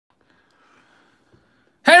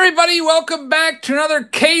everybody, welcome back to another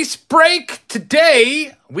case break.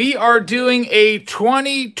 Today, we are doing a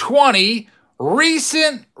 2020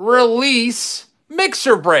 recent release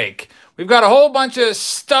mixer break. We've got a whole bunch of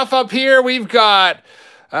stuff up here. We've got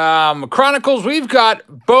Chronicles, we've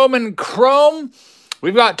got Bowman Chrome,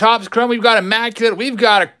 we've got Topps Chrome, we've got Immaculate, we've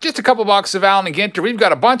got just a couple boxes of Allen & Ginter, we've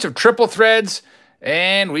got a bunch of triple threads,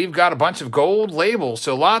 and we've got a bunch of gold labels.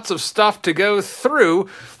 So lots of stuff to go through.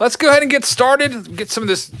 Let's go ahead and get started. Get some of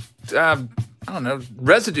this,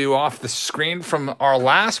 residue off the screen from our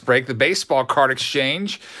last break, the baseball card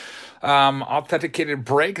exchange. Authenticated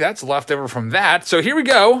break, that's left over from that. So here we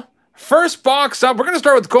go. First box up, we're going to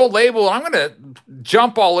start with gold label. I'm going to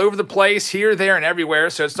jump all over the place, here, there, and everywhere.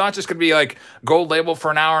 So it's not just going to be like gold label for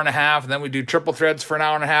an hour and a half, and then we do triple threads for an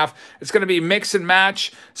hour and a half. It's going to be mix and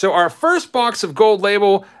match. So our first box of gold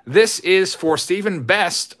label, this is for Stephen.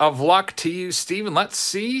 Best of luck to you, Stephen. Let's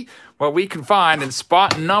see what we can find in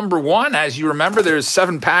spot number one. As you remember, there's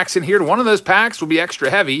 7 packs in here. One of those packs will be extra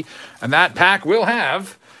heavy, and that pack will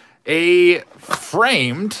have a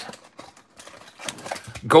framed,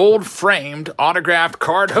 gold framed autographed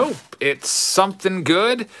card. Hope it's something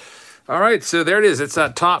good. All right, so there it is. It's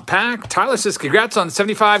that top pack. Tyler says, congrats on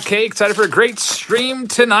 75K. Excited for a great stream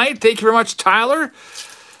tonight. Thank you very much, Tyler.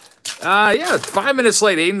 Yeah, 5 minutes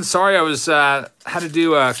late, Aiden. Sorry, I was had to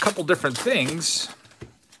do a couple different things.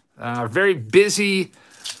 Very busy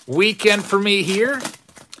weekend for me here.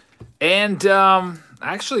 And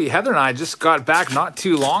actually, Heather and I just got back not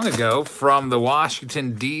too long ago from the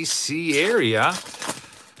Washington, D.C. area.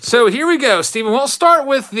 So here we go, Stephen. We'll start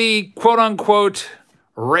with the quote-unquote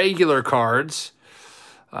regular cards.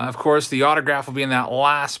 Of course, the autograph will be in that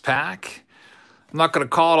last pack. I'm not going to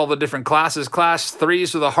call it all the different classes. Class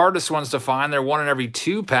 3s are the hardest ones to find. They're 1 in every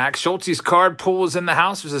 2 packs. Schultz's card pool is in the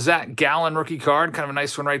house. There's a Zach Gallen rookie card. Kind of a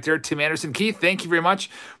nice one right there. Tim Anderson. Keith, thank you very much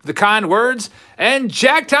for the kind words. And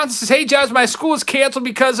Jack Townsend says, hey, Jazz, my school is canceled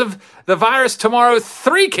because of the virus tomorrow.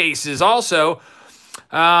 3 cases also.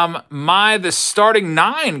 The starting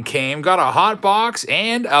 9 came, got a hot box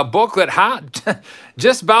and a booklet. Hot,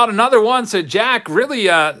 just about another one. So Jack, really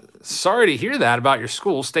sorry to hear that about your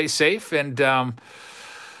school. Stay safe. And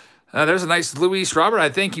there's a nice Luis Robert. I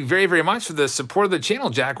thank you very, very much for the support of the channel,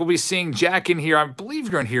 Jack. We'll be seeing Jack in here. I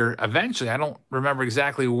believe you're in here eventually. I don't remember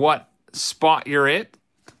exactly what spot you're at,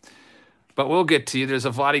 but we'll get to you. There's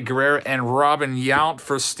a Vladdy Guerrero and Robin Yount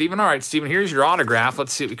for Stephen. All right, Stephen, here's your autograph.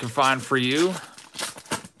 Let's see what we can find for you.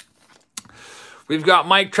 We've got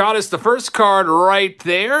Mike Trout as the first card right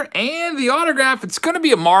there. And the autograph, it's going to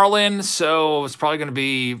be a Marlin. So it's probably going to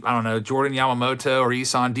be, I don't know, Jordan Yamamoto or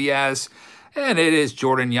Isan Diaz. And it is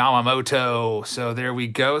Jordan Yamamoto. So there we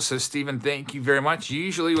go. So, Stephen, thank you very much.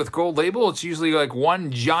 Usually with gold label, it's usually like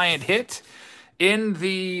one giant hit in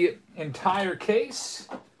the entire case.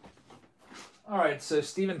 All right, so,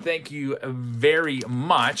 Stephen, thank you very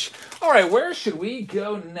much. All right, where should we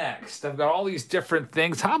go next? I've got all these different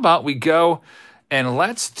things. How about we go and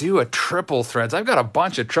let's do a triple threads. I've got a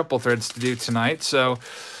bunch of triple threads to do tonight. So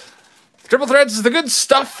triple threads is the good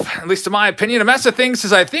stuff, at least in my opinion. A mess of things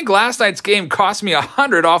says, I think last night's game cost me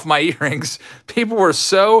 100 off my earrings. People were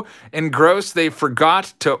so engrossed they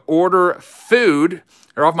forgot to order food.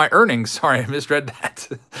 Or off my earnings. Sorry, I misread that.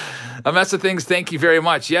 A mess of things, thank you very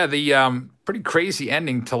much. Yeah, the pretty crazy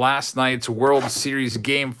ending to last night's World Series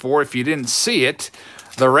Game 4. If you didn't see it,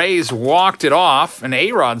 the Rays walked it off, and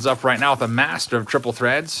A-Rod's up right now with a master of triple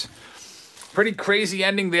threads. Pretty crazy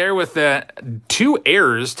ending there with 2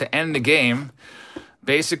 errors to end the game.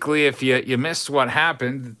 Basically, if you missed what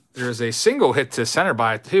happened, there's a single hit to center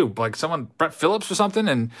by who? Like someone, Brett Phillips or something,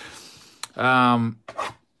 and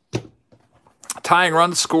tying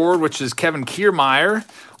run scored, which is Kevin Kiermaier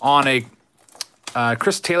on a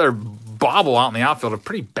Chris Taylor bobble out in the outfield, a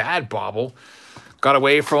pretty bad bobble. Got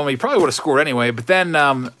away from him. He probably would have scored anyway. But then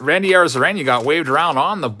Randy Arozarena got waved around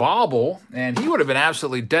on the bobble, and he would have been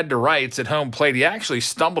absolutely dead to rights at home plate. He actually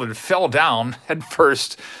stumbled and fell down head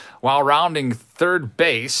first while rounding third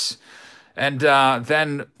base. And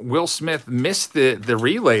then Will Smith missed the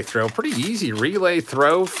relay throw. Pretty easy relay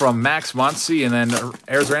throw from Max Muncy, and then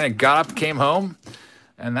Arozarena got up, came home,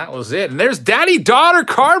 and that was it. And there's Daddy-Daughter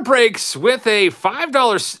Card Breaks with a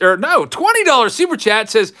 $20 super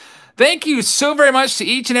chat. Says, thank you so very much to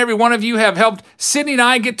each and every one of you have helped Sydney and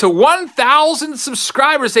I get to 1,000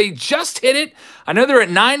 subscribers. They just hit it. I know they're at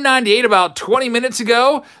 998 about 20 minutes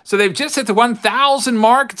ago, so they've just hit the 1,000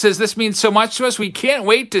 mark. It says this means so much to us. We can't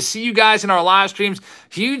wait to see you guys in our live streams.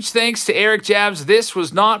 Huge thanks to Eric Jabs. This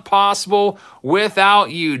was not possible without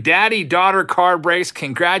you. Daddy-Daughter Card Breaks,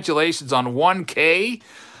 congratulations on 1K.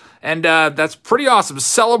 And that's pretty awesome.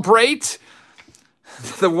 Celebrate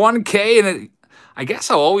the 1K, and I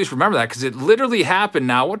guess I'll always remember that because it literally happened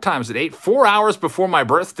now. What time is it? 4 hours before my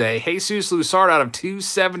birthday. Jesus Lusard out of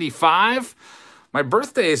 275. My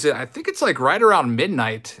birthday is, I think it's like right around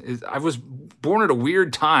midnight. I was born at a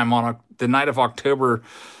weird time on the night of October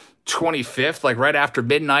 25th, like right after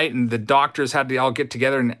midnight, and the doctors had to all get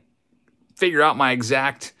together and figure out my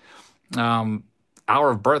exact hour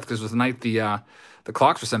of birth because it was the night the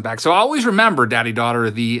clocks were sent back. So I always remember,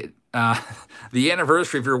 Daddy-Daughter, the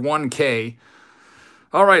anniversary of your 1K.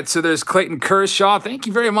 All right, so there's Clayton Kershaw. Thank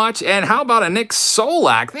you very much. And how about a Nick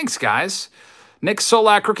Solak? Thanks, guys. Nick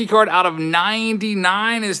Solak, rookie card out of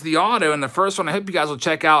 99 is the auto. And the first one, I hope you guys will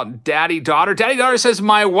check out Daddy-Daughter. Daddy-Daughter says,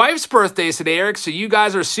 my wife's birthday is today, Eric, so you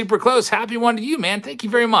guys are super close. Happy one to you, man. Thank you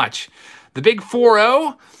very much. The big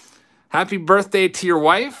 4-0, happy birthday to your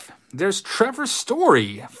wife. There's Trevor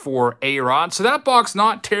Story for A-Rod. So that box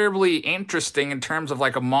not terribly interesting in terms of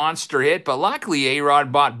like a monster hit, but luckily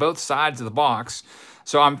A-Rod bought both sides of the box.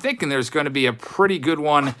 So I'm thinking there's going to be a pretty good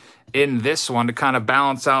one in this one to kind of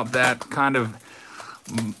balance out that kind of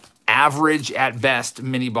average at best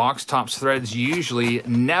mini box. Topps Threads usually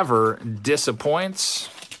never disappoints.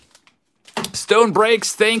 Stone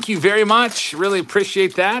Breaks, thank you very much. Really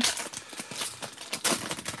appreciate that.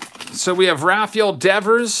 So we have Rafael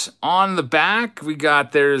Devers on the back.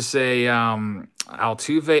 There's a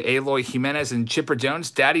Altuve, Eloy Jimenez, and Chipper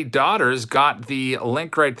Jones. Daddy-Daughters got the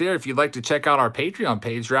link right there. If you'd like to check out our Patreon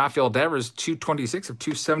page, Rafael Devers, 226 of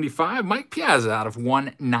 275. Mike Piazza out of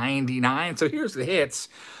 199. So here's the hits.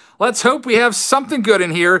 Let's hope we have something good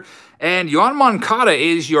in here. And Yoan Moncada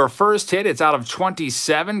is your first hit. It's out of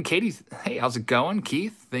 27. Katie, hey, how's it going?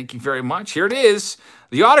 Keith, thank you very much. Here it is.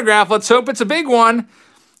 The autograph. Let's hope it's a big one.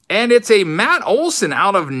 And it's a Matt Olson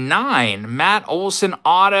out of 9. Matt Olson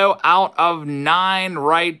auto out of 9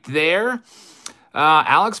 right there.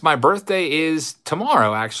 Alex, my birthday is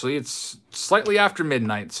tomorrow, actually. It's slightly after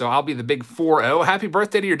midnight, so I'll be the big 4-0. Happy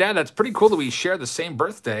birthday to your dad. That's pretty cool that we share the same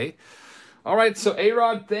birthday. All right, so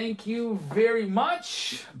A-Rod, thank you very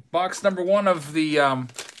much. Box number 1 of the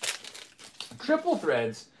Triple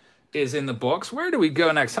Threads is in the books. Where do we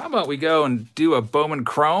go next? How about we go and do a Bowman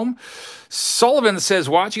Chrome? Sullivan says,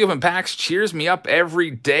 watching open packs cheers me up every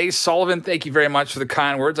day. Sullivan, thank you very much for the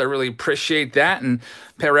kind words. I really appreciate that. And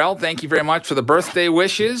Perel, thank you very much for the birthday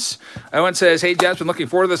wishes. Owen says, hey, Jab's been looking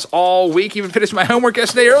forward to this all week. Even finished my homework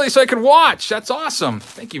yesterday early so I could watch. That's awesome.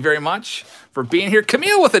 Thank you very much for being here.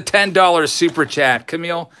 Camille with a $10 super chat.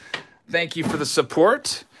 Camille, thank you for the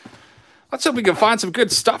support. Let's hope we can find some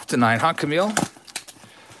good stuff tonight, huh, Camille?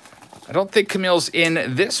 I don't think Camille's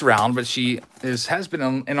in this round, but she has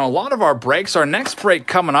been in a lot of our breaks. Our next break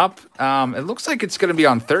coming up, it looks like it's going to be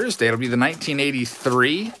on Thursday. It'll be the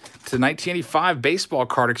 1983 to 1985 baseball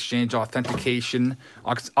card exchange authenticated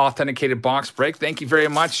box break. Thank you very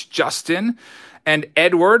much, Justin and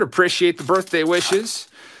Edward. Appreciate the birthday wishes.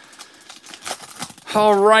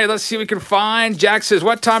 All right, let's see what we can find. Jack says,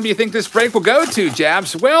 what time do you think this break will go to,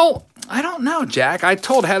 Jabs? Well, I don't know, Jack. I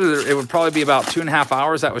told Heather it would probably be about 2.5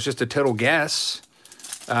 hours. That was just a total guess.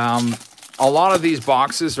 A lot of these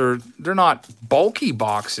boxes they're not bulky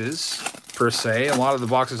boxes per se. A lot of the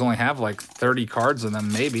boxes only have like 30 cards in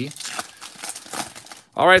them, maybe.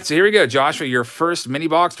 All right, so here we go, Joshua. Your first mini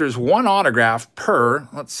box. There's 1 autograph per.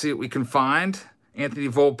 Let's see what we can find. Anthony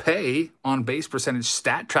Volpe on base percentage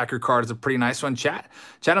stat tracker card is a pretty nice one.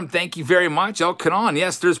 Chatham, thank you very much. El Canon,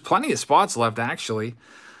 yes, there's plenty of spots left, actually.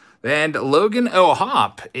 And Logan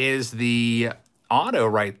O'Hoppe is the auto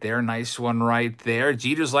right there. Nice one right there.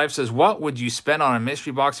 Jeter's Life says, what would you spend on a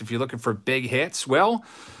mystery box if you're looking for big hits? Well,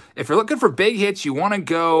 if you're looking for big hits, you want to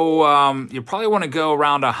go, you probably want to go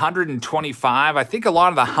around 125. I think a lot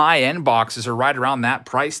of the high-end boxes are right around that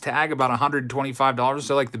price tag, about $125.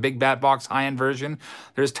 So like the Big Bat Box high-end version.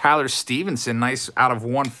 There's Tyler Stevenson, nice out of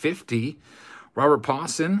 150. Robert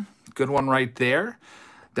Pawson, good one right there.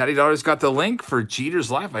 Daddy-Daughter's got the link for Jeter's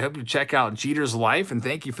Life. I hope you check out Jeter's Life, and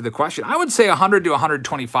thank you for the question. I would say 100 to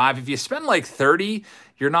 125. If you spend like 30,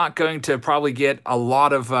 you're not going to probably get a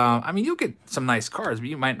lot of, I mean, you'll get some nice cards, but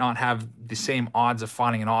you might not have the same odds of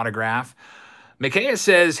finding an autograph. Micaiah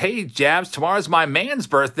says, hey, Jabs, tomorrow's my man's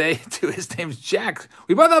birthday. His name's Jack.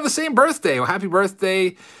 We both have the same birthday. Well, happy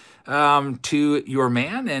birthday to your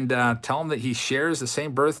man, and tell him that he shares the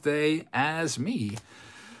same birthday as me.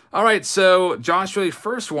 All right, so Joshua, the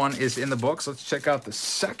first one is in the books. Let's check out the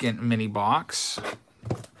second mini box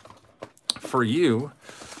for you.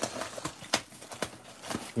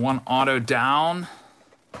 1 auto down.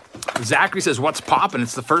 Zachary says, what's poppin'?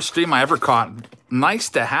 It's the first stream I ever caught. Nice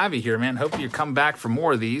to have you here, man. Hope you come back for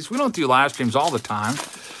more of these. We don't do live streams all the time.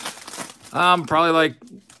 Probably like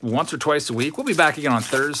once or twice a week. We'll be back again on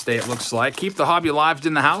Thursday, it looks like. Keep the hobby alive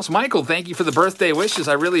in the house. Michael, thank you for the birthday wishes.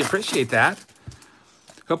 I really appreciate that.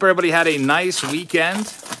 Hope everybody had a nice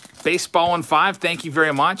weekend. Baseball in 5, thank you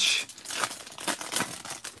very much.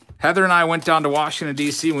 Heather and I went down to Washington,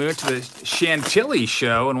 D.C. We went to the Chantilly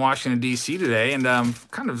show in Washington, D.C. today, and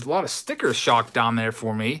kind of a lot of sticker shock down there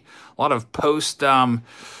for me. A lot of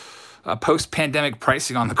post-pandemic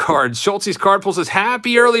pricing on the cards. Schultz's Card Pull says,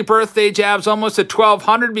 happy early birthday, Jabs. Almost at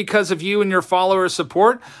 1,200 because of you and your follower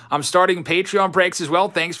support. I'm starting Patreon breaks as well.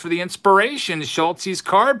 Thanks for the inspiration, Schultz's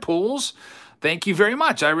Card Pulls. Thank you very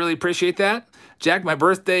much. I really appreciate that. Jack, my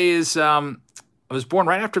birthday is... I was born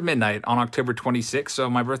right after midnight on October 26th, so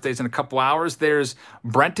my birthday's in a couple hours. There's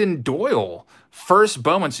Brenton Doyle, first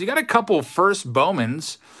Bowman. So you got a couple first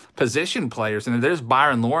Bowmans, position players. And there's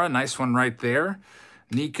Byron Laura, nice one right there.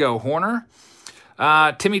 Nico Horner.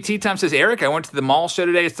 Timmy Tea Time says, Eric, I went to the mall show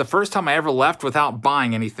today. It's the first time I ever left without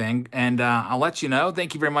buying anything. And I'll let you know.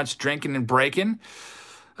 Thank you very much, Drinking and Breaking.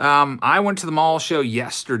 I went to the mall show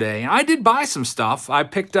yesterday. I did buy some stuff. I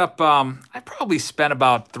picked up, I probably spent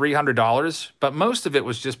about $300, but most of it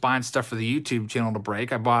was just buying stuff for the YouTube channel to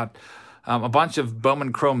break. I bought a bunch of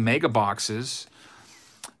Bowman Chrome Mega Boxes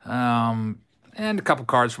and a couple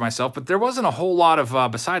cards for myself, but there wasn't a whole lot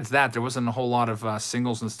of, besides that, there wasn't a whole lot of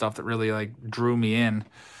singles and stuff that really like drew me in.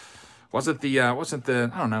 Wasn't the, I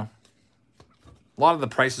don't know. A lot of the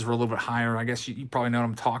prices were a little bit higher. I guess you probably know what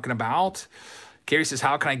I'm talking about. Carrie says,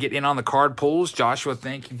 how can I get in on the card pulls? Joshua,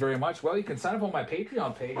 thank you very much. Well, you can sign up on my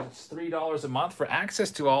Patreon page. It's $3 a month for access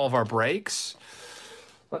to all of our breaks.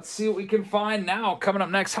 Let's see what we can find now. Coming up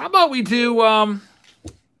next, how about we do,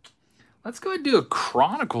 let's go ahead and do a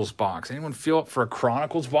Chronicles box. Anyone feel up for a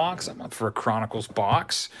Chronicles box? I'm up for a Chronicles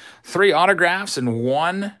box. 3 autographs and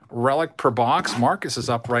 1 relic per box. Marcus is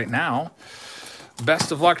up right now.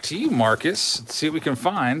 Best of luck to you, Marcus. Let's see what we can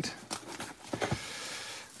find.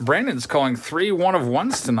 Brandon's calling 3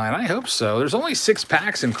 one-of-ones tonight. I hope so. There's only 6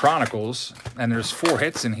 packs in Chronicles, and there's 4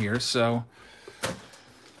 hits in here, so.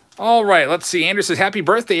 All right, let's see. Andrew says, happy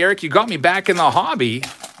birthday, Eric. You got me back in the hobby.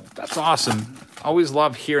 That's awesome. Always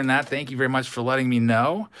love hearing that. Thank you very much for letting me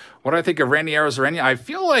know. What do I think of Randy Arozarena? I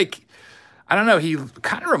feel like, I don't know, he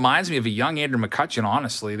kind of reminds me of a young Andrew McCutcheon,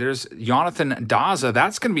 honestly. There's Jonathan Daza.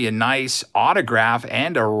 That's going to be a nice autograph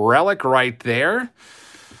and a relic right there.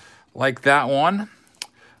 Like that one.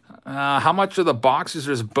 How much are the boxes?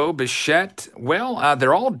 There's Bo Bichette. Well,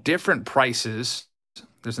 they're all different prices.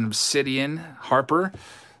 There's an Obsidian Harper.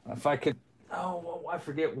 If I could, oh, I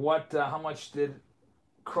forget what. How much did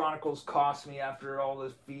Chronicles cost me after all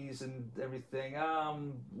the fees and everything?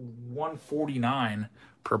 $149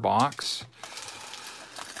 per box.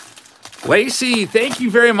 Lacey, thank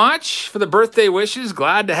you very much for the birthday wishes.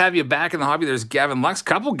 Glad to have you back in the hobby. There's Gavin Lux,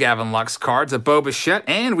 couple Gavin Lux cards, a Bo Bichette,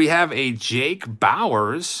 and we have a Jake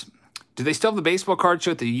Bowers. Do they still have the baseball card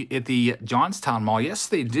show at the Johnstown Mall? Yes,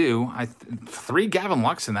 they do. 3 Gavin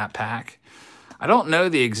Lux in that pack. I don't know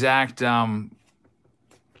the exact, I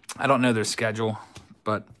don't know their schedule,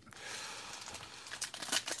 but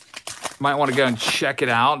might want to go and check it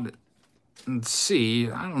out and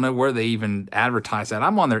see. I don't know where they even advertise that.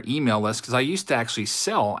 I'm on their email list because I used to actually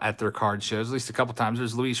sell at their card shows at least a couple times.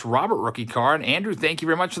 There's Luis Robert rookie card. Andrew, thank you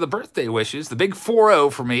very much for the birthday wishes. The big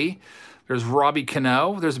 4-0 for me. There's Robbie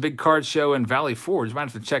Cano. There's a big card show in Valley Forge. You might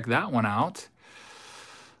have to check that one out.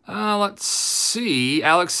 Let's see.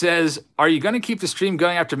 Alex says, are you going to keep the stream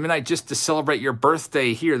going after midnight just to celebrate your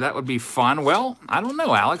birthday here? That would be fun. Well, I don't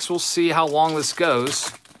know, Alex. We'll see how long this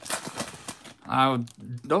goes. I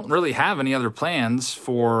don't really have any other plans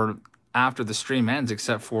for after the stream ends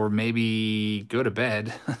except for maybe go to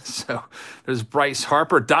bed. So there's Bryce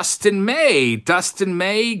Harper. Dustin May. Dustin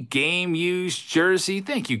May, game used jersey.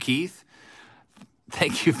 Thank you, Keith.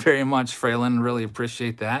 Thank you very much, Fraylin. Really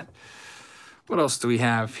appreciate that. What else do we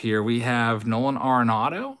have here? We have Nolan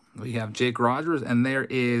Arenado. We have Jake Rogers. And there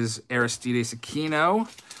is Aristides Aquino.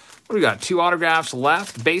 What do we got? 2 autographs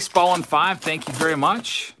left. Baseball in 5. Thank you very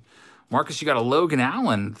much. Marcus, you got a Logan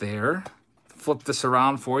Allen there. Flip this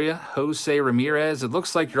around for you. Jose Ramirez. It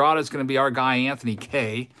looks like your auto is going to be our guy, Anthony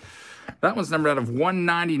K. That one's numbered out of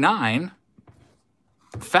 199.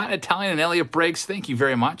 Fat Italian and Elliot Breaks. Thank you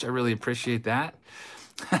very much. I really appreciate that.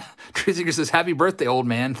 Treesinger says, happy birthday, old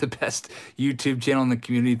man. The best YouTube channel in the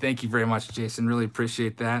community. Thank you very much, Jason. Really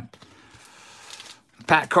appreciate that.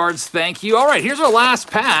 Pack cards, thank you. All right, here's our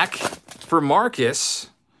last pack for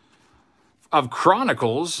Marcus of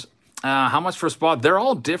Chronicles. How much for a spot? They're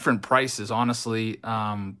all different prices, honestly.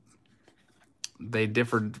 They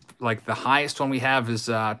differed. Like the highest one we have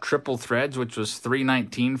is Triple Threads, which was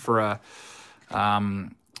 $319 for a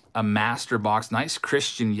a master box. Nice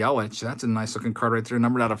Christian Yelich. That's a nice looking card right there,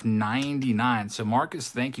 numbered out of 99. So Marcus,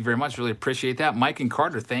 thank you very much. Really appreciate that. Mike and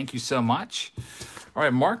Carter, thank you so much. All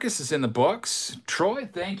right, Marcus is in the books. Troy,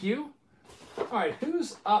 thank you. All right,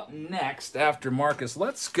 who's up next after Marcus?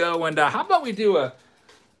 Let's go and how about we do a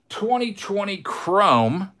 2020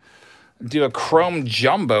 Chrome? Do a Chrome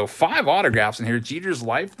Jumbo. 5 autographs in here. Jeter's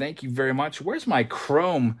Life, thank you very much. Where's my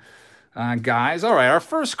Chrome, guys? All right, our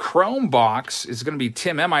first Chrome box is going to be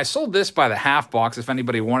Tim M. I sold this by the half box if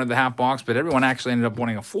anybody wanted the half box, but everyone actually ended up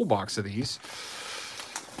wanting a full box of these.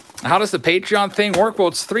 How does the Patreon thing work? Well,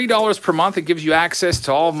 it's $3 per month. It gives you access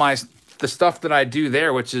to all of the stuff that I do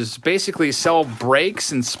there, which is basically sell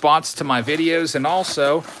breaks and spots to my videos, and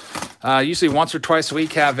also usually once or twice a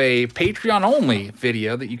week have a Patreon-only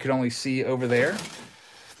video that you can only see over there.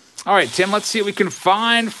 All right, Tim, let's see what we can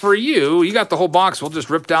find for you. You got the whole box. We'll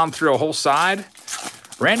just rip down through a whole side.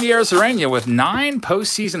 Randy Arozarena with 9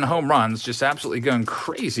 postseason home runs, just absolutely going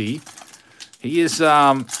crazy. He is,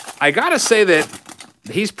 I got to say that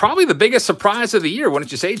he's probably the biggest surprise of the year,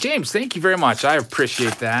 wouldn't you say? James, thank you very much. I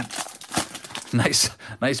appreciate that. Nice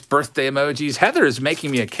birthday emojis. Heather is making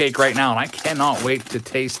me a cake right now, and I cannot wait to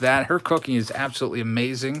taste that. Her cooking is absolutely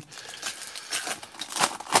amazing.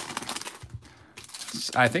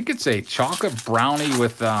 I think it's a chocolate brownie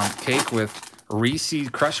with cake with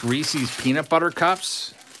crushed Reese's peanut butter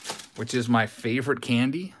cups, which is my favorite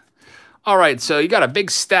candy. All right, so you got a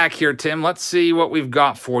big stack here, Tim. Let's see what we've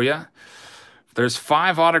got for you. There's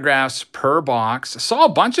 5 autographs per box. I saw a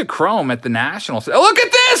bunch of Chrome at the Nationals. Oh, look at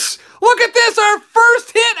this! Look at this! Our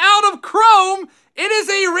first hit out of Chrome. It is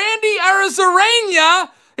a Randy Arozarena.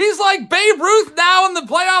 He's like Babe Ruth now in the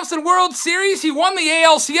playoffs and World Series. He won the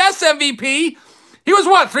ALCS MVP. He was,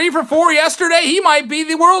 what, 3 for 4 yesterday? He might be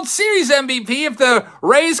the World Series MVP if the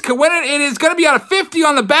Rays can win it. It is going to be out of 50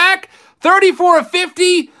 on the back. 34 of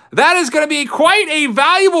 50. That is going to be quite a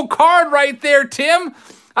valuable card right there, Tim.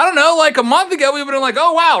 I don't know, like a month ago, we would have been like,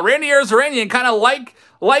 oh, wow, Randy Arozarena, and kind of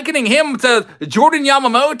likening him to Jordan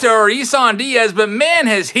Yamamoto or Isan Diaz, but man,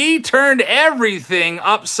 has he turned everything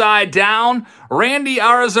upside down. Randy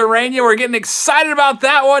Arozarena, we're getting excited about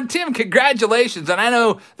that one. Tim, congratulations, and I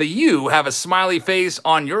know that you have a smiley face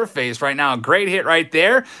on your face right now. Great hit right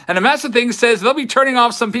there. And the Mess of Things says they'll be turning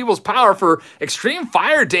off some people's power for extreme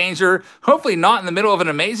fire danger, hopefully not in the middle of an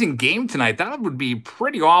amazing game tonight. That would be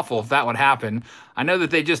pretty awful if that would happen. I know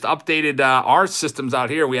that they just updated our systems out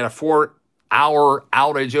here. We had a 4-hour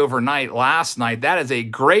outage overnight last night. That is a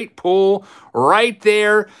great pull right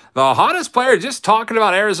there. The hottest player, just talking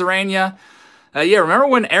about Arozarena. Yeah, remember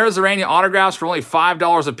when Arozarena autographs were only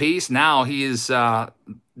 $5 a piece? Now he is,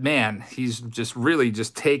 man, he's just really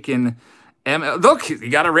just taken. Look, you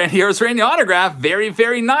got a Randy Arozarena autograph. Very,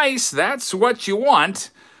 very nice. That's what you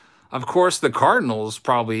want. Of course, the Cardinals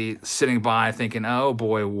probably sitting by thinking, oh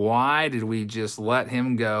boy, why did we just let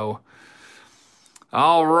him go?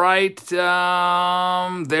 All right,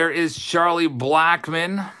 there is Charlie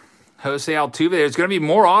Blackmon, Jose Altuve. There's going to be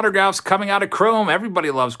more autographs coming out of Chrome. Everybody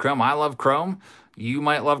loves Chrome. I love Chrome. You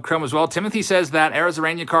might love Chrome as well. Timothy says that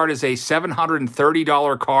Arozarena card is a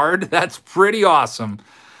 $730 card. That's pretty awesome.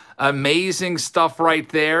 Amazing stuff right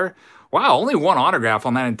there. Wow, only 1 autograph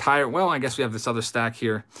on that entire... Well, I guess we have this other stack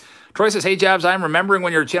here. Troy says, hey, Jabs, I'm remembering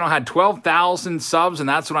when your channel had 12,000 subs, and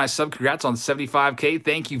that's when I subbed. Congrats on 75K.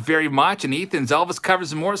 Thank you very much. And Ethan's Elvis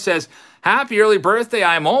Covers and More says, happy early birthday.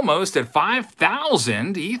 I'm almost at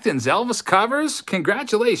 5,000. Ethan's Elvis Covers.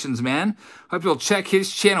 Congratulations, man. Hope you'll check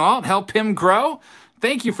his channel out, help him grow.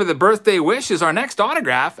 Thank you for the birthday wishes. Our next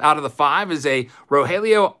autograph out of the 5 is a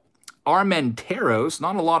Rogelio Armenteros.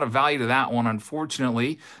 Not a lot of value to that one,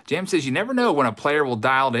 unfortunately. James says, you never know when a player will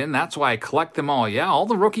dial it in. That's why I collect them all. Yeah, all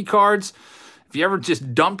the rookie cards. If you ever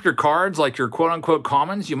just dump your cards, like your quote-unquote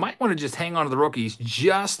commons, you might want to just hang on to the rookies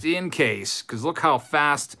just in case, because look how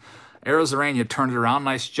fast Arozarena turned it around.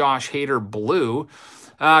 Nice Josh Hader blue.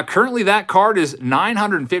 Currently, that card is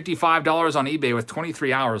 $955 on eBay with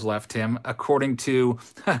 23 hours left, Tim, according to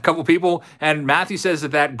a couple people. And Matthew says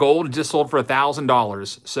that gold just sold for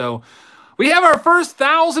 $1,000. So we have our first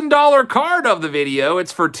 $1,000 card of the video.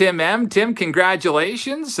 It's for Tim M. Tim,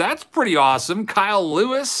 congratulations. That's pretty awesome. Kyle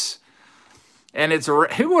Lewis. And it's,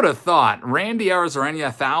 who would have thought? Randy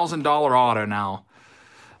Arozarena, $1,000 auto now.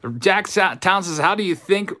 Jack Towns says,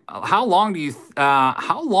 how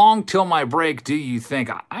long till my break do you think?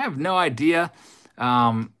 I have no idea.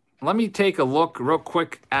 Let me take a look real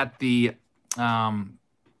quick at the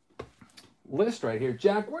list right here.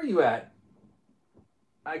 Jack, where are you at?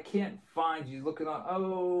 I can't find you. Looking on,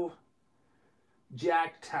 oh,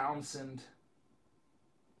 Jack Townsend.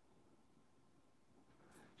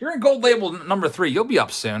 you're in gold label number 3, you'll be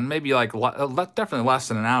up soon. Maybe like definitely less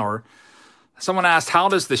than an hour. Someone asked, how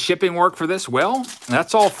does the shipping work for this? Well,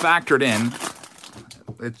 that's all factored in.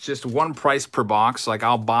 It's just one price per box. Like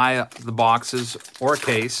I'll buy the boxes or a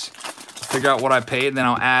case, figure out what I paid, and then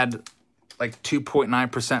I'll add like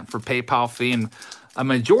 2.9% for PayPal fee. And a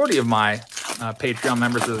majority of my Patreon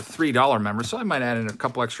members are the $3 members, so I might add in a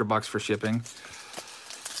couple extra bucks for shipping.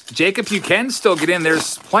 Jacob, you can still get in.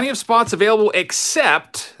 There's plenty of spots available,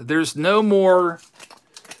 except there's no more.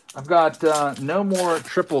 I've got no more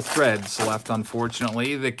triple threads left,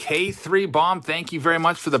 unfortunately. The K3 Bomb, thank you very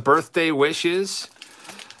much for the birthday wishes.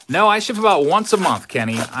 No, I ship about once a month,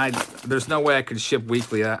 Kenny. There's no way I could ship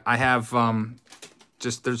weekly. I have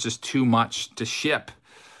there's just too much to ship.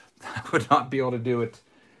 I would not be able to do it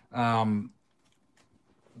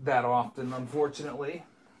that often, unfortunately.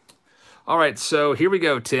 All right, so here we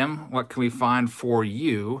go, Tim. What can we find for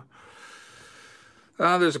you?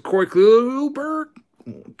 There's a Corey Kluber.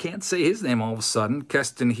 Can't say his name all of a sudden.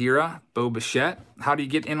 Keston Hira, Bo Bichette. How do you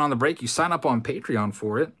get in on the break? You sign up on Patreon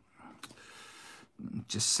for it.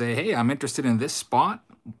 Just say, hey, I'm interested in this spot,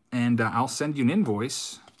 and I'll send you an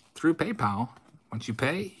invoice through PayPal. Once you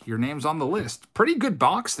pay, your name's on the list. Pretty good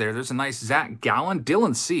box there. There's a nice Zach Gallen,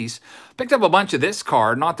 Dylan Cease. Picked up a bunch of this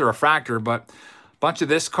card, not the refractor, but a bunch of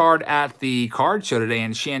this card at the card show today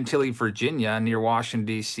in Chantilly, Virginia, near Washington,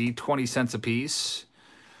 D.C. 20 cents a piece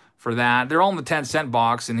for that. They're all in the 10-cent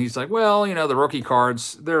box, and he's like, well, you know, the rookie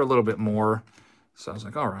cards, they're a little bit more. So I was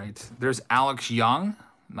like, all right. There's Alex Young.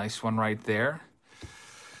 Nice one right there.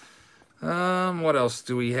 What else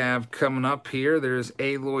do we have coming up here? There's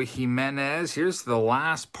Eloy Jimenez. Here's the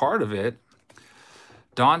last part of it.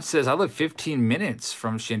 Don says, I live 15 minutes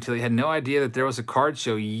from Chantilly. Had no idea that there was a card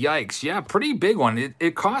show. Yikes. Yeah, pretty big one.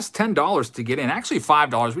 It cost $10 to get in. Actually,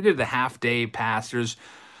 $5. We did the half-day pass. There's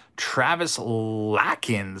Travis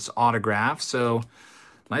Lackins autograph. So,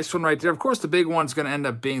 nice one right there. Of course, the big one's going to end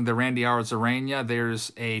up being the Randy Arozarena.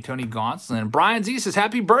 There's a Tony Gonsolin. Brian Z says,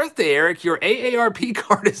 happy birthday, Eric. Your AARP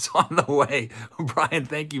card is on the way. Brian,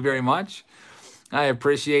 thank you very much. I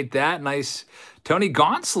appreciate that. Nice Tony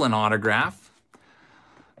Gonsolin autograph.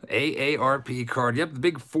 AARP card. Yep, the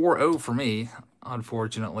big 4-0 for me,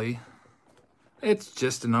 unfortunately. It's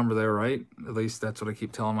just a number there, right? At least that's what I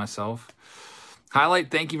keep telling myself.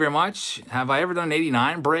 Highlight, thank you very much. Have I ever done an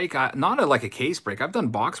 89 break? Not like a case break. I've done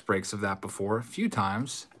box breaks of that before a few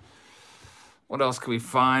times. What else can we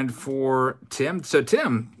find for Tim? So,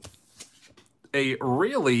 Tim, a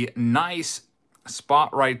really nice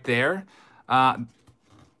spot right there.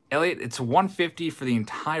 Elliot, it's $150 for the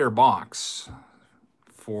entire box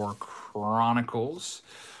for Chronicles.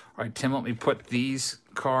 All right, Tim, let me put these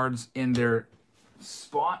cards in their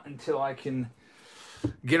spot until I can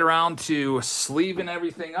get around to sleeving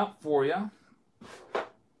everything up for you.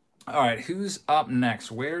 All right, who's up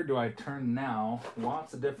next? Where do I turn now?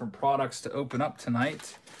 Lots of different products to open up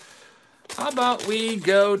tonight. How about we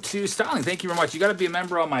go to Styling? Thank you very much. You got to be a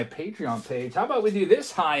member on my Patreon page. How about we do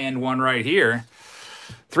this high-end one right here?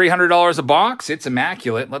 $300 a box. It's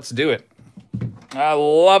immaculate. Let's do it. I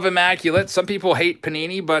love Immaculate. Some people hate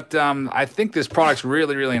Panini, but I think this product's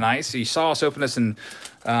really, really nice. You saw us open this in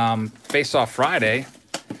Face Off Friday.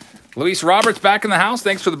 Luis Roberts back in the house.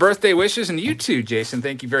 Thanks for the birthday wishes. And you too, Jason.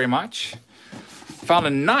 Thank you very much. Found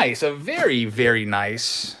a very, very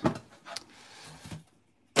nice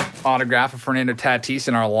autograph of Fernando Tatis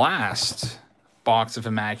in our last box of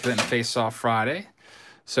Immaculate in Face Off Friday.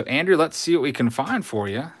 So, Andrew, let's see what we can find for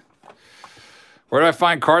you. Where do I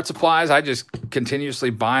find card supplies? I just continuously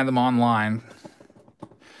buy them online.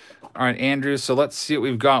 All right, Andrew, so let's see what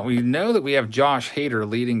we've got. We know that we have Josh Hader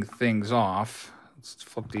leading things off. Let's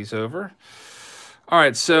flip these over. All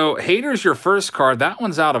right, so Hader's your first card. That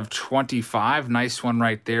one's out of 25. Nice one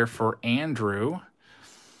right there for Andrew.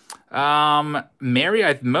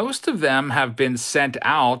 Mary, most of them have been sent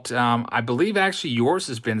out. I believe actually yours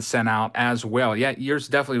has been sent out as well. Yeah, yours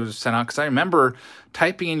definitely was sent out because I remember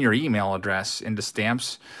typing in your email address into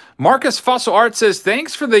stamps. Marcus Fossil Art says,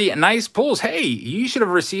 thanks for the nice pulls. Hey, you should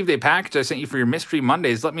have received a package I sent you for your Mystery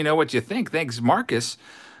Mondays. Let me know what you think. Thanks, Marcus.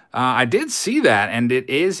 I did see that, and it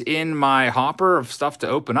is in my hopper of stuff to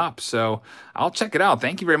open up, so I'll check it out.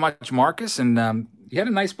 Thank you very much, Marcus, and you had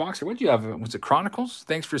a nice box here. What did you have? Was it Chronicles?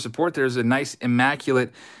 Thanks for your support. There's a nice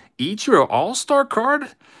Immaculate Ichiro All-Star card.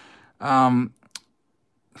 Not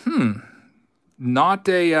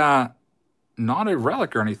a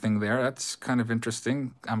relic or anything there. That's kind of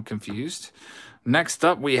interesting. I'm confused. Next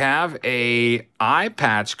up, we have a eye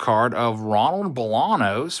patch card of Ronald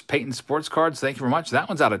Bolanos. Peyton Sports Cards. Thank you very much. That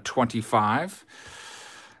one's out of 25.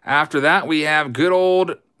 After that, we have good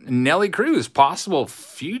old Nelly Cruz, possible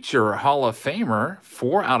future Hall of Famer,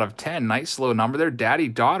 4 out of 10. Nice low number there. Daddy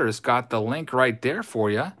Daughter's got the link right there for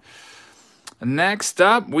you. Next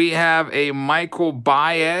up, we have a Michael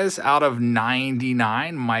Baez out of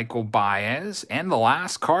 99. Michael Baez. And the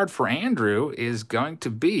last card for Andrew is going to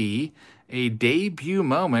be a debut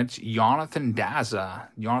moment, Jonathan Daza.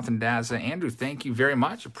 Jonathan Daza. Andrew, thank you very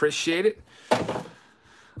much. Appreciate it.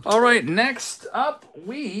 All right, next up,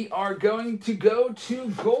 we are going to go to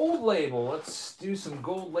Gold Label. Let's do some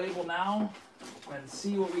Gold Label now and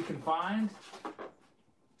see what we can find.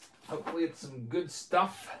 Hopefully it's some good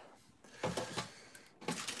stuff.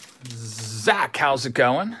 Zach, how's it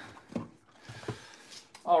going?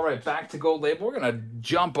 All right, back to Gold Label. We're going to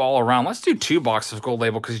jump all around. Let's do 2 boxes of Gold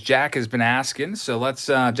Label because Jack has been asking. So let's,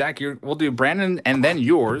 Jack, we'll do Brandon and then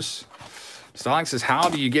yours. Styling says, how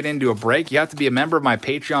do you get into a break? You have to be a member of my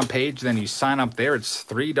Patreon page. Then you sign up there. It's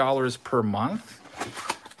 $3 per month.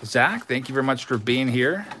 Zach, thank you very much for being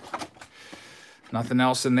here. Nothing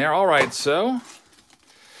else in there. All right, so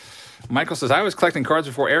Michael says, I was collecting cards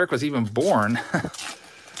before Eric was even born.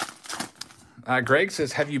 Greg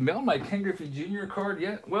says, have you mailed my Ken Griffey Jr. card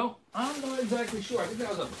yet? Well, I'm not exactly sure. I think that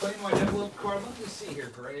was a plain white envelope card. Let me see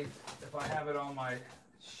here, Greg, if I have it on my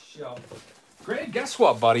shelf. Greg, guess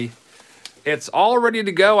what, buddy? It's all ready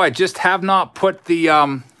to go. I just have not put the,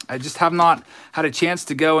 I just have not had a chance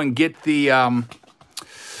to go and get the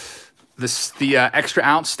extra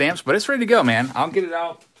ounce stamps, but it's ready to go, man. I'll get it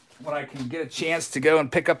out when I can get a chance to go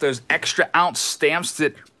and pick up those extra ounce stamps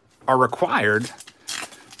that are required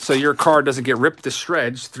so your card doesn't get ripped to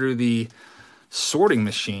shreds through the sorting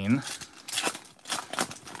machine.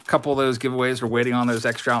 A couple of those giveaways are waiting on those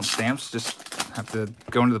extra ounce stamps. Just have to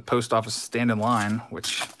go into the post office, stand in line,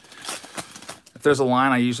 which if there's a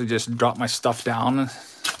line, I usually just drop my stuff down.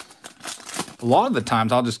 A lot of the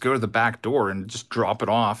times, I'll just go to the back door and just drop it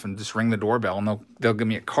off and just ring the doorbell, and they'll give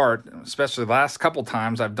me a cart. Especially the last couple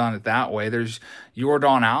times I've done it that way. There's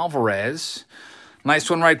Yordan Alvarez. Nice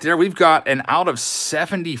one right there. We've got an out of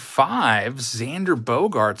 75 Xander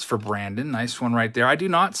Bogaerts for Brandon. Nice one right there. I do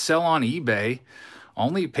not sell on eBay.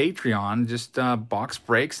 Only Patreon. Just box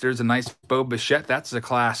breaks. There's a nice Bo Bichette. That's a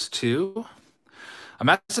Class 2.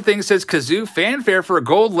 That's the thing that says Kazoo fanfare for a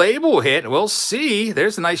Gold Label hit. We'll see.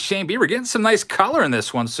 There's a nice Shane Bieber. Getting some nice color in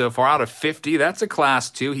this one so far. Out of 50. That's a Class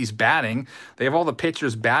 2. He's batting. They have all the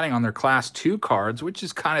pitchers batting on their Class 2 cards, which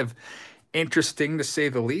is kind of interesting to say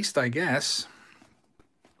the least, I guess.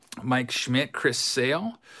 Mike Schmidt, Chris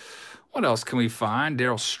Sale. What else can we find?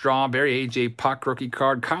 Darryl Strawberry, AJ Puck rookie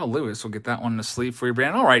card. Kyle Lewis. We'll get that one in the sleeve for you,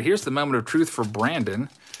 Brandon. All right, here's the moment of truth for Brandon.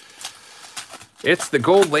 It's the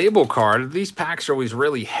Gold Label card. These packs are always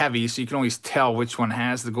really heavy, so you can always tell which one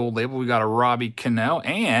has the Gold Label. We got a Robbie Cano,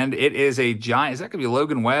 and it is a giant. Is that going to be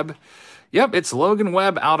Logan Webb? Yep, it's Logan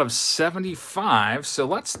Webb out of 75. So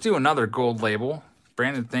let's do another Gold Label.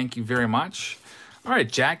 Brandon, thank you very much. All right,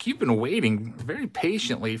 Jack, you've been waiting very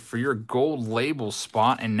patiently for your Gold Label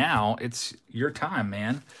spot, and now it's your time,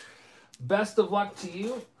 man. Best of luck to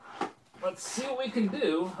you. Let's see what we can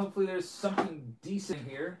do. Hopefully there's something decent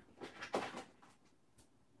here.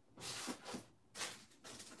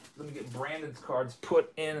 Let me get Brandon's cards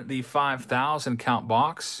put in the 5,000 count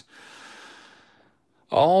box.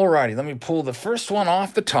 Alrighty, let me pull the first one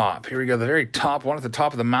off the top. Here we go, the very top one at the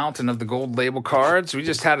top of the mountain of the Gold Label cards. We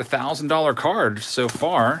just had a $1,000 card so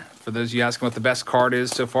far. For those of you asking what the best card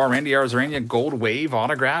is so far, Randy Arozarena Gold Wave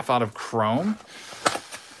autograph out of Chrome.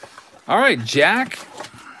 All right, Jack.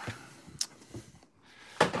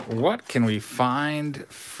 What can we find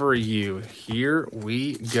for you? Here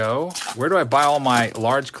we go. Where do I buy all my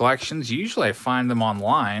large collections? Usually I find them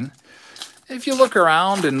online. If you look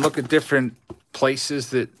around and look at different places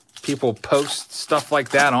that people post stuff like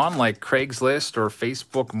that on, like Craigslist or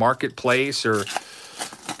Facebook Marketplace or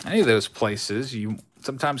any of those places, you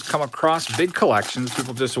sometimes come across big collections,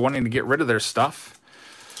 people just wanting to get rid of their stuff.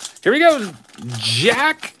 Here we go,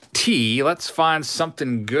 Jack T. Let's find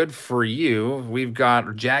something good for you. We've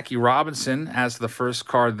got Jackie Robinson as the first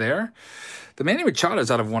card there. The Manny Machado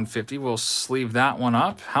is out of 150. We'll sleeve that one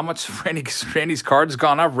up. How much Randy's cards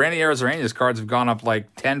gone up? Randy Arozarena's cards have gone up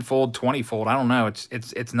like 10-fold, 20-fold. I don't know.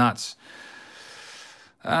 It's nuts.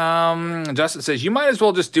 Justin says, you might as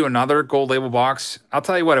well just do another Gold Label box. I'll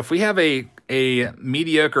tell you what, if we have a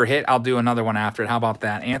mediocre hit, I'll do another one after it. How about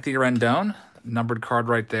that? Anthony Rendon, numbered card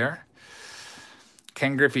right there.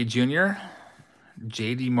 Ken Griffey Jr.,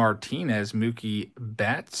 J.D. Martinez, Mookie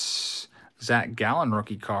Betts, Zach Gallen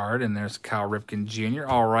rookie card, and there's Cal Ripken Jr.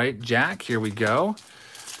 All right, Jack, here we go.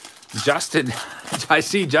 Justin, I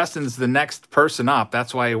see Justin's the next person up.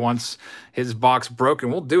 That's why he wants his box broken.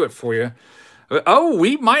 We'll do it for you. Oh,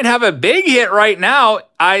 we might have a big hit right now.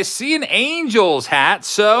 I see an Angels hat,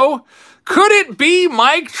 so could it be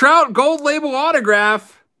Mike Trout gold label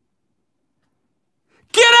autograph?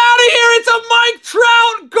 Get out of here! It's a Mike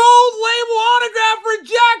Trout gold label autograph for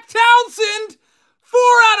Jack Townsend. 4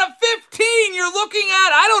 out of 15. You're looking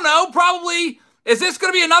at, I don't know, probably, is this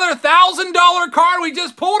going to be another $1,000 card? We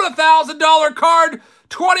just pulled a $1,000 card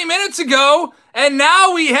 20 minutes ago, and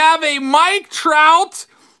now we have a Mike Trout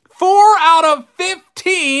 4 out of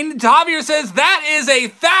 15. Javier says that is a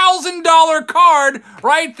 $1,000 card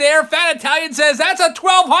right there. Fat Italian says that's a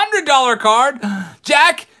 $1,200 card.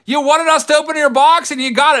 Jack, you wanted us to open your box, and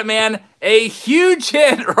you got it, man. A huge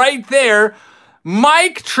hit right there.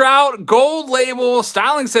 Mike Trout gold label.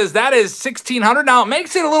 Styling says that is $1,600. Now, it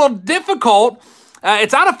makes it a little difficult.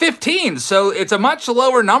 It's out of 15, so it's a much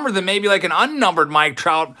lower number than maybe like an unnumbered Mike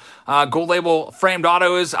Trout gold label framed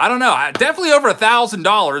auto is. I don't know. Definitely over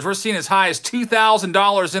 $1,000. We're seeing as high as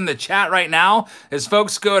 $2,000 in the chat right now as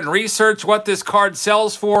folks go and research what this card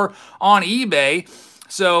sells for on eBay.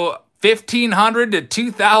 So $1,500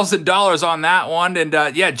 to $2,000 on that one. And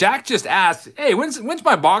yeah, Jack just asked, hey, when's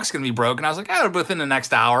my box going to be broken? I was like, within the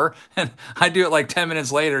next hour. And I do it like 10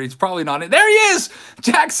 minutes later. He's probably not in. There he is.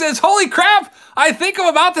 Jack says, holy crap, I think I'm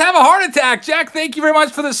about to have a heart attack. Jack, thank you very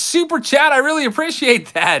much for the super chat. I really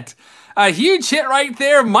appreciate that. A huge hit right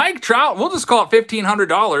there. Mike Trout, we'll just call it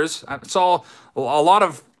 $1,500. I saw a lot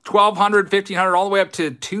of $1,200, $1,500, all the way up to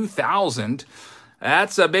 $2,000.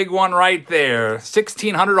 That's a big one right there.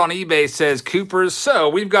 $1,600 on eBay, says Coopers. So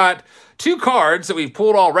we've got 2 cards that we've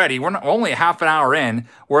pulled already. We're only half an hour in,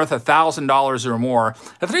 worth $1,000 or more.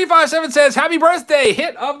 The 357 says, happy birthday,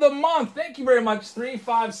 hit of the month. Thank you very much,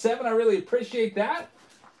 357. I really appreciate that.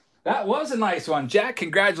 That was a nice one. Jack,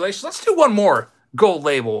 congratulations. Let's do one more gold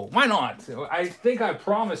label. Why not? I think I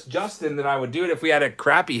promised Justin that I would do it if we had a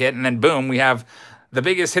crappy hit, and then boom, we have the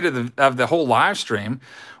biggest hit of the whole live stream.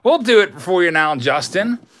 We'll do it for you now,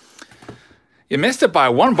 Justin. You missed it by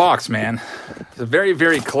 1 box, man. It's very,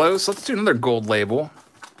 very close. Let's do another gold label.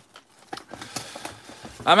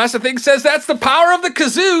 Master Thing says that's the power of the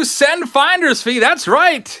kazoo. Send finder's fee. That's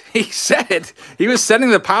right. He said it. He was sending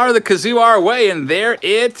the power of the kazoo our way, and there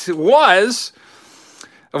it was.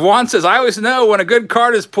 Juan says, I always know when a good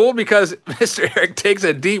card is pulled because Mr. Eric takes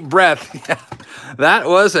a deep breath. Yeah, that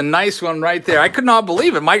was a nice one right there. I could not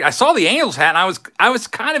believe it, Mike. I saw the Angels hat, and I was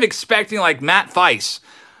kind of expecting like Matt Thaiss.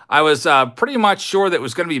 I was pretty much sure that it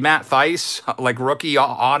was going to be Matt Thaiss, like rookie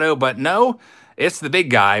auto, but no, it's the big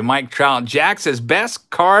guy, Mike Trout. Jack says, best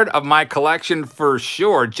card of my collection for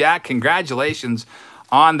sure. Jack, congratulations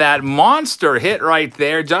on that monster hit right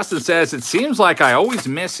there. Justin says, it seems like I always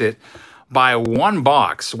miss it by 1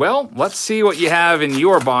 box. Well, let's see what you have in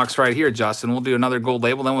your box right here, Justin. We'll do another gold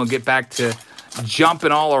label, then we'll get back to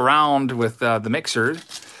jumping all around with the mixer.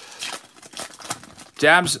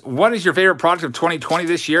 Jabs, what is your favorite product of 2020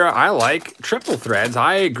 this year? I like triple threads.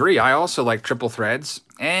 I agree. I also like triple threads.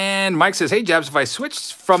 And Mike says, hey, Jabs, if I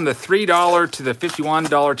switch from the $3 to the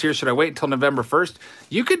 $51 tier, should I wait until November 1st?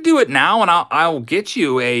 You could do it now, and I'll get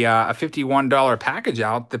you a $51 package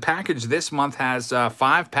out. The package this month has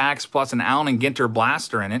 5 packs plus an Allen & Ginter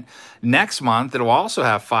blaster in it. Next month, it'll also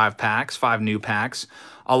have 5 packs, 5 new packs,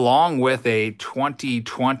 along with a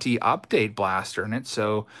 2020 update blaster in it.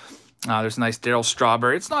 So there's a nice Darryl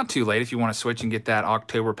Strawberry. It's not too late if you want to switch and get that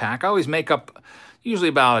October pack. I always make up usually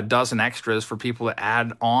about a dozen extras for people to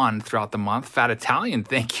add on throughout the month. Fat Italian,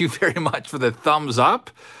 thank you very much for the thumbs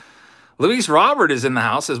up. Luis Robert is in the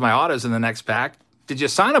house as my auto's in the next pack. Did you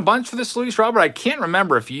sign a bunch for this, Luis Robert? I can't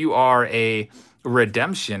remember if you are a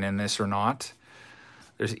redemption in this or not.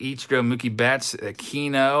 There's Ichiro, Mookie Betts,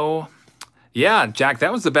 Aquino. Yeah, Jack,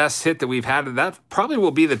 that was the best hit that we've had. That probably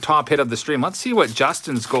will be the top hit of the stream. Let's see what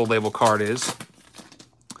Justin's gold label card is.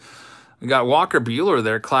 We got Walker Buehler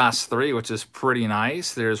there, Class 3, which is pretty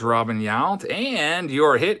nice. There's Robin Yount. And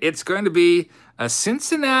your hit, it's going to be a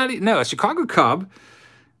Chicago Cub.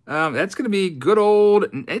 That's going to be good old,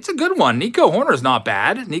 it's a good one. Nico Horner's not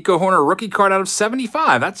bad. Nico Horner rookie card out of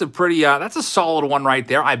 75. That's a pretty, that's a solid one right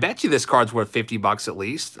there. I bet you this card's worth 50 bucks at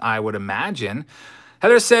least, I would imagine.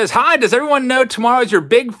 Heather says, hi, does everyone know tomorrow is your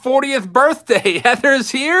big 40th birthday?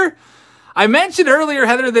 Heather's here. I mentioned earlier,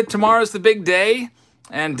 Heather, that tomorrow's the big day.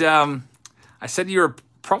 And I said you were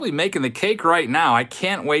probably making the cake right now. I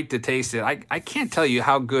can't wait to taste it. I can't tell you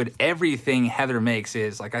how good everything Heather makes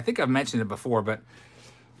is. Like, I think I've mentioned it before, but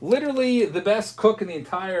literally the best cook in the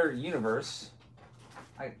entire universe.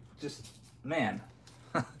 Man.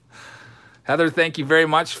 Heather, thank you very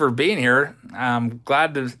much for being here. I'm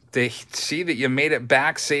glad to see that you made it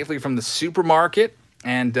back safely from the supermarket.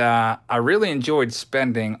 And I really enjoyed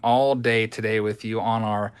spending all day today with you on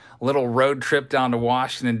our little road trip down to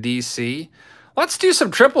Washington, D.C. Let's do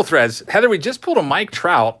some triple threads. Heather, we just pulled a Mike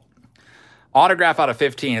Trout autograph out of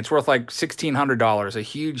 15. It's worth like $1,600, a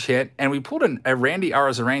huge hit. And we pulled a Randy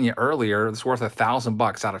Arozarena earlier. It's worth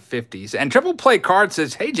 $1,000 out of 50s. And Triple Play Card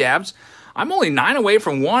says, hey, Jabs, I'm only 9 away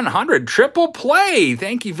from 100. Triple Play.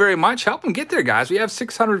 Thank you very much. Help them get there, guys. We have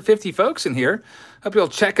 650 folks in here. Hope you'll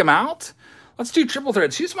check them out. Let's do triple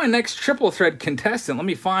threads. Who's my next triple thread contestant? Let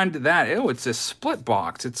me find that. Oh, it's a split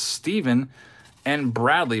box. It's Steven and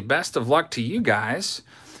Bradley. Best of luck to you guys.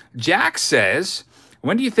 Jack says,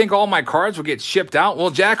 when do you think all my cards will get shipped out?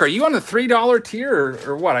 Well, Jack, are you on the $3 tier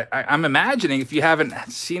or what? I'm imagining if you haven't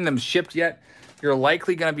seen them shipped yet, you're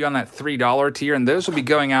likely going to be on that $3 tier, and those will be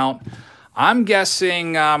going out. I'm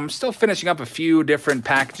guessing, still finishing up a few different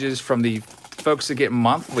packages from the folks that get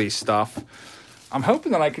monthly stuff. I'm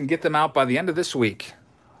hoping that I can get them out by the end of this week.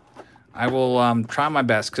 I will try my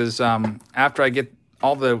best because after I get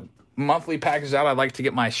all the monthly packages out, I'd like to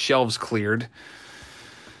get my shelves cleared.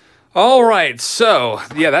 All right, so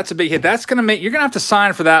yeah, that's a big hit. That's gonna make, you're gonna have to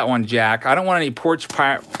sign for that one, Jack. I don't want any porch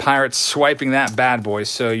pirates swiping that bad boy,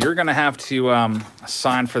 so you're gonna have to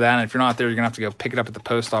sign for that. And if you're not there, you're gonna have to go pick it up at the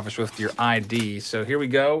post office with your ID. So here we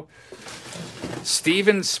go.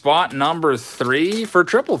 Steven, spot number 3 for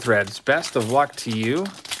triple threads. Best of luck to you.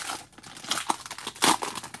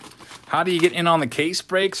 How do you get in on the case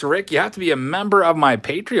breaks, Rick? You have to be a member of my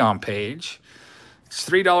Patreon page. It's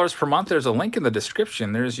 $3 per month. There's a link in the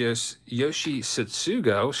description. There's Yoshi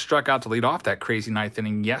Satsugo. Struck out to lead off that crazy 9th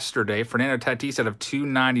inning yesterday. Fernando Tatis out of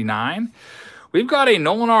 $2.99. We've got a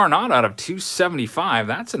Nolan Arenado out of $2.75.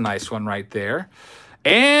 That's a nice one right there.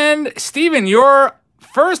 And Steven, your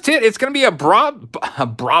first hit, it's going to be a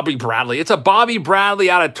Bobby Bradley. It's a Bobby Bradley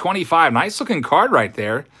out of 25. Nice looking card right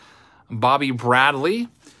there. Bobby Bradley.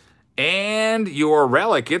 And your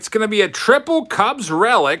relic, it's going to be a triple Cubs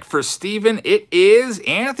relic for Steven. It is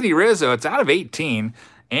Anthony Rizzo. It's out of 18.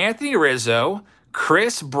 Anthony Rizzo,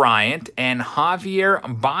 Chris Bryant, and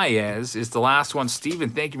Javier Baez is the last one. Steven,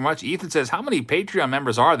 thank you very much. Ethan says, how many Patreon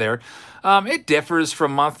members are there? It differs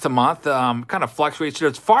from month to month, kind of fluctuates.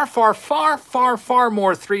 There's far more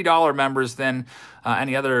 $3 members than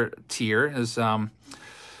any other tier. Is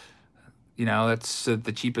you know, that's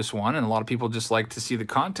the cheapest one, and a lot of people just like to see the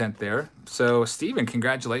content there. So, Steven,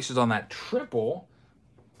 congratulations on that triple.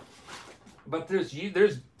 But there's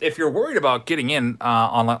if you're worried about getting in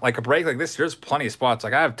on like a break like this, there's plenty of spots.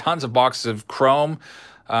 Like I have tons of boxes of Chrome,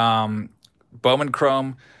 Bowman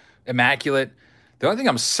Chrome, Immaculate. The only thing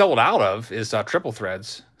I'm sold out of is triple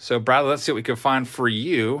threads. So, Bradley, let's see what we can find for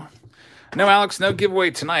you. No, Alex, no giveaway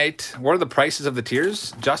tonight. What are the prices of the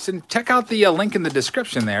tiers? Justin, check out the link in the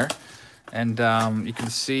description there. And you can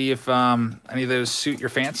see if any of those suit your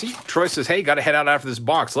fancy. Troy says, hey, got to head out after this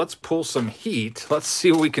box. Let's pull some heat. Let's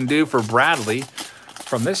see what we can do for Bradley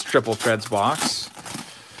from this triple threads box.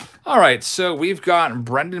 All right, so we've got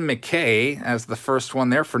Brendan McKay as the first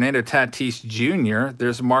one there. Fernando Tatis Jr.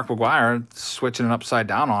 There's Mark McGwire switching it upside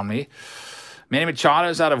down on me. Manny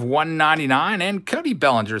Machado's out of $1.99. And Cody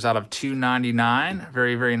Bellinger's out of $2.99.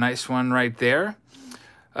 Very, very nice one right there.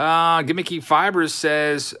 Gimmicky Fibers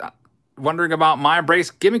says, wondering about my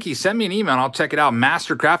brace. Gimmicky, send me an email and I'll check it out.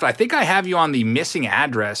 Mastercraft, I think I have you on the missing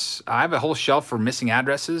address. I have a whole shelf for missing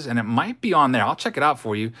addresses, and it might be on there. I'll check it out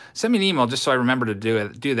for you. Send me an email just so I remember to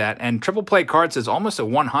do that. And Triple Play Card says almost at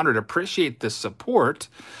 100. Appreciate the support.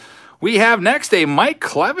 We have next a Mike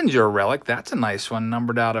Clevenger relic. That's a nice one,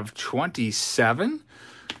 numbered out of 27.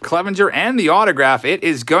 Clevenger and the autograph. It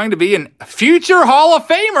is going to be a future Hall of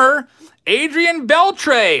Famer, Adrian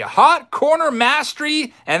Beltre, Hot Corner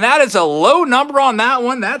Mastery, and that is a low number on that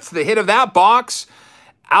one. That's the hit of that box.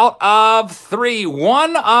 Out of 3.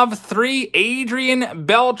 1 of 3, Adrian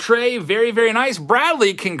Beltre. Very, very nice.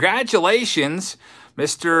 Bradley, congratulations.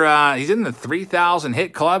 Mr. He's in the 3,000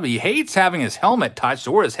 hit club. He hates having his helmet touched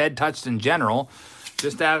or his head touched in general.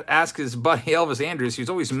 Just ask his buddy Elvis Andrews. He's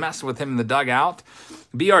always messing with him in the dugout.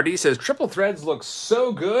 BRD says, triple threads look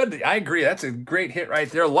so good. I agree. That's a great hit right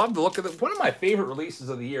there. Love the look of it. One of my favorite releases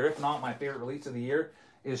of the year, if not my favorite release of the year,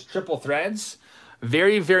 is triple threads.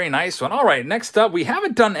 Very, very nice one. All right, next up, we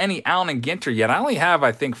haven't done any Allen and Ginter yet. I only have,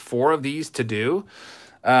 I think, 4 of these to do.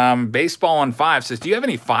 Baseball on 5 says, do you have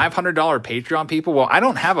any $500 Patreon people? Well, I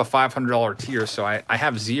don't have a $500 tier, so I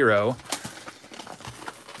have 0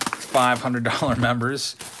 $500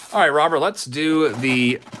 members. All right, Robert, let's do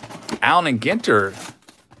the Allen and Ginter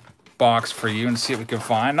box for you and see what we can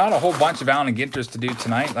find. Not a whole bunch of Allen and Ginters to do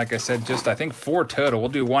tonight. Like I said, just I think 4 total. We'll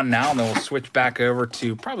do 1 now, and then we'll switch back over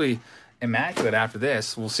to probably immaculate after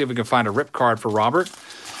this. We'll see if we can find a rip card for Robert.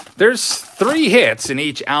 There's 3 hits in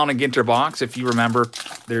each Allen and Ginter box, if you remember.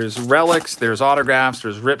 There's relics, there's autographs,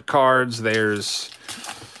 there's rip cards, there's,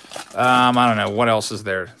 I don't know, what else is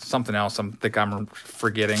there? Something else I think I'm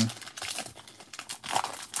forgetting.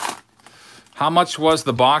 How much was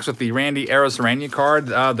the box with the Randy Arozarena card?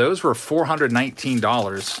 Those were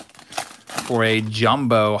 $419 for a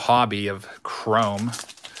jumbo hobby of chrome.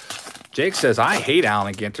 Jake says, I hate Allen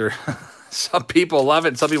and Ginter. Some people love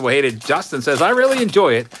it, some people hate it. Justin says, I really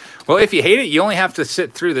enjoy it. Well, if you hate it, you only have to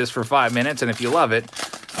sit through this for 5 minutes, and if you love it,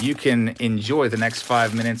 you can enjoy the next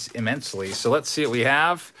 5 minutes immensely. So let's see what we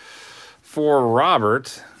have for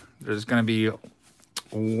Robert. There's going to be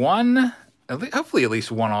one, hopefully at least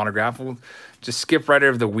one autograph. We'll just skip right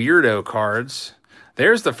over the weirdo cards.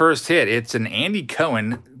 There's the first hit. It's an Andy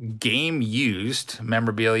Cohen game used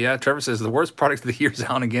memorabilia. Trevor says the worst product of the year is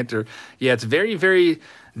Allen and Ginter. Yeah, it's very, very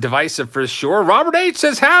divisive for sure. Robert H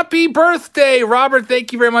says, happy birthday. Robert,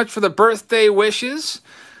 thank you very much for the birthday wishes.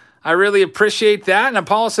 I really appreciate that. And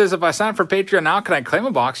Apollo says, if I sign up for Patreon now, can I claim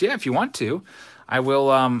a box? Yeah, if you want to. I will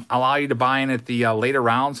allow you to buy in at the later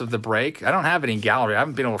rounds of the break. I don't have any gallery. I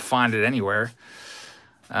haven't been able to find it anywhere.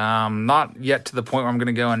 Not yet to the point where I'm going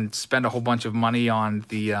to go and spend a whole bunch of money on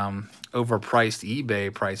the overpriced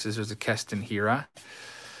eBay prices. There's a Keston Hiura.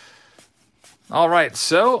 All right,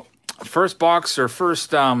 so first box or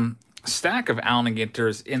first stack of Allen and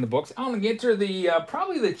Ginters in the books. Allen and Ginter, the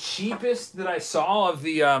probably the cheapest that I saw of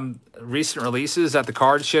the recent releases at the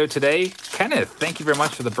card show today. Kenneth, thank you very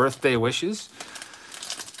much for the birthday wishes.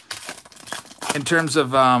 In terms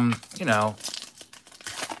of, you know,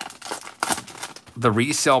 the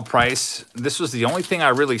resale price, this was the only thing I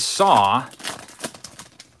really saw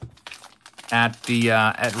at the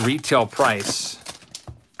at retail price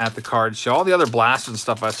at the card show. All the other blasters and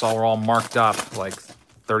stuff I saw were all marked up like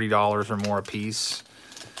 $30 or more a piece.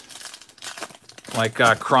 Like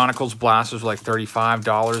Chronicles blasters were like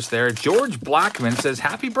 $35 there. George Blackman says,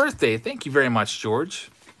 happy birthday. Thank you very much, George.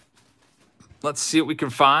 Let's see what we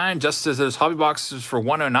can find. Just as there's hobby boxes for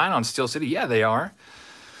 $109 on Steel City. Yeah, they are.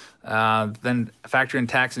 Then factor in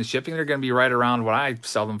tax and shipping, they're going to be right around what I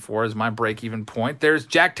sell them for as my break-even point. There's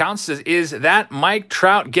Jack Townsend says, is that Mike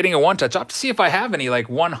Trout getting a one-touch? I'll have to see if I have any like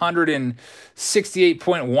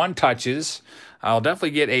 168.1 touches. I'll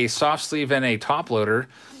definitely get a soft sleeve and a top loader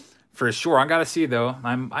for sure. I got to see though.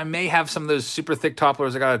 I may have some of those super thick top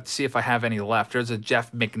loaders. I got to see if I have any left. There's a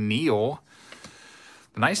Jeff McNeil.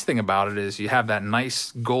 The nice thing about it is you have that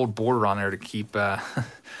nice gold border on there to keep,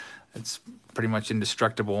 it's pretty much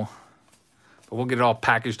indestructible. But we'll get it all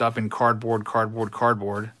packaged up in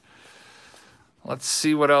cardboard. Let's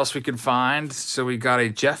see what else we can find. So we got a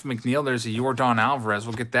Jeff McNeil. There's a Yordan Alvarez.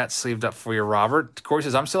 We'll get that sleeved up for you, Robert. Corey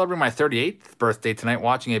says, I'm celebrating my 38th birthday tonight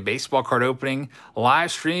watching a baseball card opening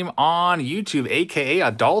live stream on YouTube,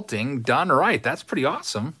 a.k.a. Adulting Done Right. That's pretty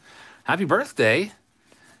awesome. Happy birthday.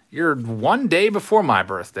 You're one day before my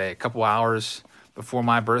birthday, a couple hours before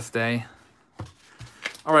my birthday.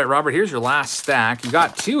 All right, Robert, here's your last stack. You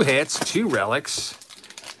got 2 hits, 2 relics.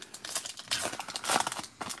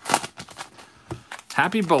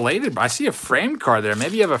 Happy belated. I see a framed card there.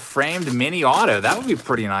 Maybe you have a framed mini auto. That would be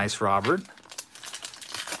pretty nice, Robert.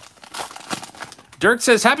 Dirk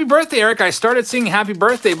says, happy birthday, Eric. I started singing happy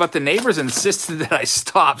birthday, but the neighbors insisted that I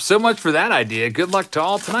stop. So much for that idea. Good luck to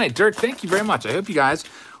all tonight. Dirk, thank you very much. I hope you guys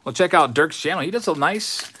will check out Dirk's channel. He does a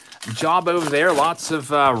nice job over there. Lots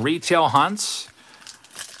of retail hunts.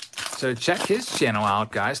 So check his channel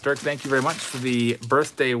out, guys. Dirk, thank you very much for the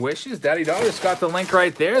birthday wishes. Daddy Daughter's got the link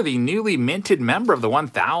right there. The newly minted member of the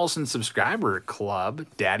 1,000 subscriber club,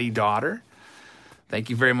 Daddy Daughter. Thank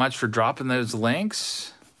you very much for dropping those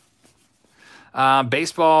links.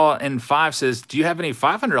 Baseball in 5 says, do you have any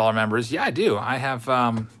 $500 members? Yeah, I do. I have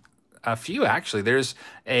a few, actually. There's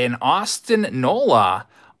an Austin Nola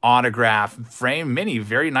autograph frame mini.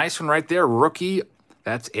 Very nice one right there. Rookie.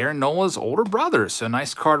 That's Aaron Nola's older brother. So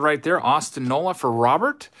nice card right there. Austin Nola for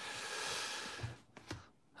Robert.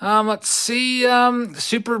 Let's see.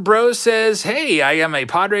 Super Bro says, hey, I am a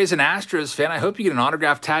Padres and Astros fan. I hope you get an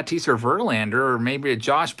autographed Tatis or Verlander or maybe a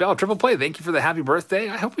Josh Bell. Triple Play, thank you for the happy birthday.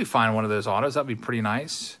 I hope we find one of those autos. That'd be pretty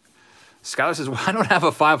nice. Skylar says, well, I don't have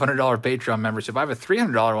a $500 Patreon membership. I have a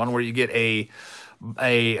 $300 one where you get a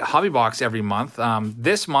hobby box every month.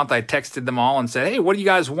 This month I texted them all and said, hey, what do you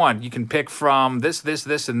guys want? You can pick from this,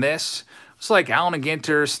 and this. It's like Allen and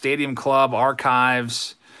Ginter, Stadium Club,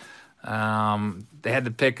 Archives. They had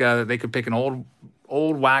to pick, they could pick an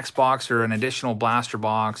old wax box or an additional blaster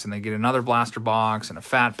box, and they get another blaster box and a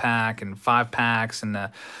fat pack and 5 packs and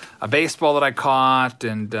a baseball that I caught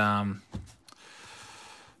and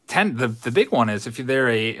the big one is if they're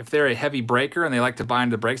a heavy breaker and they like to buy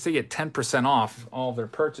into breaks, they get 10% off all of their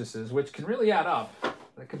purchases, which can really add up.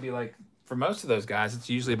 That could be like, for most of those guys, it's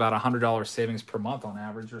usually about $100 savings per month on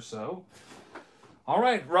average or so. All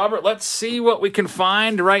right, Robert, let's see what we can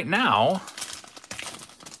find right now.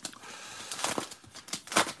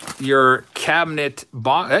 Your cabinet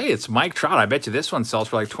box. Hey, it's Mike Trout. I bet you this one sells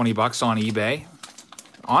for like 20 bucks on eBay.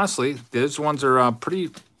 Honestly, those ones are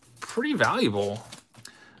pretty valuable.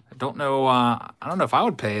 I don't know if I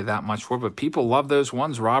would pay that much for it, but people love those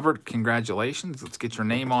ones. Robert, congratulations. Let's get your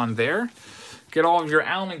name on there. Get all of your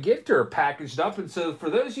Allen & Ginter packaged up. And so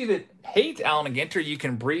for those of you that hate Allen & Ginter, you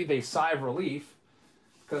can breathe a sigh of relief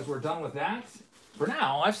because we're done with that. For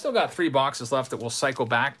now, I've still got 3 boxes left that we'll cycle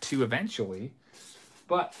back to eventually.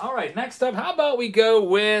 But, all right, next up, how about we go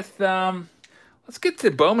with, let's get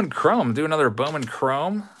to Bowman Chrome. Do another Bowman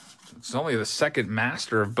Chrome. It's only the second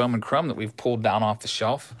master of Bowman Chrome that we've pulled down off the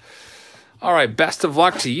shelf. All right, best of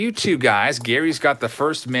luck to you two guys. Gary's got the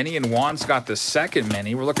first mini and Juan's got the second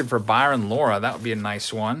mini. We're looking for Byron Laura. That would be a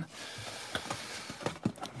nice one.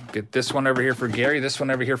 Get this one over here for Gary, this one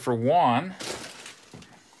over here for Juan.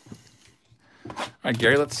 All right,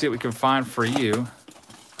 Gary, let's see what we can find for you.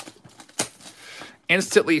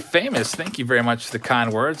 Instantly Famous, thank you very much for the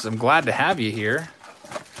kind words. I'm glad to have you here.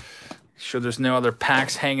 Sure there's no other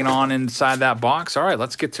packs hanging on inside that box. All right,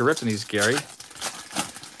 let's get to ripping these, Gary.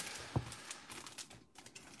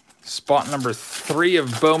 Spot number 3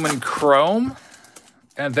 of Bowman Chrome.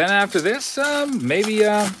 And then after this, maybe,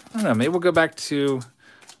 I don't know, maybe we'll go back to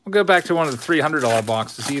one of the $300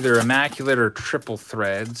 boxes, either Immaculate or Triple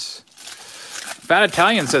Threads. Fat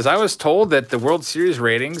Italian says, I was told that the World Series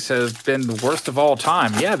ratings have been the worst of all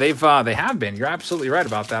time. Yeah, they have been. You're absolutely right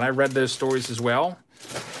about that. I read those stories as well.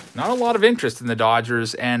 Not a lot of interest in the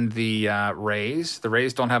Dodgers and the Rays. The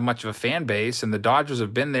Rays don't have much of a fan base, and the Dodgers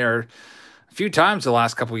have been there a few times the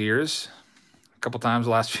last couple years. A couple times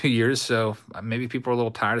the last few years, so maybe people are a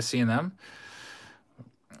little tired of seeing them.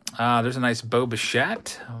 There's a nice Bo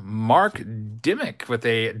Bichette. Mark Dimmick with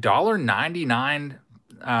a $1.99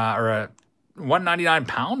 or a $1.99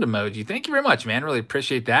 pound emoji. Thank you very much, man. Really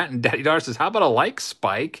appreciate that. And Daddy Daughter says, how about a like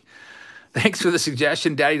spike? Thanks for the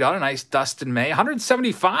suggestion, Daddy Daughter. Nice Dustin May.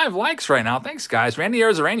 175 likes right now. Thanks, guys. Randy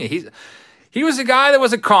Arozarena. He was a guy that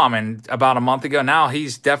was a common about a month ago. Now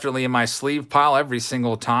he's definitely in my sleeve pile every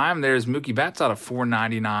single time. There's Mookie Betts out of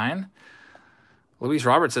 $4.99. Luis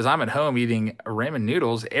Roberts says, I'm at home eating ramen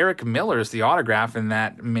noodles. Eric Miller is the autograph in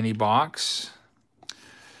that mini box.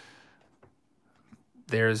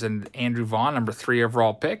 There's an Andrew Vaughn, number 3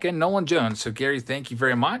 overall pick, and Nolan Jones. So, Gary, thank you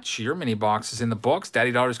very much. Your mini box is in the books.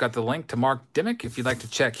 Daddy Daughter's got the link to Mark Dimmick if you'd like to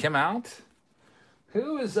check him out.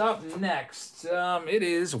 Who is up next? It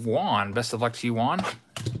is Juan. Best of luck to you, Juan.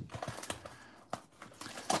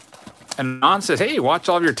 And Juan says, hey, watch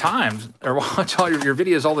all of your times, or watch all your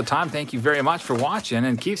videos all the time. Thank you very much for watching.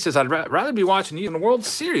 And Keith says, I'd rather be watching you in the World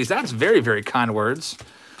Series. That's very, very kind words.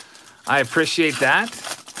 I appreciate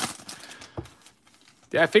that.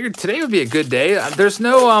 Yeah, I figured today would be a good day. There's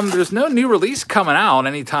no new release coming out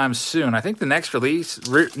anytime soon. I think the next new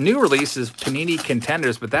release is Panini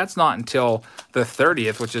Contenders, but that's not until the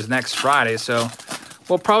 30th, which is next Friday. So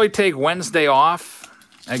we'll probably take Wednesday off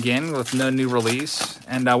again with no new release,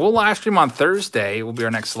 and we'll live stream on Thursday. Will be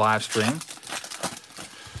our next live stream.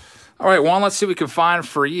 All right, Juan, let's see what we can find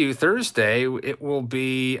for you. Thursday, it will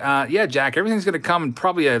be, yeah, Jack, everything's going to come in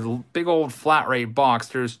probably a big old flat rate box.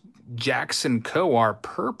 There's Jackson Kowar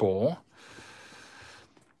Purple.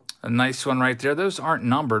 A nice one right there. Those aren't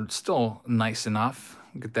numbered. Still nice enough.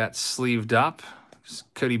 Get that sleeved up.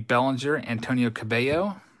 Cody Bellinger, Antonio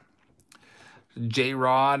Cabello.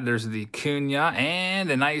 J-Rod, there's the Cunha, and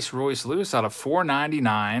a nice Royce Lewis out of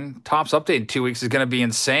 $4.99. Topps update in 2 weeks is going to be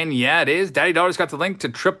insane. Yeah, it is. Daddy Daughter's got the link to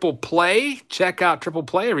Triple Play. Check out Triple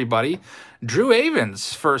Play, everybody. Drew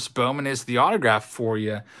Avens, first Bowman, is the autograph for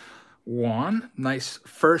you. One nice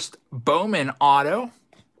first Bowman auto.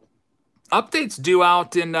 Updates due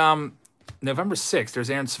out in November 6th. There's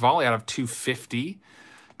Aaron Savali out of 250.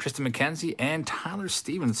 Tristan McKenzie and Tyler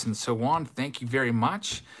Stevenson. So, Juan, thank you very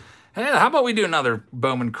much. Hey, how about we do another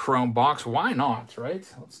Bowman Chrome box? Why not, right?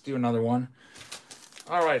 Let's do another one.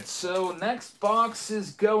 All right, so next box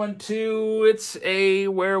is going to, it's a,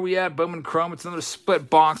 where are we at? Bowman Chrome. It's another split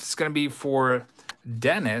box. It's going to be for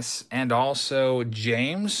Dennis and also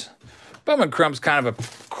James. Bowman Chrome's kind of a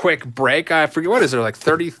quick break. I forget, what is there, like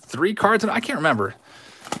 33 cards? I can't remember.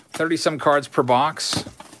 30-some cards per box.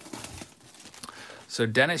 So,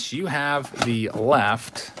 Dennis, you have the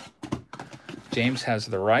left. James has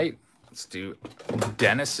the right. Let's do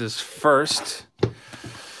Dennis's first.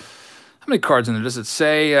 How many cards in there? Does it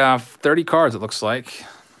say 30 cards, it looks like.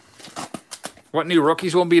 What new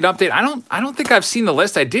rookies will be an update? I don't think I've seen the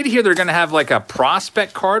list. I did hear they're going to have like a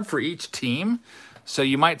prospect card for each team. So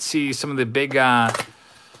you might see some of the big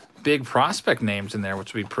prospect names in there,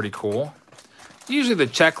 which would be pretty cool. Usually the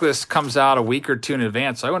checklist comes out a week or two in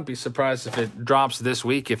advance, so I wouldn't be surprised if it drops this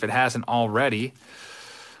week if it hasn't already.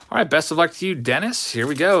 All right, best of luck to you, Dennis. Here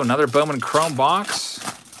we go. Another Bowman Chrome box.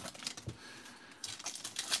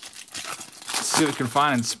 Let's see what we can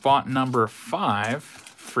find in spot number 5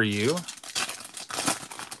 for you.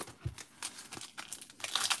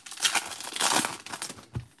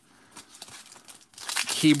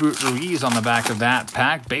 Keibert Ruiz on the back of that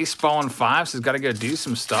pack. Baseball in 5s has got to go do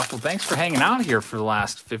some stuff. Well, thanks for hanging out here for the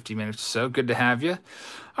last 50 minutes or so. Good to have you.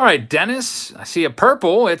 All right, Dennis, I see a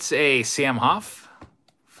purple. It's a Sam Huff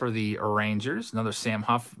for the Rangers. Another Sam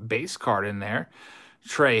Huff base card in there.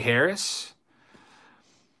 Trey Harris.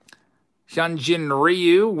 Hyunjin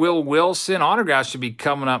Ryu, Will Wilson. Autograph should be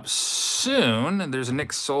coming up soon. And there's a Nick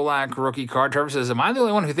Solak rookie card. Trevor says, am I the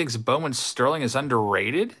only one who thinks Bowman Sterling is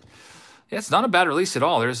underrated? Yeah, it's not a bad release at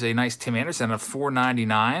all. There's a nice Tim Anderson at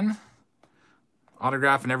 $4.99.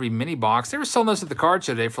 Autograph in every mini box. They were selling those at the card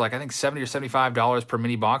show today for like, I think, $70 or $75 per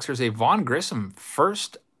mini box. There's a Vaughn Grissom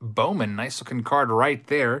first Bowman. Nice looking card right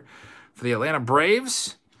there for the Atlanta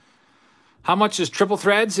Braves. How much is Triple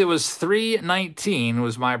Threads? It was $3.19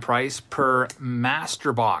 was my price per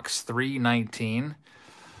master box. $3.19.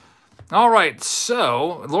 All right,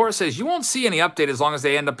 so Laura says, you won't see any update as long as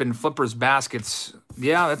they end up in Flippers baskets.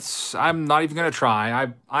 Yeah, I'm not even going to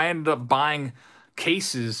try. I ended up buying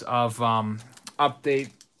cases of update,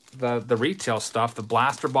 the retail stuff, the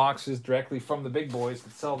blaster boxes directly from the big boys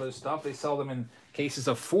that sell those stuff. They sell them in cases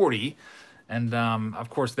of 40. And, of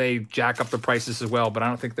course, they jack up the prices as well, but I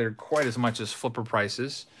don't think they're quite as much as Flipper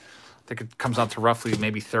prices. I think it comes out to roughly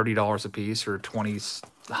maybe $30 a piece or 20s,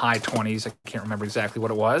 high 20s. I can't remember exactly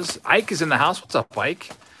what it was. Ike is in the house. What's up,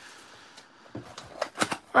 Ike?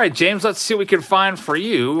 All right, James, let's see what we can find for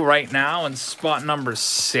you right now in spot number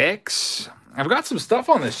 6. I've got some stuff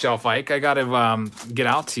on this shelf, Ike. I got to get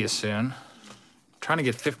out to you soon. Trying to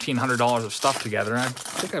get $1,500 of stuff together. I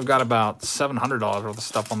think I've got about $700 worth of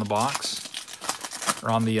stuff on the box. Or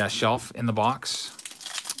on the shelf in the box.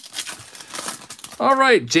 All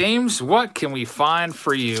right, James, what can we find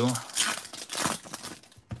for you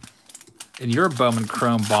in your Bowman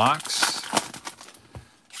Chrome box?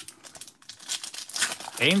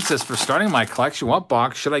 Aiden says, for starting my collection, what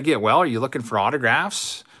box should I get? Well, are you looking for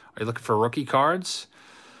autographs? Are you looking for rookie cards?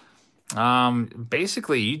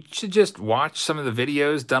 Basically, you should just watch some of the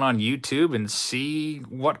videos done on YouTube and see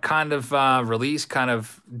what kind of release kind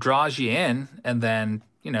of draws you in. And then,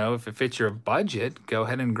 you know, if it fits your budget, go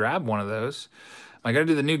ahead and grab one of those. I got to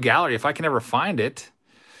do the new gallery if I can ever find it.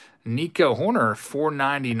 Nico Horner,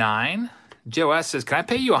 $4.99. Joe S. says, can I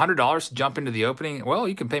pay you $100 to jump into the opening? Well,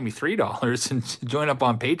 you can pay me $3 and join up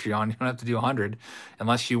on Patreon. You don't have to do $100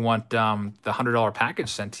 unless you want the $100 package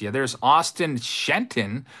sent to you. There's Austin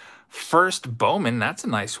Shenton. First Bowman, that's a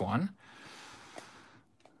nice one.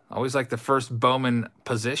 Always like the first Bowman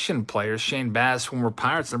position players. Shane Baz, former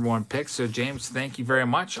Pirates, #1 pick. So, James, thank you very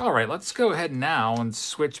much. All right, let's go ahead now and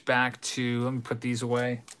switch back to, let me put these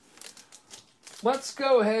away. Let's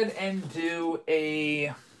go ahead and do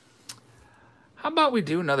a, how about we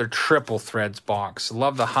do another Triple Threads box?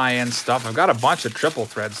 Love the high-end stuff. I've got a bunch of Triple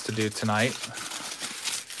Threads to do tonight.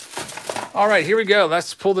 All right, here we go.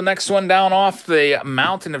 Let's pull the next one down off the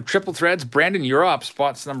mountain of Triple Threads. Brandon, you're up.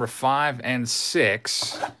 Spots number 5 and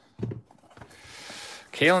 6.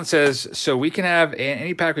 Kalen says, so we can have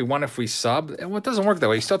any pack we want if we sub. Well, it doesn't work that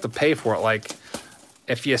way. You still have to pay for it. Like,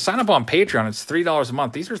 if you sign up on Patreon, it's $3 a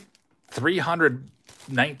month. These are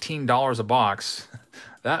 $319 a box.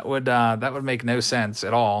 That would make no sense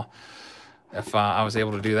at all if I was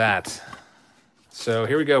able to do that. So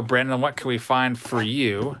here we go, Brandon. What can we find for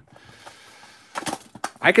you?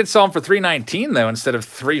 I could sell them for $319 though instead of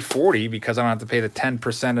 $340 because I don't have to pay the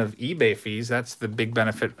 10% of eBay fees. That's the big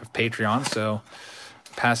benefit of Patreon. So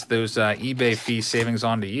pass those eBay fee savings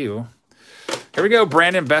on to you. Here we go,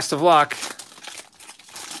 Brandon. Best of luck.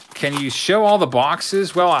 Can you show all the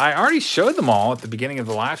boxes? Well, I already showed them all at the beginning of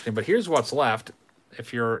the live stream, but here's what's left.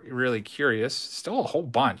 If you're really curious, still a whole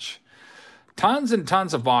bunch. Tons and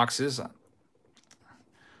tons of boxes.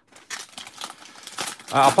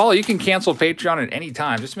 Apollo, you can cancel Patreon at any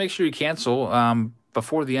time. Just make sure you cancel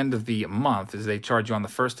before the end of the month, as they charge you on the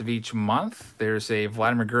first of each month. There's a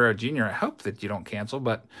Vladimir Guerrero Jr. I hope that you don't cancel,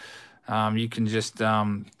 but you can just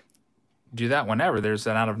do that whenever. There's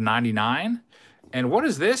an out of 99. And what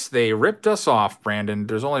is this? They ripped us off, Brandon.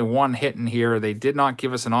 There's only one hit in here. They did not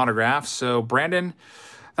give us an autograph. So, Brandon,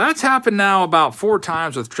 that's happened now about 4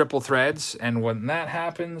 times with triple threads. And when that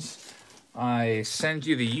happens, I send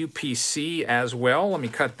you the UPC as well. Let me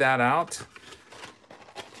cut that out.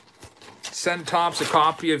 Send Topps a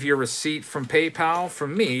copy of your receipt from PayPal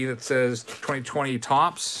from me that says 2020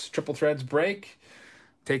 Topps Triple Threads Break.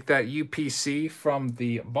 Take that UPC from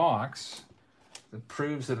the box that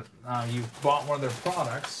proves that you've bought one of their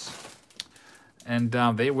products, and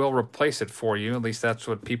they will replace it for you. At least that's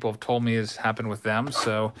what people have told me has happened with them.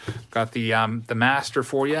 So got the master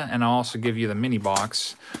for you, and I'll also give you the mini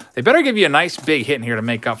box. They better give you a nice big hit in here to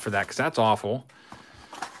make up for that, because that's awful.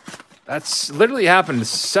 That's literally happened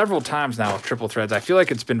several times now with triple threads. I feel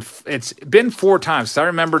like it's been 4 times. So I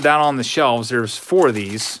remember down on the shelves, there's 4 of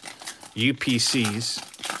these UPCs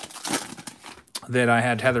that I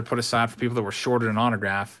had Heather put aside for people that were shorted an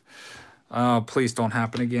autograph. Oh, please don't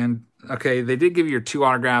happen again. Okay, they did give you your 2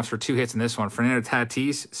 autographs for 2 hits in this one. Fernando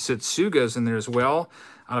Tatis, Satsuga's in there as well,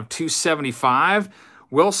 out of 275.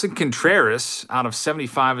 Wilson Contreras, out of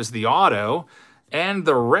 75 is the auto. And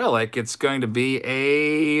the relic, it's going to be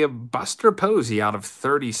a Buster Posey out of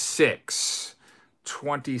 36.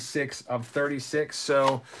 26 of 36.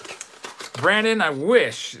 So, Brandon, I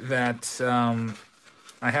wish that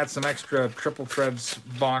I had some extra triple threads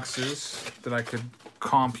boxes that I could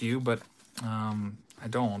comp you, but I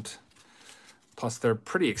don't. Plus, they're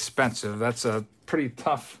pretty expensive. That's a pretty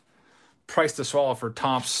tough price to swallow for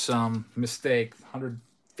Topps mistake.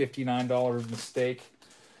 $159 mistake.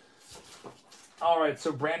 All right,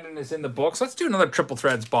 so Brandon is in the books. Let's do another triple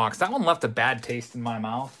threads box. That one left a bad taste in my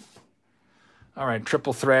mouth. All right,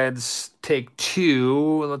 triple threads, take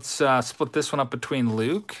 2. Let's split this one up between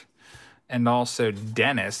Luke and also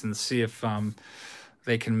Dennis and see if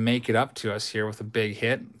they can make it up to us here with a big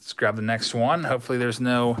hit. Let's grab the next one. Hopefully there's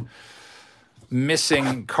no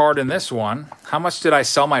missing card in this one. How much did I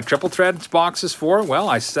sell my triple threads boxes for? Well,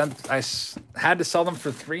 I had to sell them for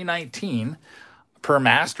 $3.19 per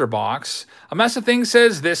master box. A Mess of Things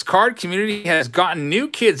says this card community has gotten new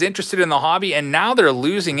kids interested in the hobby, and now they're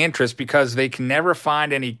losing interest because they can never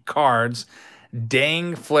find any cards.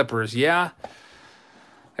 Dang flippers. Yeah,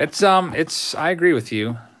 I agree with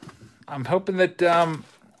you. I'm hoping that I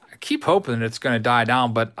keep hoping that it's going to die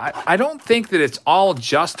down, but I don't think that it's all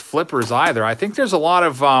just flippers either. I think there's a lot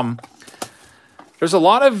of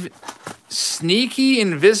sneaky,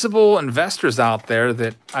 invisible investors out there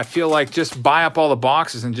that I feel like just buy up all the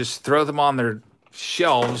boxes and just throw them on their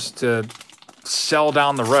shelves to sell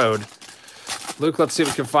down the road. Luke, let's see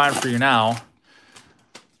what we can find for you now.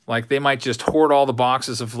 Like, they might just hoard all the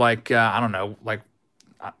boxes of, like, I don't know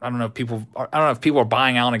if people are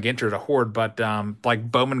buying Allen and Ginter to hoard, but like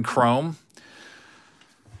Bowman Chrome.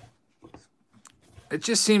 It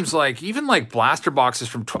just seems like even like blaster boxes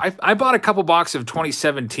from I bought a couple boxes of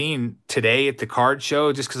 2017 today at the card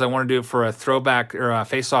show just because I wanted to do it for a throwback or a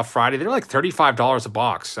face-off Friday. They're like $35 a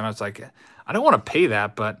box, and I was like, I don't want to pay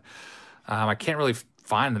that, but I can't really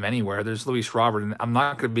find them anywhere. There's Luis Robert, and I'm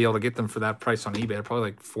not going to be able to get them for that price on eBay. They're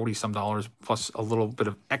probably like $40-some plus a little bit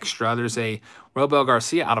of extra. There's a Robel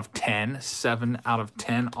Garcia out of 10, 7 out of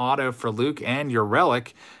 10 auto for Luke, and your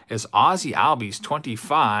relic is Ozzie Albies,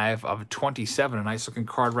 25 of 27. A nice looking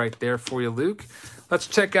card right there for you, Luke. Let's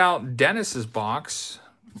check out Dennis's box.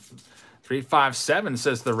 357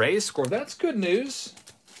 says the Rays score. That's good news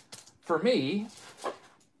for me.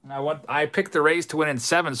 I picked the Rays to win in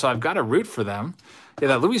 7, so I've got to root for them. Yeah,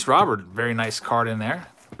 that Luis Robert, very nice card in there.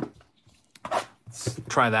 Let's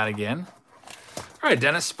try that again. All right,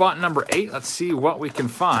 Dennis, spot number 8. Let's see what we can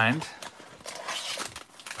find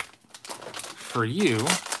for you.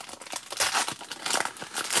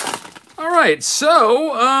 All right,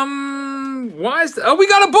 so, we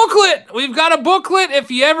got a booklet. We've got a booklet. If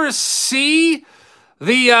you ever see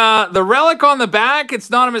the relic on the back,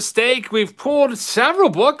 it's not a mistake. We've pulled several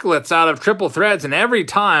booklets out of triple threads, and every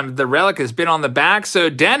time the relic has been on the back. So,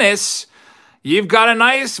 Dennis, you've got a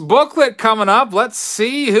nice booklet coming up. Let's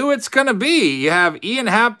see who it's going to be. You have Ian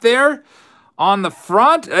Happ there on the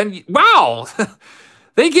front. And, wow,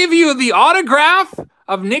 they give you the autograph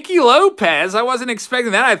of Nicky Lopez. I wasn't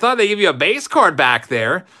expecting that. I thought they give you a base card back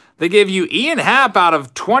there. They give you Ian Happ out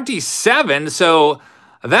of 27, so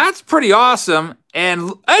that's pretty awesome.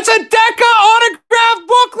 And it's a Decca autograph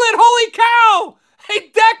booklet. Holy cow! A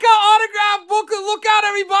Decca autograph booklet. Look out,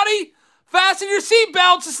 everybody. Fasten your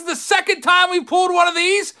seatbelts. This is the second time we pulled one of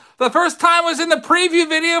these. The first time was in the preview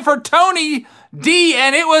video for Tony D,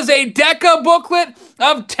 and it was a Decca booklet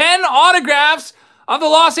of 10 autographs of the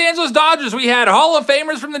Los Angeles Dodgers. We had Hall of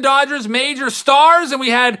Famers from the Dodgers, major stars, and we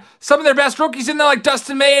had some of their best rookies in there like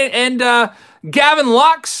Dustin May and Gavin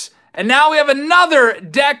Lux. And now we have another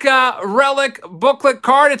Deca Relic booklet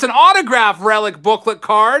card. It's an autograph Relic booklet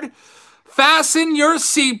card. Fasten your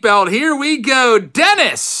seatbelt. Here we go.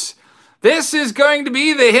 Dennis. This is going to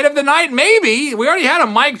be the hit of the night, maybe. We already had a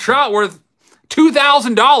Mike Trout worth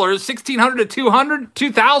 $2,000, $1,600 to $200,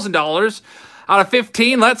 $2,000 out of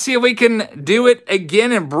 15. Let's see if we can do it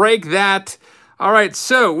again and break that. All right,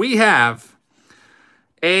 so we have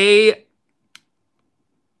a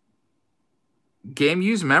game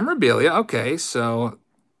used memorabilia. Okay, so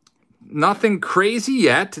nothing crazy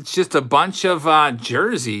yet. It's just a bunch of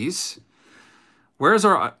jerseys. Where's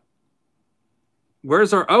our,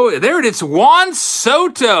 oh, there it is. Juan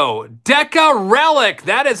Soto, Deca Relic.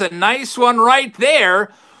 That is a nice one right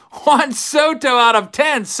there. Juan Soto out of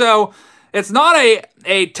 10. So it's not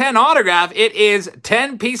a 10 autograph. It is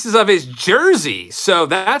 10 pieces of his jersey. So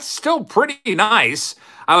that's still pretty nice.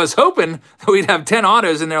 I was hoping that we'd have 10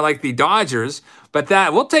 autos in there like the Dodgers, but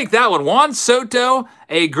we'll take that one. Juan Soto,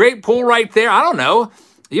 a great pull right there. I don't know.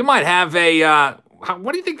 You might have a,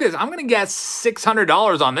 what do you think this? I'm going to guess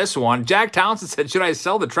 $600 on this one. Jack Townsend said, should I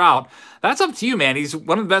sell the Trout? That's up to you, man. He's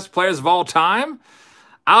one of the best players of all time.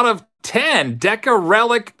 Out of 10, Deca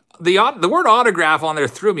Relic. The word autograph on there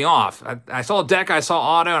threw me off. I saw Deca, I saw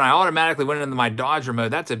auto, and I automatically went into my Dodger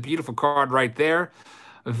mode. That's a beautiful card right there.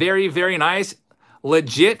 Very, very nice.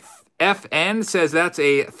 Legit FN says that's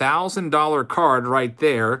a $1,000 card right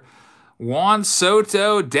there. Juan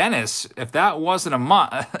Soto, Dennis. If that wasn't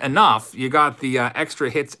enough, you got the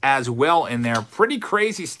extra hits as well in there. Pretty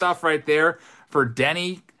crazy stuff right there for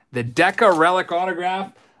Denny. The Deca Relic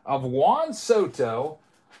autograph of Juan Soto,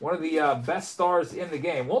 one of the best stars in the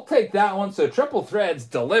game. We'll take that one. So Triple Threads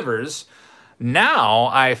delivers. Now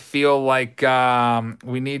I feel like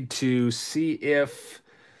we need to see if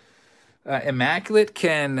Immaculate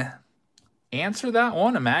can answer that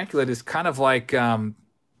one. Immaculate is kind of like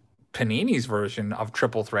Panini's version of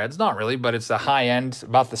Triple Threads. Not really, but it's the high end,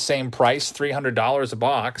 about the same price, $300 a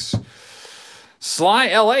box. Sly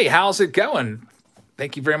LA, how's it going?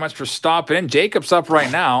 Thank you very much for stopping in. Jacob's up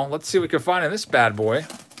right now. Let's see what we can find in this bad boy.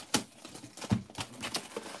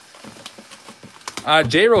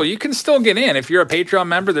 J-Roll, you can still get in if you're a Patreon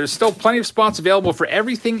member. There's still plenty of spots available for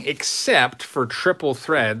everything except for Triple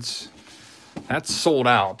Threads. That's sold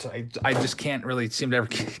out. I just can't really seem to ever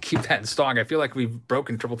keep that in stock. I feel like we've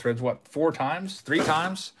broken Triple Threads, what, 4 times? 3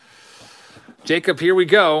 times? Jacob, here we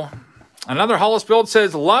go. Another Hollis build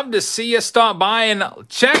says, love to see you stop by and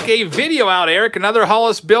check a video out, Eric. Another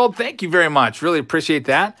Hollis build. Thank you very much. Really appreciate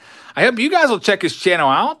that. I hope you guys will check his channel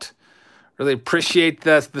out. Really appreciate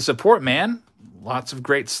the support, man. Lots of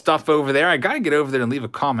great stuff over there. I got to get over there and leave a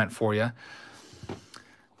comment for you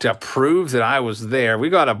to prove that I was there. We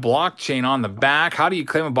got a blockchain on the back. How do you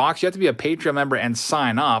claim a box? You have to be a Patreon member and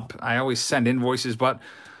sign up. I always send invoices, but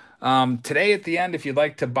today at the end, if you'd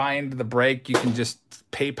like to buy into the break, you can just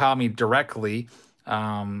PayPal me directly.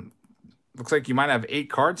 Looks like you might have 8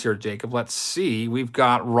 cards here, Jacob. Let's see. We've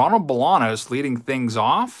got Ronald Bolanos leading things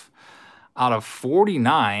off out of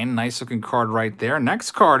 49. Nice looking card right there.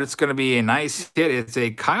 Next card, it's going to be a nice hit. It's a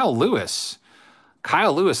Kyle Lewis.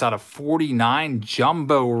 Kyle Lewis out of 49,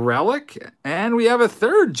 Jumbo Relic. And we have a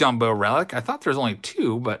third Jumbo Relic. I thought there was only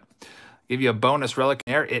 2, but give you a bonus relic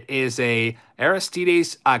there. It is a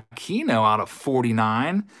Aristides Aquino out of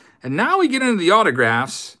 49. And now we get into the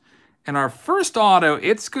autographs. And our first auto,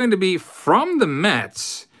 it's going to be from the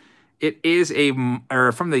Mets. It is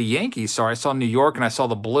from the Yankees. Sorry, I saw New York and I saw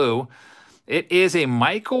the blue. It is a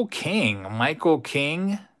Michael King. Michael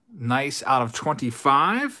King, nice out of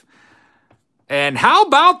 25. And how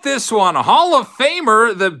about this one? Hall of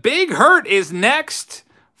Famer, the Big Hurt is next.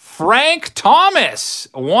 Frank Thomas,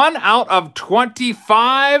 1 out of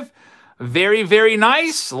 25. Very, very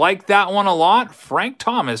nice. Like that one a lot. Frank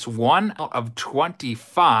Thomas, 1 out of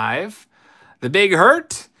 25. The Big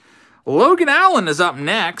Hurt. Logan Allen is up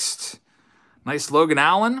next. Nice Logan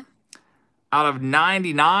Allen out of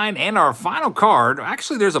 99. And our final card,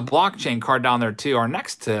 actually there's a blockchain card down there too. Our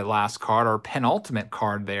next to last card, our penultimate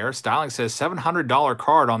card there. Styling says $700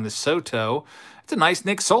 card on the Soto. It's a nice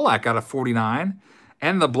Nick Solak out of 49.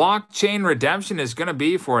 And the blockchain redemption is going to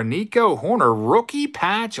be for a Nico Horner rookie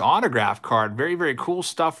patch autograph card. Very, very cool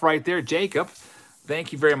stuff right there, Jacob.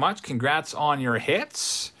 Thank you very much. Congrats on your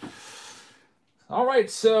hits. All right,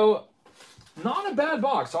 so not a bad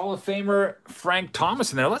box. Hall of Famer Frank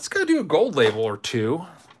Thomas in there. Let's go do a gold label or 2.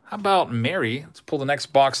 How about Mary? Let's pull the next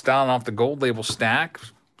box down off the gold label stack.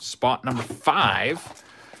 Spot number 5.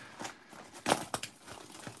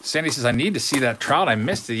 Sandy says, I need to see that Trout. I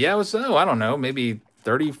missed it. Yeah, it was, I don't know, maybe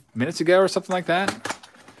 30 minutes ago or something like that.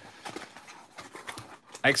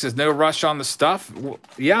 Ike says, no rush on the stuff. Well,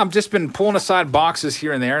 yeah, I've just been pulling aside boxes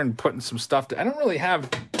here and there and putting some stuff. I don't really have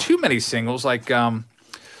too many singles. Like, a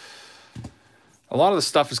lot of the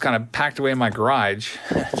stuff is kind of packed away in my garage.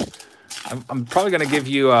 I'm probably going to give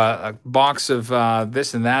you a box of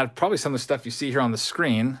this and that. Probably some of the stuff you see here on the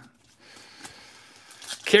screen.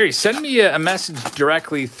 Carrie, send me a message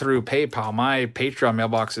directly through PayPal. My Patreon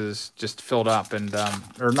mailbox is just filled up. And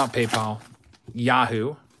or not PayPal,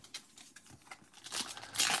 Yahoo.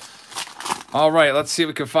 All right, let's see what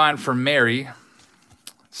we can find for Mary.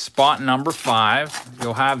 Spot number 5.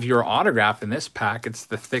 You'll have your autograph in this pack. It's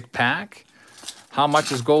the thick pack. How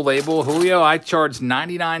much is Gold Label? Julio, I charge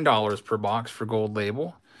 $99 per box for Gold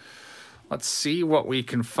Label. Let's see what we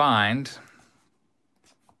can find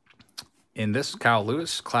in this Kyle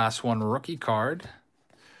Lewis Class 1 rookie card.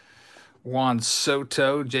 Juan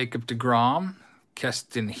Soto, Jacob deGrom,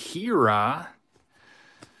 Keston Hiura.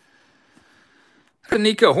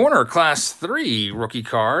 Nico Horner, Class 3 rookie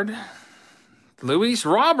card. Luis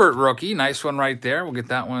Robert rookie. Nice one right there. We'll get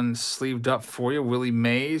that one sleeved up for you. Willie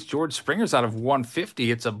Mays. George Springer's out of 150.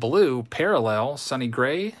 It's a blue parallel. Sonny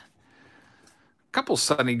Gray. A couple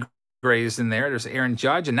Sonny Grays in there. There's Aaron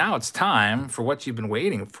Judge. And now it's time for what you've been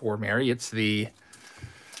waiting for, Mary. It's the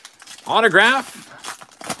autograph.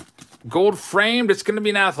 Gold framed. It's going to be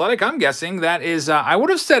an athletic. I'm guessing that is, I would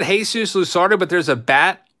have said Jesus Luzardo, but there's a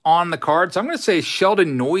bat on the card. So I'm going to say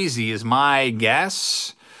Sheldon Noise is my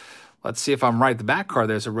guess. Let's see if I'm right. The back card,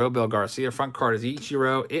 there's a Robel Garcia. Front card is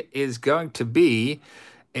Ichiro. It is going to be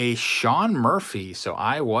a Sean Murphy. So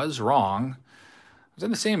I was wrong. I was in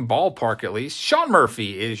the same ballpark at least. Sean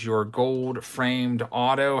Murphy is your gold framed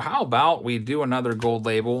auto. How about we do another Gold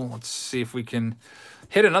Label? Let's see if we can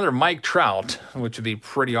hit another Mike Trout, which would be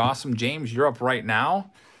pretty awesome. James, you're up right now.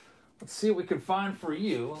 Let's see what we can find for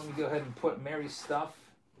you. Let me go ahead and put Mary's stuff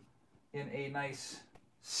in a nice,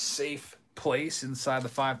 safe place inside the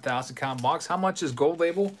 5,000 count box. How much is Gold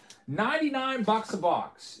Label? $99 a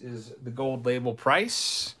box is the Gold Label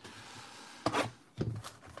price.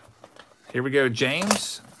 Here we go,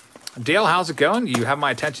 James. Dale, how's it going? You have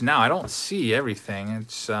my attention now. I don't see everything.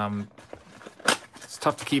 It's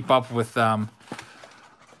tough to keep up with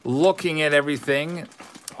looking at everything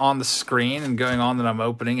on the screen and going on that I'm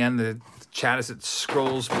opening and the chat as it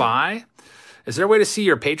scrolls by. Is there a way to see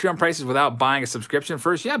your Patreon prices without buying a subscription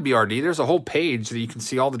first? Yeah, BRD. There's a whole page that you can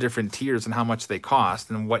see all the different tiers and how much they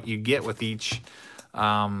cost and what you get with each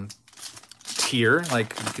tier.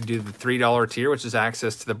 Like you could do the $3 tier, which is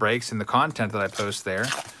access to the breaks and the content that I post there,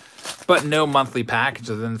 but no monthly package.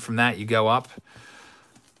 So then from that, you go up.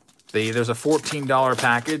 There's a $14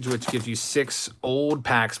 package, which gives you 6 old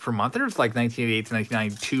packs per month. There's like 1988 to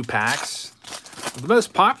 1992 packs. The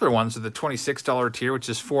most popular ones are the $26 tier, which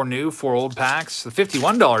is 4 new, 4 old packs. The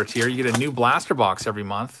 $51 tier, you get a new blaster box every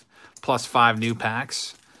month, plus 5 new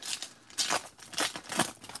packs.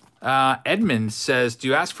 Edmund says, do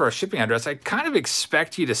you ask for a shipping address? I kind of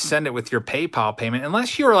expect you to send it with your PayPal payment.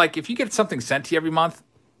 Unless you're like, if you get something sent to you every month,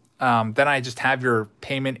 then I just have your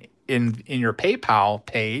payment in your PayPal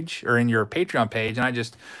page or in your Patreon page, and I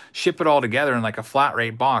just ship it all together in like a flat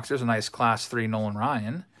rate box. There's a nice Class 3 Nolan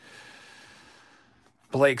Ryan.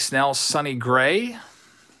 Blake Snell, Sonny Gray,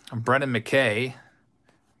 Brendan McKay,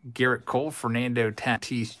 Garrett Cole, Fernando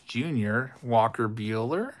Tatis Jr., Walker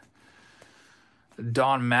Buehler,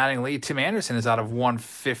 Don Mattingly, Tim Anderson is out of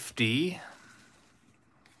 150.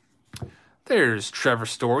 There's Trevor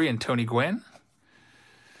Story and Tony Gwynn.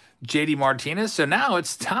 JD Martinez. So now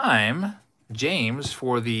it's time, James,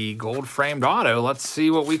 for the gold framed auto. Let's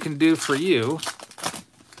see what we can do for you.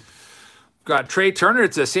 Got Trey Turner.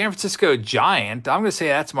 It's a San Francisco Giant. I'm going to say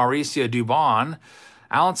that's Mauricio Dubon.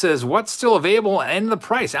 Alan says, what's still available and the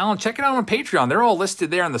price? Alan, check it out on Patreon. They're all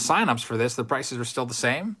listed there in the signups for this. The prices are still the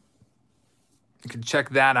same. You can check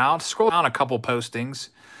that out. Scroll down a couple postings.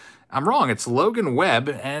 I'm wrong. It's Logan Webb,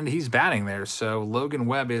 and he's batting there. So Logan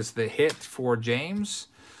Webb is the hit for James.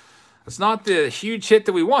 It's not the huge hit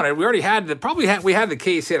that we wanted. We already had we had the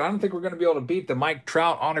case hit. I don't think we're going to be able to beat the Mike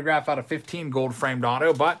Trout autograph out of 15 gold framed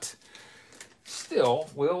auto, but still,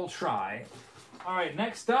 we'll try. All right,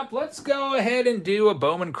 next up, let's go ahead and do a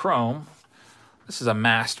Bowman Chrome. This is a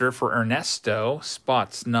master for Ernesto,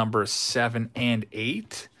 spots number 7 and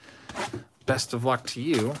 8. Best of luck to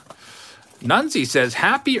you. Nunzi says,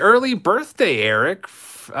 happy early birthday, Eric,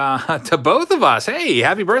 to both of us. Hey,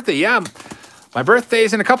 happy birthday. Yeah, my birthday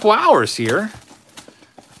is in a couple hours here.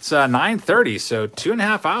 It's 9:30, so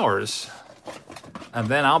 2.5 hours. And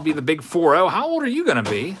then I'll be the big 4-0. How old are you going to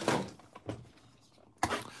be?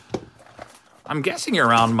 I'm guessing you're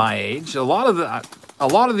around my age. A lot of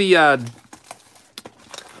the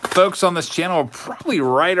folks on this channel are probably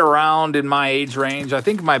right around in my age range. I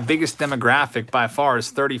think my biggest demographic by far is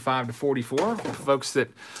 35 to 44. Folks that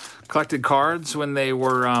collected cards when they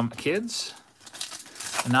were kids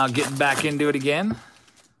and now getting back into it again.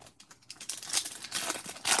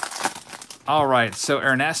 All right, so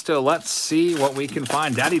Ernesto, let's see what we can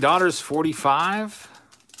find. Daddy Daughter's 45.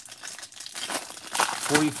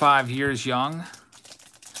 45 years young.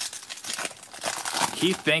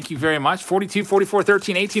 Keith, thank you very much. 42, 44,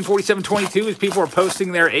 13, 18, 47, 22 as people are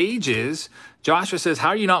posting their ages. Joshua says, how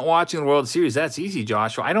are you not watching the World Series? That's easy,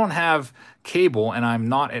 Joshua. I don't have cable, and I'm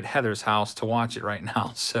not at Heather's house to watch it right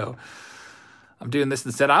now. So I'm doing this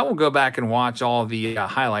instead. I will go back and watch all the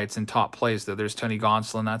highlights and top plays, though. There's Tony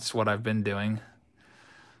Gonsolin. That's what I've been doing.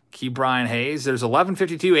 Key Brian Hayes. There's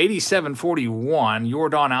 1152, 8741.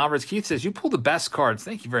 Yordan Alvarez. Keith says, you pulled the best cards.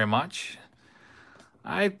 Thank you very much.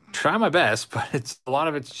 I try my best, but a lot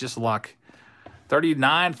of it's just luck.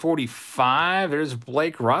 3945. There's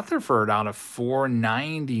Blake Rutherford out of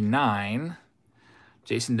 499.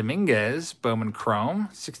 Jason Dominguez, Bowman Chrome,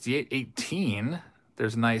 6818.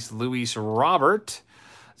 There's a nice Luis Robert.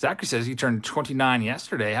 Zachary says he turned 29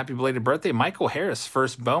 yesterday. Happy belated birthday. Michael Harris,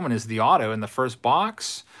 first Bowman is the auto in the first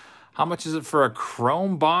box. How much is it for a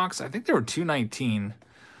Chrome box? I think they were $219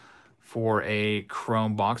 for a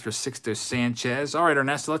Chrome box for Sixto Sanchez. All right,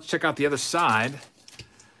 Ernesto, let's check out the other side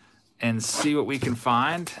and see what we can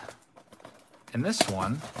find in this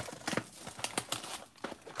one.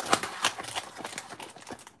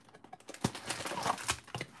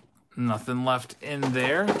 Nothing left in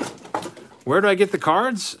there. Where do I get the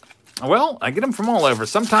cards? Well, I get them from all over.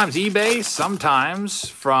 Sometimes eBay, sometimes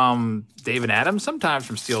from David Adams, sometimes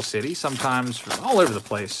from Steel City, sometimes from all over the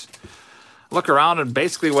place. Look around and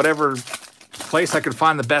basically whatever place I could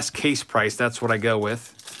find the best case price, that's what I go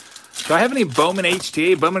with. Do I have any Bowman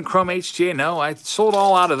HTA, Bowman Chrome HTA? No, I sold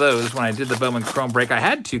all out of those when I did the Bowman Chrome break. I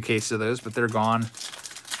had 2 cases of those, but they're gone,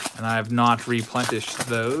 and I have not replenished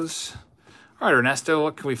those. All right, Ernesto,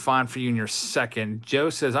 what can we find for you in your second?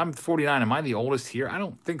 Joe says, I'm 49. Am I the oldest here? I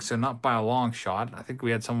don't think so, not by a long shot. I think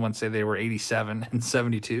we had someone say they were 87 and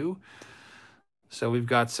 72. So we've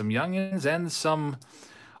got some youngins and some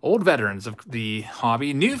old veterans of the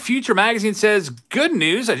hobby. New Future Magazine says, good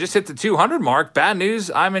news, I just hit the 200 mark. Bad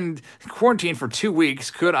news, I'm in quarantine for 2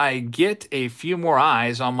 weeks. Could I get a few more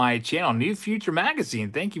eyes on my channel? New Future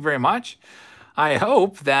Magazine, thank you very much. I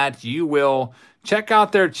hope that you will check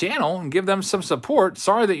out their channel and give them some support.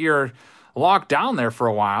 Sorry that you're locked down there for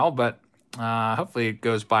a while, but hopefully it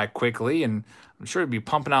goes by quickly, and I'm sure you'll be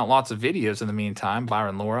pumping out lots of videos in the meantime.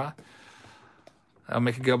 Byron Laura. I'll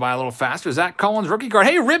make it go by a little faster. Zach Collins rookie card.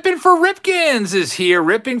 Hey, Ripping for Ripkins is here.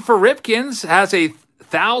 Ripping for Ripkins has a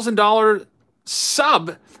 $1,000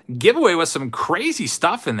 sub giveaway with some crazy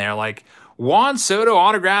stuff in there, like Juan Soto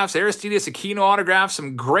autographs, Aristides Aquino autographs,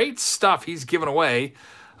 some great stuff he's giving away.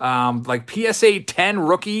 Like PSA 10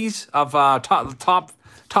 rookies of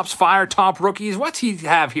Topps Fire top rookies. What's he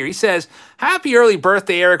have here? He says, happy early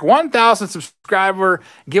birthday, Eric. 1,000 subscriber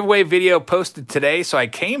giveaway video posted today. So I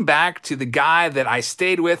came back to the guy that I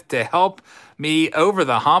stayed with to help me over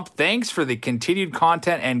the hump. Thanks for the continued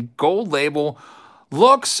content, and gold label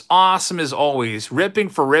looks awesome as always. Ripping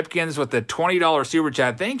for Ripkins with the $20 super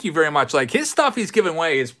chat. Thank you very much. Like, his stuff he's giving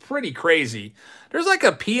away is pretty crazy. There's like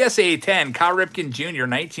a PSA 10 Cal Ripken Jr.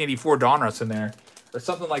 1984 Donruss in there, or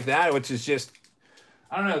something like that, which is just,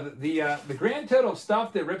 I don't know, the grand total of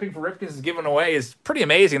stuff that Ripping for Ripkins is giving away is pretty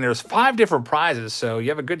amazing. There's 5 different prizes, so you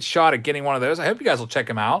have a good shot at getting one of those. I hope you guys will check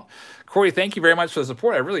them out. Corey, thank you very much for the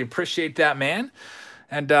support. I really appreciate that, man.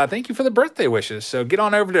 And thank you for the birthday wishes. So get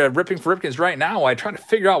on over to Ripping for Ripkins right now while I try to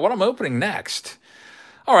figure out what I'm opening next.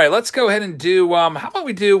 All right, let's go ahead and do, how about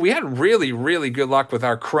we had really, really good luck with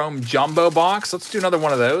our Chrome Jumbo box. Let's do another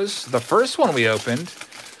one of those. The first one we opened,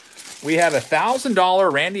 we had a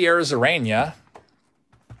 $1,000 Randy Arozarena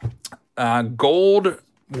gold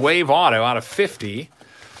wave auto out of 50.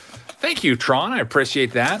 Thank you, Tron. I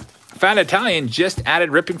appreciate that. Fat Italian just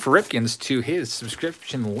added Ripping for Ripkins to his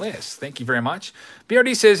subscription list. Thank you very much.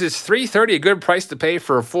 BRD says, is $3.30 a good price to pay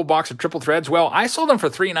for a full box of triple threads? Well, I sold them for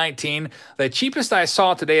 $3.19. The cheapest I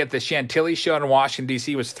saw today at the Chantilly show in Washington,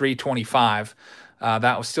 D.C. was $3.25.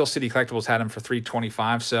 That was Steel City Collectibles had them for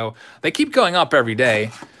 $3.25. So they keep going up every day.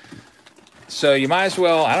 So you might as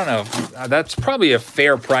well, I don't know, that's probably a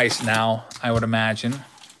fair price now, I would imagine.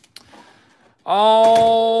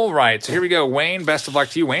 All right, so here we go. Wayne, best of luck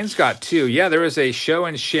to you. Wayne's got 2. Yeah, there was a show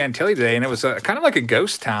in Chantilly today, and it was kind of like a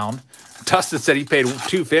ghost town. Tustin said he paid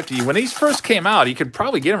 $250. When these first came out, you could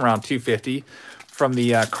probably get them around $250 from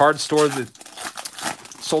the card store that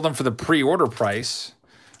sold them for the pre-order price.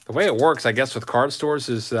 The way it works, I guess, with card stores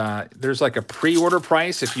is there's like a pre-order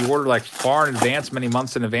price if you order like far in advance, many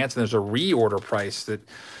months in advance, and there's a reorder price that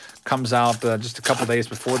comes out just a couple days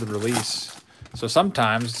before the release. So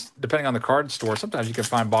sometimes, depending on the card store, sometimes you can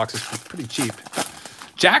find boxes for pretty cheap.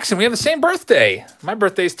 Jackson, we have the same birthday. My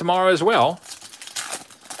birthday's tomorrow as well.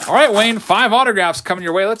 All right, Wayne, 5 autographs coming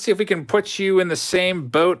your way. Let's see if we can put you in the same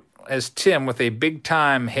boat as Tim with a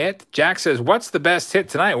big-time hit. Jack says, what's the best hit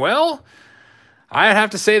tonight? Well, I'd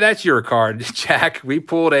have to say that's your card, Jack. We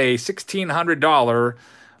pulled a $1,600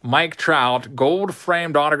 Mike Trout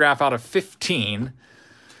gold-framed autograph out of 15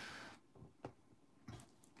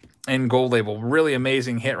 in gold label. Really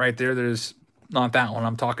amazing hit right there. There's not that one.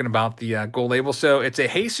 I'm talking about the gold label. So it's a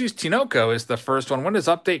Jesus Tinoco is the first one. When does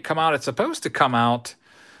Update come out? It's supposed to come out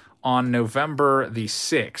on November the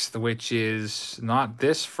 6th, which is not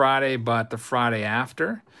this Friday, but the Friday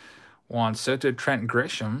after. Juan Soto, Trent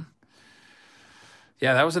Grisham.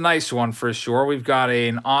 Yeah, that was a nice one for sure. We've got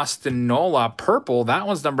an Austin Nola purple. That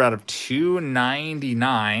one's numbered out of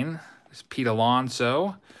 299. It's Pete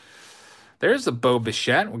Alonso. There's the Bo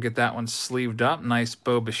Bichette. We'll get that one sleeved up. Nice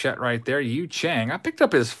Bo Bichette right there. Yu Chang. I picked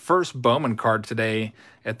up his first Bowman card today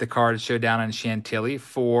at the card show down in Chantilly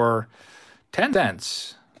for 10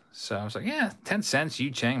 cents. So I was like, yeah, 10 cents. Yu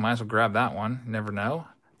Chang. Might as well grab that one. You never know.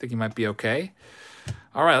 I think he might be okay.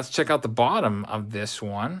 All right, let's check out the bottom of this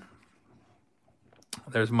one.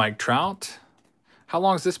 There's Mike Trout. How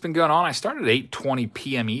long has this been going on? I started at 8:20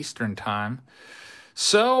 p.m. Eastern time.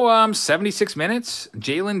 So 76 minutes.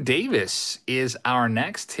 Jalen Davis is our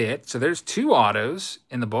next hit. So there's 2 autos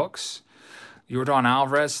in the books. Yordan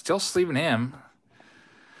Alvarez, still sleeving him.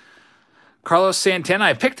 Carlos Santana.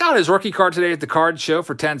 I picked out his rookie card today at the card show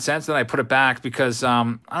for 10 cents. Then I put it back because, I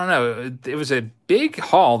don't know, it was a big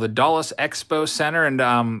haul, the Dulles Expo Center.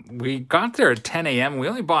 And we got there at 10 a.m. We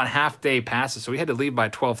only bought half-day passes, so we had to leave by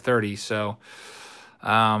 12:30. So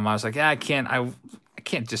I was like, yeah, I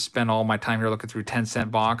can't just spend all my time here looking through 10-cent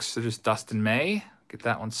box. So there's Dustin May. Get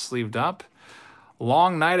that one sleeved up.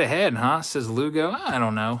 Long night ahead, huh? Says Lugo. I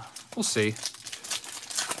don't know. We'll see.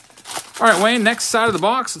 All right, Wayne, next side of the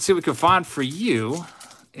box. Let's see what we can find for you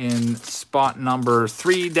in spot number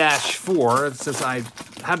 3-4. Since I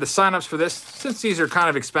had the signups for this, since these are kind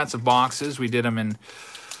of expensive boxes, we did them in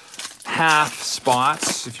half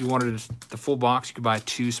spots. If you wanted the full box, you could buy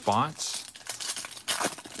 2 spots.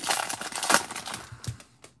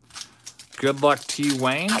 Good luck to you,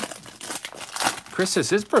 Wayne. Chris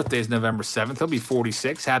says his birthday is November 7th. He'll be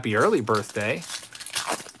 46. Happy early birthday.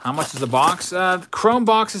 How much is the box? Chrome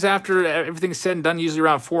boxes, after everything's said and done, usually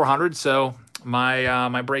around 400. So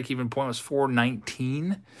my break-even point was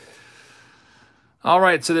 419. All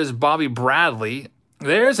right, so there's Bobby Bradley.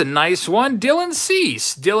 There's a nice one. Dylan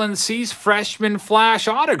Cease. Dylan Cease, freshman flash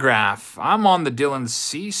autograph. I'm on the Dylan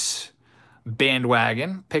Cease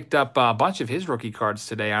bandwagon. Picked up a bunch of his rookie cards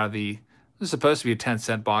today out of the... This is supposed to be a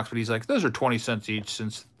 10-cent box, but he's like, those are 20 cents each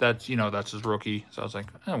since that's, you know, that's his rookie. So I was like,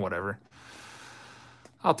 whatever.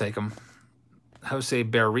 I'll take him. Jose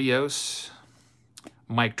Berrios.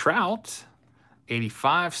 Mike Trout.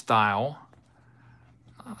 85 style.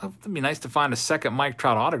 It'd be nice to find a second Mike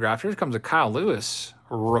Trout autograph. Here comes a Kyle Lewis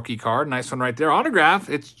rookie card. Nice one right there.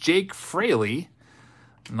 Autograph. It's Jake Fraley.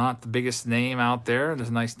 Not the biggest name out there. There's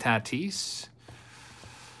a nice Tatis.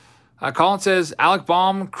 Colin says, Alec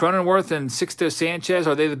Baum, Cronenworth, and Sixto Sanchez,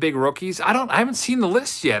 are they the big rookies? I haven't seen the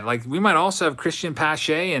list yet. Like, we might also have Christian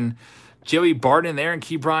Pache and Joey Barton in there and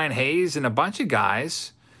Key Brian Hayes and a bunch of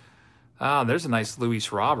guys. There's a nice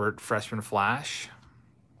Luis Robert, freshman flash.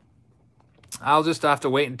 I'll just have to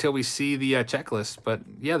wait until we see the checklist. But,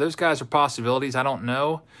 yeah, those guys are possibilities. I don't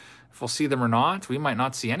know if we'll see them or not. We might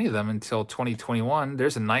not see any of them until 2021.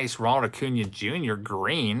 There's a nice Ronald Acuna Jr.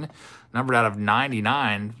 green, numbered out of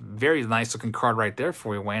 99. Very nice-looking card right there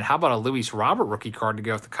for you, Wayne. How about a Luis Robert rookie card to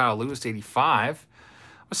go with the Kyle Lewis 85?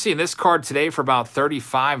 I'm seeing this card today for about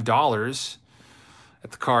 $35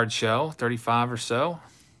 at the card show, 35 or so.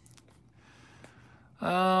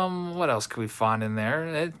 What else can we find in there?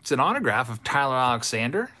 It's an autograph of Tyler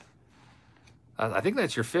Alexander. I think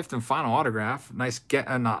that's your 5th and final autograph. Nice.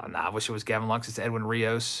 I wish it was Gavin Lux. It's Edwin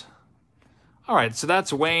Rios. All right, so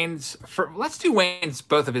that's Wayne's. Let's do Wayne's,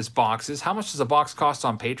 both of his boxes. How much does a box cost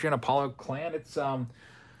on Patreon? Apollo Clan. It's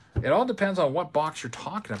it all depends on what box you're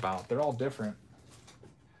talking about. They're all different.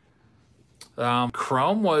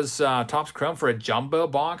 Chrome was Topps Chrome for a jumbo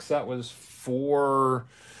box. That was $419.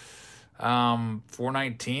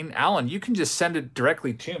 Alan, you can just send it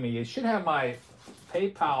directly to me. You should have my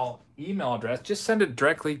PayPal email address. Just send it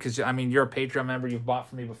directly because, I mean, you're a Patreon member. You've bought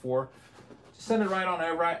from me before. Just send it right on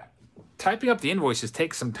over. typing up the invoices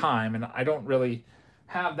takes some time, and I don't really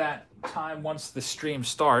have that time once the stream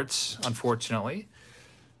starts, unfortunately.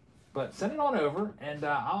 But send it on over, and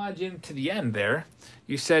I'll add you into the end there.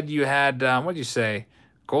 You said you had, what did you say?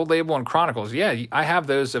 Gold Label and Chronicles. Yeah, I have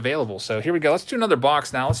those available. So here we go. Let's do another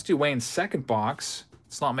box now. Let's do Wayne's second box.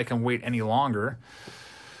 Let's not make him wait any longer.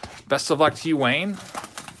 Best of luck to you, Wayne.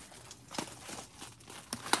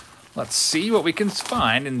 Let's see what we can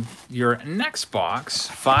find in your next box.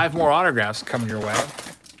 5 more autographs coming your way.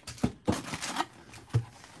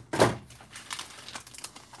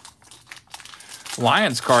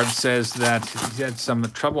 Lions card says that you had some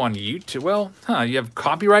trouble on YouTube. Well, you have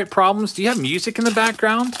copyright problems. Do you have music in the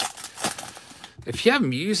background? If you have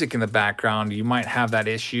music in the background, you might have that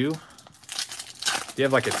issue. Do you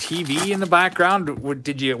have like a TV in the background?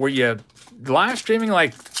 Were you live streaming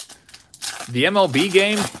like the MLB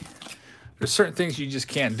game? There's certain things you just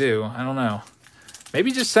can't do. I don't know.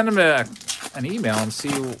 Maybe just send them an email and see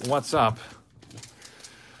what's up.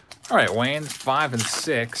 All right, Wayne, 5 and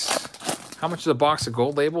 6. How much is a box of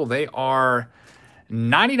Gold Label? They are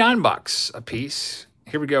 99 bucks a piece.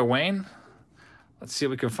 Here we go, Wayne. Let's see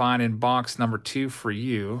what we can find in box number 2 for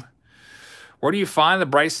you. Where do you find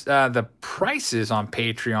the prices on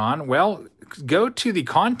Patreon? Well, go to the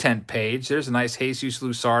content page. There's a nice Jesus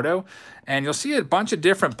Luzardo, and you'll see a bunch of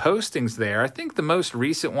different postings there. I think the most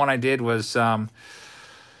recent one I did was, it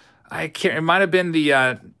might have been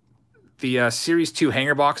the Series 2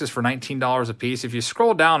 hanger boxes for $19 a piece. If you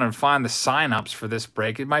scroll down and find the signups for this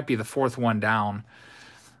break, it might be the 4th one down.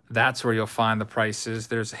 That's where you'll find the prices.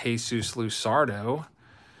 There's Jesus Luzardo.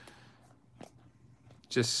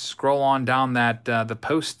 Just scroll on down that the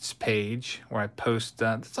posts page where I post.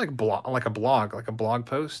 It's like a blog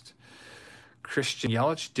post. Christian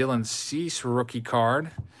Yelich, Dylan Cease rookie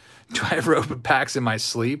card. Do I have Robo Packs in my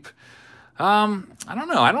sleep? I don't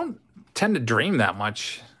know. I don't tend to dream that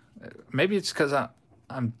much. Maybe it's because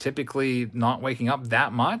I'm typically not waking up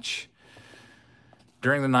that much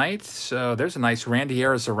during the night. So there's a nice Randy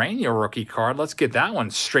Arozarena rookie card. Let's get that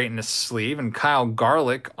one straight in the sleeve. And Kyle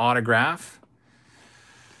Garlick autograph.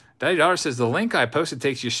 Daddy Daughter says the link I posted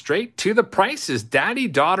takes you straight to the prices. Daddy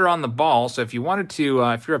Daughter on the ball. So if you wanted to,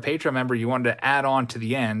 if you're a Patreon member, you wanted to add on to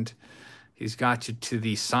the end, he's got you to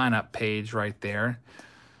the sign up page right there.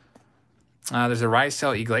 There's a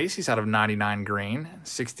Raisel Iglesias out of 99 green,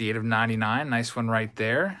 68 of 99. Nice one right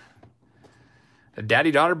there. The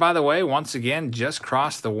Daddy Daughter, by the way, once again, just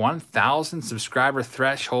crossed the 1,000 subscriber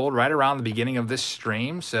threshold right around the beginning of this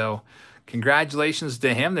stream. So congratulations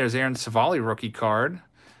to him. There's Aaron Savali rookie card.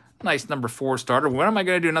 Nice number 4 starter. When am I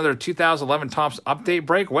going to do another 2011 Topps update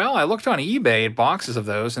break? Well, I looked on eBay at boxes of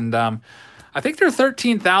those, and I think they're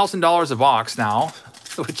 $13,000 a box now,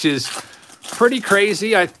 which is pretty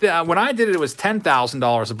crazy. When I did it, it was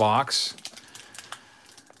 $10,000 a box.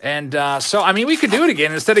 And so, I mean, we could do it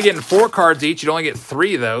again. Instead of getting 4 cards each, you'd only get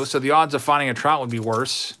 3, though, so the odds of finding a trout would be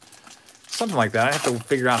worse. Something like that. I have to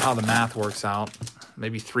figure out how the math works out.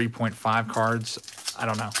 Maybe 3.5 cards. I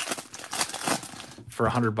don't know. For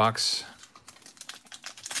 $100.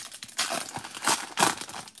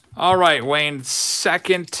 All right, Wayne,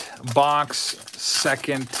 second box,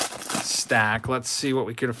 second stack. Let's see what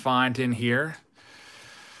we could find in here.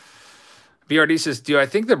 BRD says, do I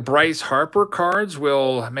think the Bryce Harper cards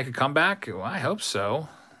will make a comeback? Well, I hope so.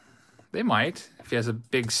 They might, if he has a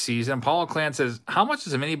big season. Apollo Clan says, how much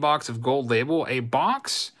is a mini box of Gold Label? A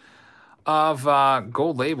box of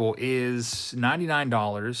Gold Label is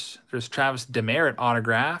 $99. There's Travis Demerit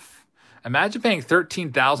autograph. Imagine paying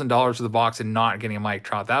 $13,000 for the box and not getting a Mike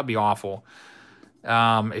Trout. That would be awful.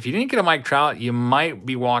 If you didn't get a Mike Trout, you might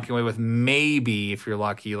be walking away with maybe, if you're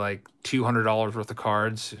lucky, like $200 worth of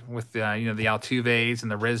cards with the the Altuves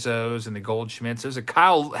and the Rizzos and the Goldschmidts. There's a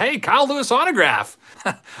Kyle Lewis autograph.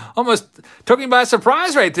 Almost took me by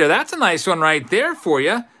surprise right there. That's a nice one right there for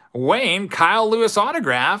you, Wayne. Kyle Lewis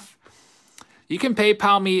autograph. You can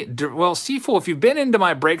PayPal me. Well, Seafool, if you've been into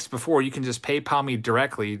my breaks before, you can just PayPal me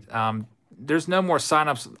directly. There's no more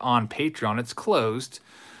signups on Patreon. It's closed.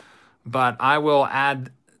 But I will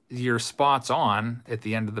add your spots on at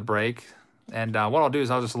the end of the break. And what I'll do is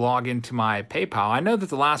I'll just log into my PayPal. I know that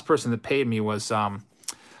the last person that paid me was, I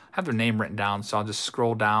have their name written down, so I'll just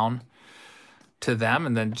scroll down to them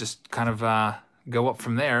and then just kind of go up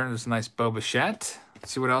from there. There's a nice Bo Bichette.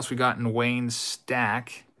 Let's see what else we got in Wayne's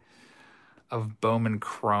stack of Bowman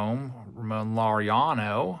Chrome. Ramon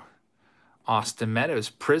Laureano. Austin Meadows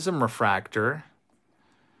Prism Refractor.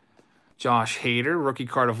 Josh Hader, rookie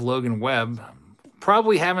card of Logan Webb.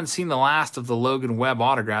 Probably haven't seen the last of the Logan Webb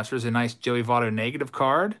autographs. There's a nice Joey Votto negative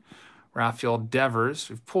card. Rafael Devers.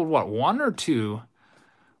 We've pulled, what, 1 or 2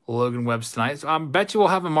 Logan Webb's tonight. I bet you we'll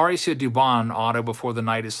have a Mauricio Dubon auto before the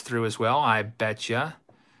night is through as well. I bet you.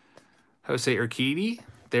 Jose Urquidy.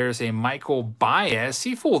 There's a Michael Baez.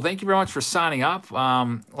 Seafool, thank you very much for signing up.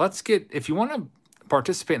 Let's get, if you want to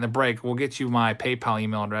participate in the break, we'll get you my PayPal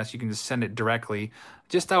email address. You can just send it directly.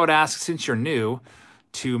 Just I would ask, since you're new,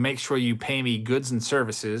 to make sure you pay me goods and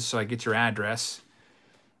services so I get your address.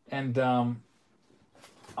 And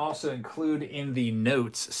also include in the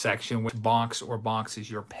notes section which box or boxes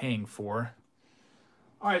you're paying for.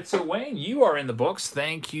 All right, so Wayne, you are in the books.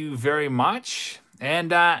 Thank you very much.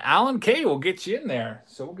 And Alan K will get you in there.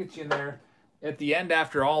 So we'll get you in there at the end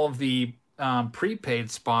after all of the prepaid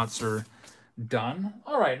spots are done.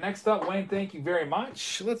 All right, next up, Wayne, thank you very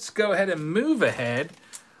much. Let's go ahead and move ahead.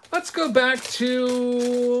 Let's go back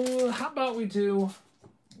to, how about we do,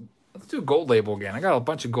 let's do gold label again. I got a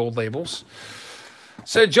bunch of gold labels.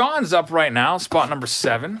 So John's up right now, spot number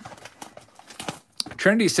 7.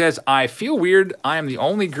 Trinity says, I feel weird. I am the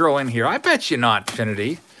only girl in here. I bet you not,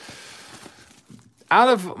 Trinity. Out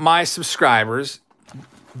of my subscribers,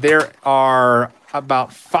 there are about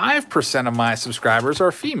 5% of my subscribers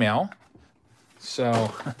are female.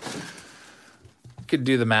 So you could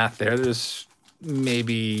do the math there. There's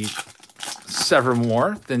maybe several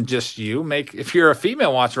more than just you. If you're a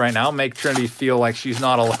female watcher right now, make Trinity feel like she's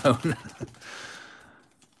not alone.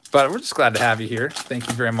 But we're just glad to have you here. Thank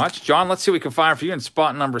you very much. John, let's see what we can find for you in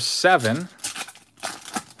spot number 7.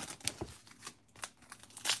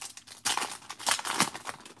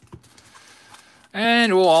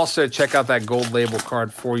 And we'll also check out that gold label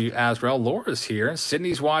card for you as well. Laura's here.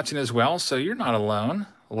 Sydney's watching as well, so you're not alone.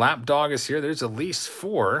 Lapdog is here. There's at least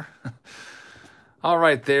 4. All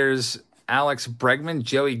right, there's Alex Bregman,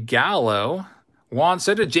 Joey Gallo. Juan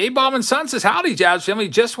Soto, J. Bob and Son says, howdy, Jabs family.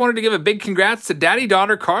 Just wanted to give a big congrats to Daddy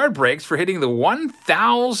Daughter Card Breaks for hitting the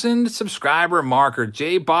 1,000 subscriber marker.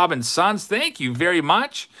 J. Bob and Sons, thank you very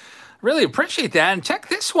much. Really appreciate that. And check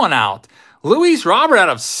this one out. Luis Robert out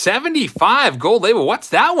of 75 gold label. What's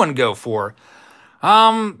that one go for?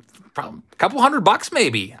 Probably a couple $100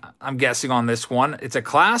 maybe, I'm guessing on this one. It's a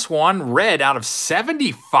class 1 red out of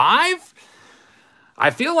 75. I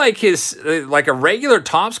feel like his like a regular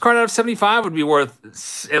Topps card out of 75 would be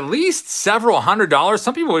worth at least several $100s.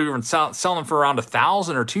 Some people would even sell them for around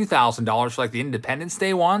 $1,000 or $2,000 for like the Independence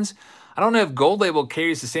Day ones. I don't know if Gold Label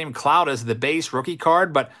carries the same clout as the base rookie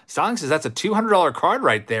card, but Styling says that's a $200 card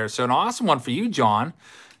right there. So an awesome one for you, John.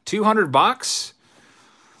 $200.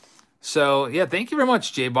 So yeah, thank you very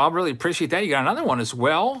much, J Bob. Really appreciate that. You got another one as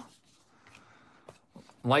well,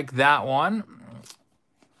 like that one.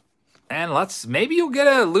 And maybe you'll get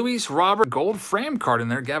a Luis Robert gold frame card in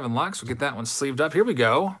there. Gavin Lux will get that one sleeved up. Here we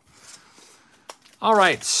go. All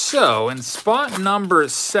right, so in spot number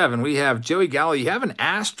 7, we have Joey Gallo. You have an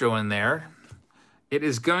Astro in there. It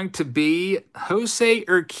is going to be Jose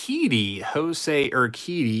Urquidy. Jose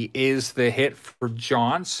Urquidy is the hit for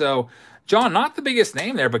John. So, John, not the biggest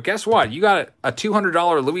name there, but guess what? You got a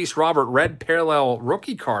 $200 Luis Robert red parallel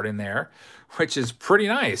rookie card in there, which is pretty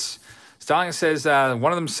nice. Stallion says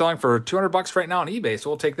one of them selling for $200 right now on eBay,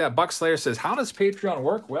 so we'll take that. Buck Slayer says, how does Patreon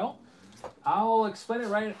work? Well, I'll explain it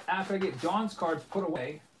right after I get John's cards put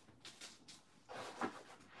away.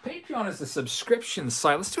 Patreon is a subscription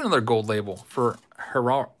site. Let's do another gold label for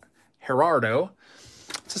Gerardo.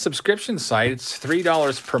 It's a subscription site. It's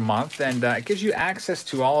 $3 per month, and it gives you access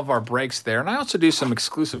to all of our breaks there. And I also do some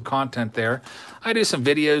exclusive content there. I do some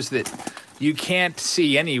videos that you can't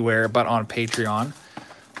see anywhere but on Patreon.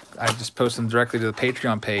 I just post them directly to the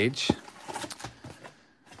Patreon page.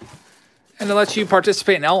 And it lets you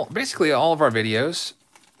participate in basically all of our videos.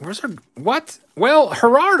 Where's our... What? Well,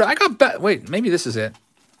 Gerardo, I got... Wait, maybe this is it.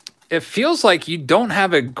 It feels like you don't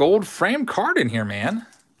have a gold frame card in here, man.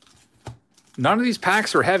 None of these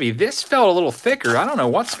packs are heavy. This felt a little thicker. I don't know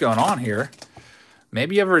what's going on here.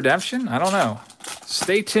 Maybe you have a redemption? I don't know.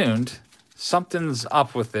 Stay tuned. Something's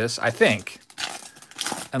up with this, I think.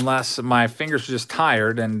 Unless my fingers are just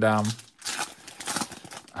tired and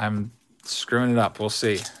I'm screwing it up. We'll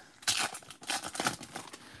see.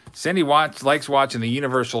 Cindy likes watching the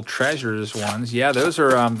Universal Treasures ones. Yeah, those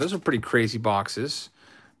are pretty crazy boxes.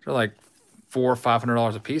 They're like $400 or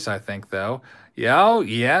 $500 a piece, I think, though. Yeah,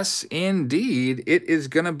 yes, indeed. It is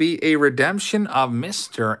going to be a redemption of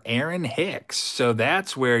Mr. Aaron Hicks. So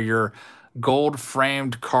that's where your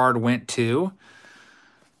gold-framed card went to.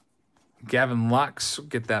 Gavin Lux,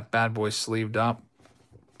 get that bad boy sleeved up.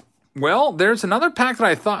 Well, there's another pack that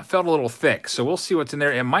I thought felt a little thick, so we'll see what's in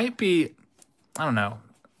there. It might be, I don't know.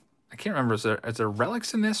 I can't remember, is there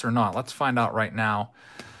relics in this or not? Let's find out right now.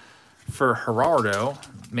 For Gerardo,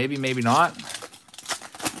 maybe, maybe not.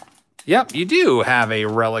 Yep, you do have a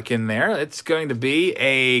relic in there. It's going to be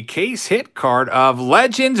a case hit card of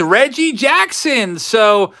Legends Reggie Jackson.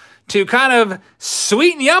 So to kind of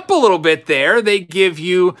sweeten you up a little bit there, they give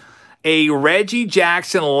you a Reggie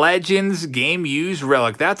Jackson Legends game used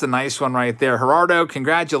relic. That's a nice one right there. Gerardo,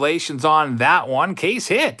 congratulations on that one. Case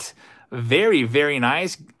hit. Very, very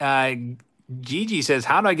nice. Gigi says,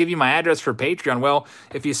 how do I give you my address for Patreon? Well,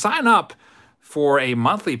 if you sign up for a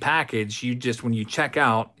monthly package, you just, when you check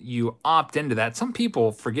out, you opt into that. Some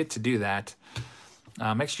people forget to do that.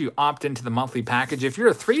 Make sure you opt into the monthly package. If you're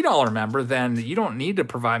a $3 member, then you don't need to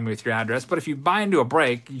provide me with your address. But if you buy into a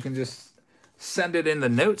break, you can just send it in the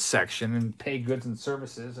notes section and pay goods and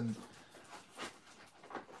services, and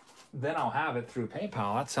then I'll have it through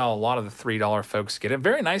PayPal. That's how a lot of the $3 folks get it.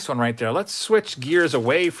 Very nice one right there. Let's switch gears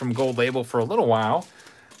away from Gold Label for a little while.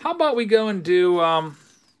 How about we go and do,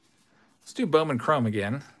 let's do Bowman Chrome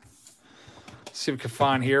again. See what we can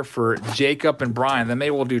find here for Jacob and Brian. Then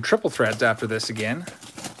maybe we'll do triple threads after this again.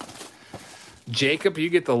 Jacob, you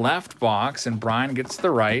get the left box, and Brian gets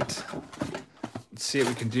the right. Let's see what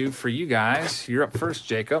we can do for you guys. You're up first,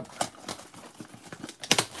 Jacob.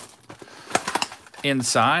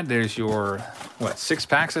 Inside, there's your, what, 6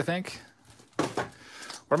 packs, I think?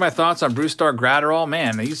 What are my thoughts on Brusdar Graterol?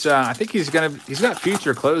 Man, he's I think he's got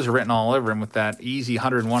future closer written all over him with that easy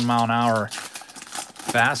 101-mile-an-hour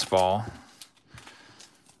fastball.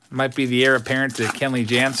 Might be the heir apparent to Kenley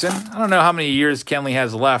Jansen. I don't know how many years Kenley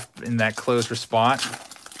has left in that closer spot.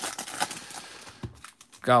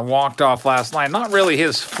 Got walked off last night. Not really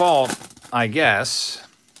his fault, I guess.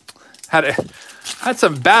 Had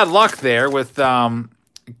some bad luck there with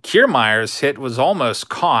Kiermaier's hit was almost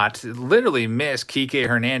caught. It literally missed Kike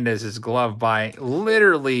Hernandez's glove by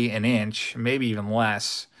literally an inch, maybe even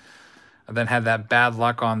less. And then had that bad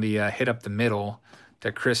luck on the hit up the middle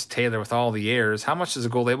to Chris Taylor with all the errors. How much does a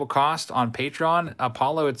Gold Label cost on Patreon?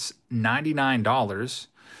 Apollo, it's $99.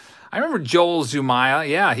 I remember Joel Zumaya.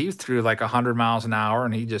 Yeah, he threw like 100 miles an hour,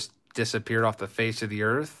 and he just disappeared off the face of the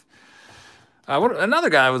earth. Another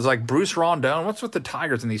guy was like Bruce Rondon. What's with the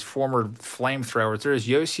Tigers and these former flamethrowers? There's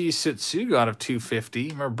Yoshi Tsutsugo out of 250.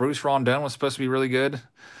 Remember Bruce Rondon was supposed to be really good?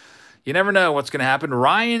 You never know what's going to happen.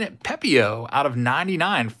 Ryan Pepio out of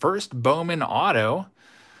 99. First Bowman auto.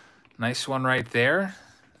 Nice one right there.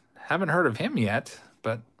 Haven't heard of him yet,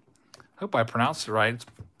 but hope I pronounced it right. It's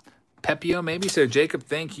Pepio maybe. So Jacob,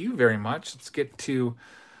 thank you very much. Let's get to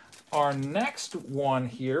our next one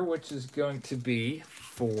here, which is going to be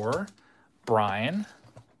for Brian.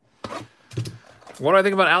 What do I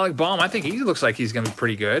think about Alec Baum? I think he looks like he's going to be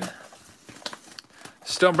pretty good.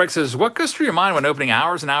 Stonebreak says, what goes through your mind when opening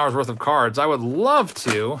hours and hours worth of cards? I would love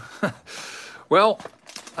to. Well,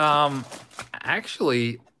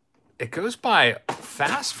 actually, it goes by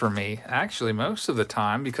fast for me, actually, most of the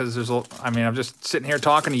time, because I'm just sitting here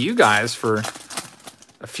talking to you guys for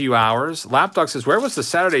a few hours. Lapdog says, where was the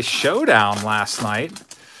Saturday Showdown last night?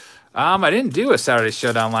 I didn't do a Saturday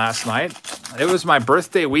Showdown last night. It was my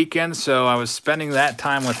birthday weekend, so I was spending that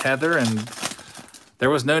time with Heather, and there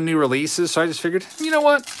was no new releases, so I just figured, you know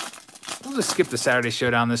what? We'll just skip the Saturday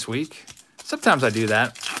Showdown this week. Sometimes I do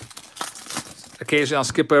that. Occasionally I'll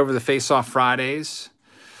skip over the Face-Off Fridays.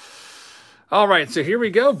 All right, so here we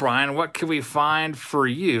go, Brian. What can we find for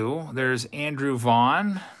you? There's Andrew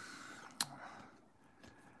Vaughn.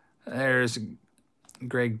 There's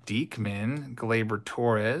Greg Diekman, Gleyber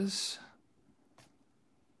Torres,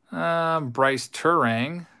 Bryce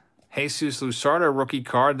Turang, Jesus Luzardo, rookie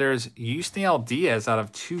card. There's Yusniel Diaz out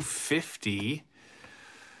of 250.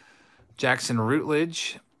 Jackson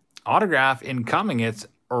Routledge. Autograph incoming. It's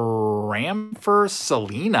Ramfer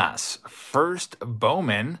Salinas, first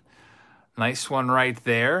Bowman. Nice one right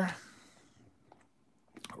there.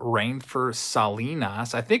 Ramfer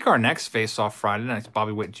Salinas. I think our next face-off Friday night is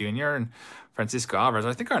Bobby Witt Jr. and Francisco Alvarez.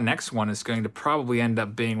 I think our next one is going to probably end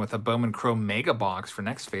up being with a Bowman Chrome Mega Box for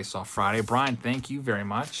next face-off Friday. Brian, thank you very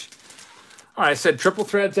much. All right, I said triple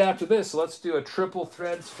threads after this, so let's do a triple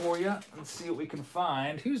threads for you and see what we can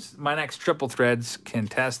find. Who's my next triple threads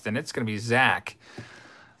contestant? It's going to be Zach.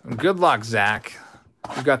 Good luck, Zach.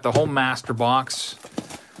 We've got the whole master box.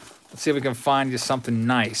 Let's see if we can find you something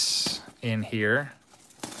nice in here.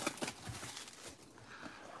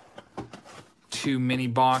 2 mini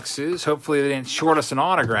boxes. Hopefully they didn't short us an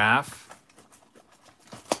autograph.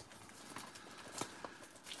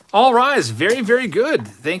 All Rise, very, very good.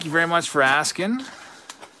 Thank you very much for asking.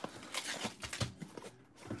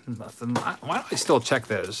 Nothing. Why don't I still check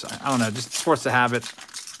those? I don't know, just force the habit.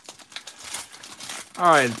 All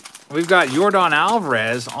right, we've got Yordan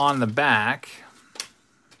Alvarez on the back.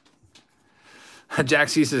 Jack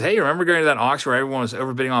C says, hey, remember going to that auction where everyone was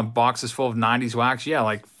overbidding on boxes full of 90s wax? Yeah,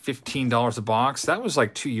 like $15 a box. That was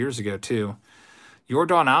like 2 years ago, too.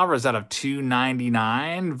 Yordan Alvarez out of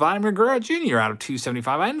 $2.99. Vladimir Guerrero Jr. out of $2.75.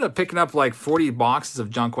 I ended up picking up like 40 boxes of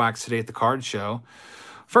junk wax today at the card show.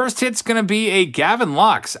 First hit's going to be a Gavin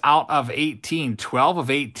Lux out of 18. 12 of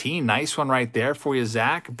 18. Nice one right there for you,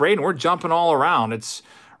 Zach. Braden, we're jumping all around.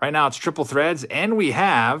 Right now it's triple threads, and we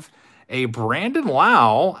have a Brandon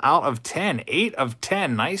Lau out of 10. 8 of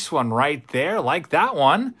 10. Nice one right there. Like that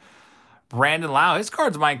one. Brandon Lau. His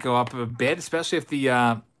cards might go up a bit, especially if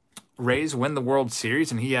the Rays win the World Series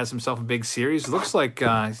and he has himself a big series. Looks like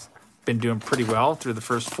he's been doing pretty well through the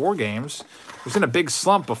first 4 games. He was in a big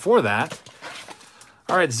slump before that.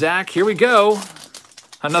 All right, Zach, here we go.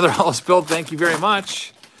 Another Hollis build, thank you very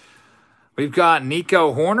much. We've got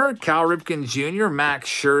Nico Horner, Cal Ripken Jr., Max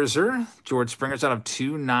Scherzer, George Springer's out of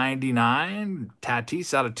 $2.99,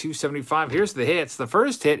 Tatis out of $2.75. Here's the hits. The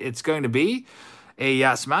first hit, it's going to be a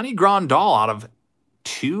Yasmani Grandal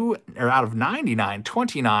out of 99,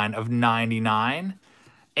 29 of 99.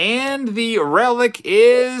 And the relic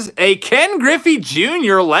is a Ken Griffey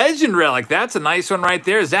Jr. Legend relic. That's a nice one right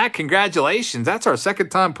there. Zach, congratulations. That's our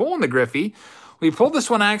second time pulling the Griffey. We pulled this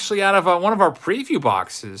one actually out of one of our preview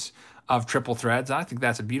boxes of Triple Threads. I think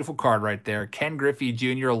that's a beautiful card right there. Ken Griffey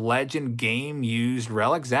Jr. Legend Game Used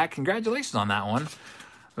Relic. Zach, congratulations on that one.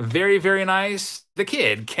 Very, very nice. The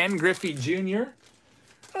kid, Ken Griffey Jr.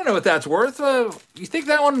 I don't know what that's worth. You think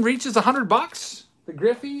that one reaches $100? The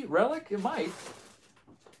Griffey Relic? It might.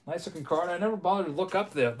 Nice looking card. I never bothered to look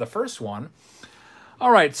up the first one. All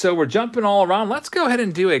right, so we're jumping all around. Let's go ahead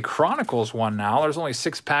and do a Chronicles one now. There's only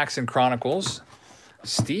 6 packs in Chronicles.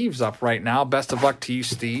 Steve's up right now. Best of luck to you,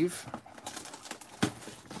 Steve.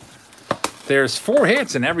 There's 4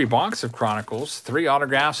 hits in every box of Chronicles, 3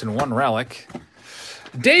 autographs and 1 relic.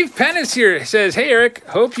 Dave Penn is here. He says, hey, Eric,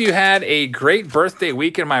 hope you had a great birthday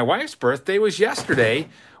weekend. My wife's birthday was yesterday.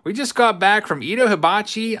 We just got back from Ito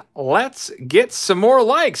Hibachi. Let's get some more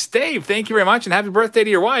likes. Dave, thank you very much, and happy birthday to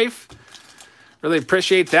your wife. Really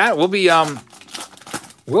appreciate that. We'll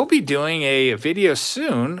be doing a video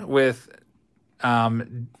soon with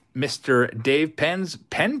Mr. Dave Penn's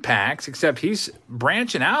Pen Packs, except he's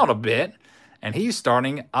branching out a bit, and he's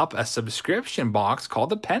starting up a subscription box called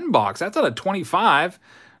the Pen Box. That's out of 25.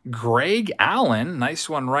 Greg Allen, nice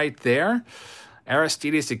one right there.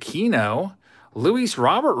 Aristides Aquino. Luis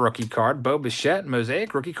Robert rookie card, Bo Bichette,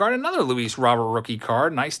 Mosaic rookie card, another Luis Robert rookie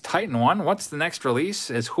card, nice Titan one. What's the next release?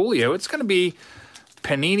 Is Julio. It's going to be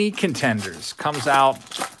Panini Contenders. Comes out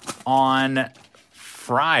on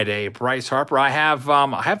Friday. Bryce Harper. I have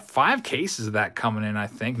 5 cases of that coming in, I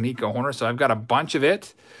think. Nico Horner, so I've got a bunch of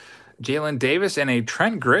it. Jalen Davis and a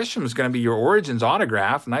Trent Grisham is going to be your Origins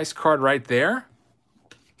autograph. Nice card right there.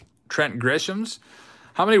 Trent Grisham's.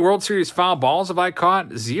 How many World Series foul balls have I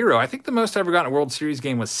caught? 0. I think the most I ever got in a World Series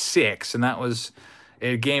game was 6, and that was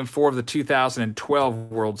in Game 4 of the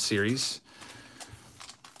 2012 World Series.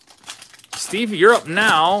 Steve, you're up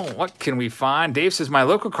now. What can we find? Dave says, my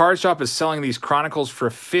local card shop is selling these Chronicles for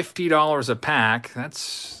 $50 a pack.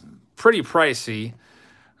 That's pretty pricey.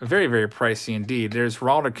 Very, very pricey indeed. There's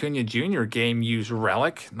Ronald Acuna Jr. Game Used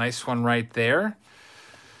Relic. Nice one right there.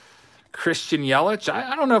 Christian Yelich.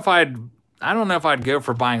 I don't know if I'd go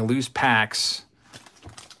for buying loose packs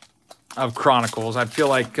of Chronicles. I feel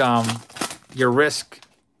like you risk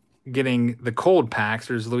getting the cold packs.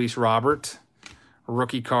 There's Luis Robert,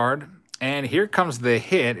 rookie card. And here comes the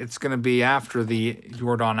hit. It's going to be after the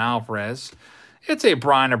Yordan Alvarez. It's a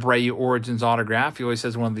Brian Abreu Origins autograph. He always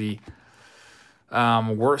has one of the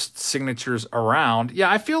worst signatures around.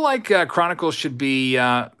 Yeah, I feel like Chronicles should be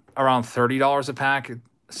around $30 a pack,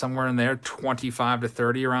 somewhere in there, 25 to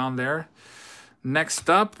 30 around there. Next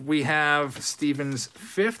up, we have Steven's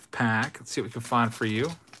 5th pack. Let's see what we can find for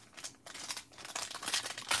you.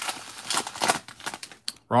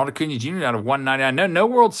 Ronald Acuna Jr. out of $199. No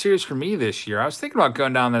World Series for me this year. I was thinking about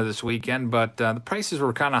going down there this weekend, but the prices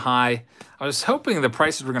were kind of high. I was hoping the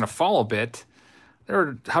prices were going to fall a bit. They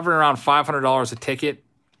were hovering around $500 a ticket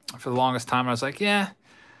for the longest time. I was like, yeah,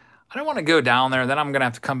 I don't want to go down there. Then I'm going to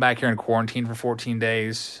have to come back here in quarantine for 14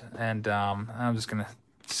 days, and I'm just going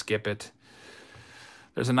to skip it.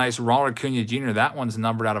 There's a nice Ronald Acuna Jr. That one's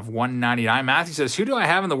numbered out of 199. Matthew says, who do I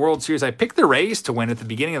have in the World Series? I picked the Rays to win at the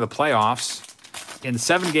beginning of the playoffs in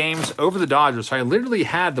 7 games over the Dodgers. So I literally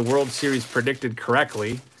had the World Series predicted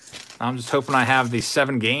correctly. I'm just hoping I have the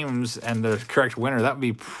 7 games and the correct winner. That would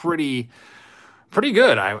be pretty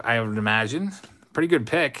good, I would imagine. Pretty good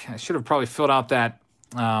pick. I should have probably filled out that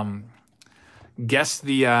guess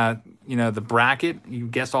the you know, the bracket. You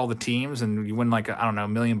guessed all the teams and you win like, I don't know,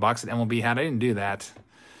 $1 million at MLB Hat. I didn't do that,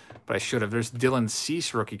 but I should have. There's Dylan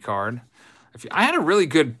Cease rookie card. I had a really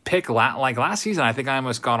good pick like last season. I think I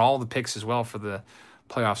almost got all the picks as well for the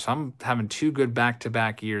playoffs. So I'm having 2 good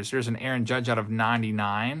back-to-back years. There's an Aaron Judge out of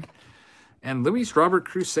 99 and Luis Robert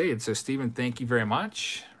Crusade. So, Steven, thank you very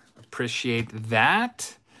much. Appreciate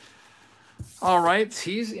that. All right,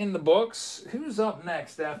 he's in the books. Who's up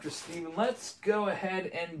next after Steven? Let's go ahead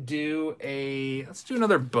and let's do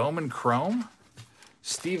another Bowman Chrome.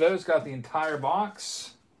 Steve-O's got the entire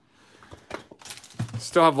box.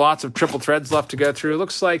 Still have lots of triple threads left to go through. It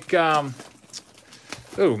looks like,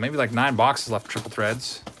 maybe like 9 boxes left triple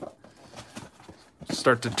threads.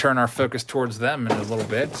 Start to turn our focus towards them in a little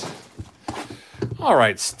bit. All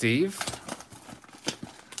right, Steve.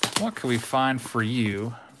 What can we find for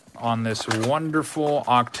you on this wonderful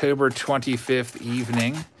October 25th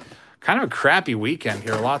evening? Kind of a crappy weekend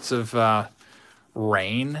here. Lots of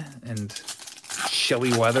rain and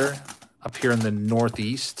chilly weather up here in the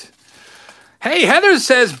Northeast. Hey, Heather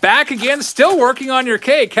says, back again, still working on your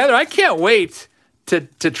cake. Heather, I can't wait to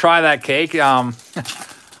try that cake.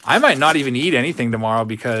 I might not even eat anything tomorrow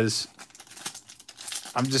because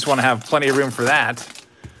I just want to have plenty of room for that.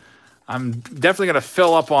 I'm definitely going to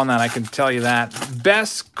fill up on that, I can tell you that.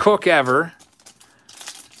 Best cook ever.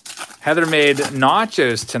 Heather made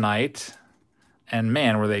nachos tonight, and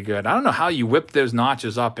man, were they good. I don't know how you whip those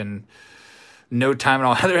nachos up in no time at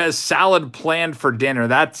all. Heather has salad planned for dinner.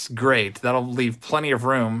 That's great. That'll leave plenty of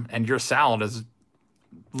room, and your salad is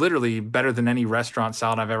literally better than any restaurant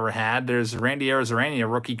salad I've ever had. There's Randy Arozarena, a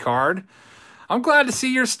rookie card. I'm glad to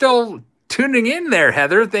see you're still tuning in there,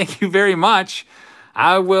 Heather. Thank you very much.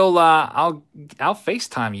 I will, I'll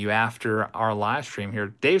FaceTime you after our live stream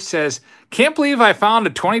here. Dave says, can't believe I found a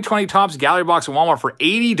 2020 Topps Gallery box at Walmart for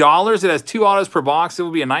 $80. It has 2 autos per box. It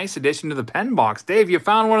will be a nice addition to the pen box. Dave, you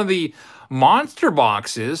found one of the monster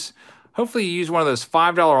boxes. Hopefully you use one of those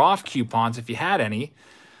 $5 off coupons if you had any.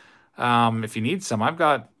 If you need some, I've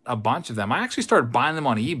got a bunch of them. I actually started buying them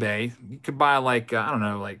on eBay. You could buy like, I don't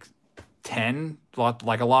know, like 10,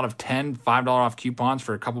 like a lot of $5 off coupons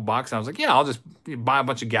for a couple bucks. I was like, yeah, I'll just buy a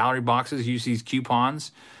bunch of gallery boxes, use these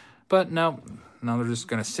coupons. But no, they're just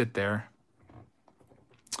going to sit there.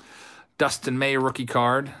 Dustin May rookie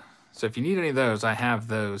card. So if you need any of those, I have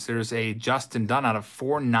those. There's a Justin Dunn out of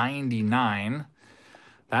 $4.99.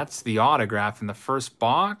 That's the autograph in the first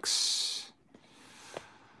box.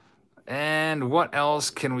 And what else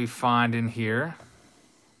can we find in here?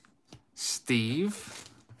 Steve.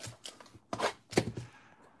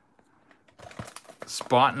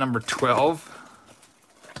 Spot number 12.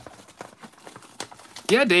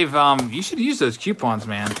 Yeah, Dave, you should use those coupons,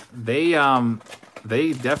 man. They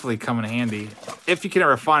definitely come in handy. If you can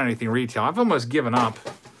ever find anything retail. I've almost given up.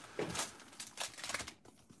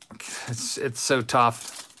 It's so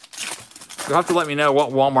tough. You'll have to let me know what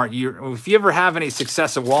Walmart if you ever have any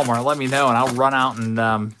success at Walmart, let me know and I'll run out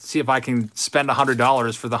and see if I can spend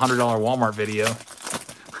 $100 for the $100 Walmart video.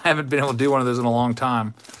 I haven't been able to do one of those in a long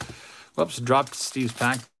time. Whoops, dropped Steve's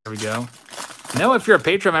pack. There we go. Now, if you're a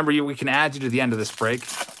Patreon member, we can add you to the end of this break.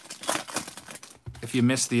 If you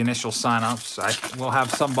missed the initial sign-ups, we'll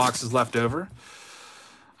have some boxes left over.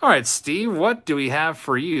 All right, Steve, what do we have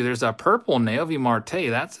for you? There's a purple Naovi Marte.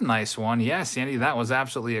 That's a nice one. Yeah, Sandy, that was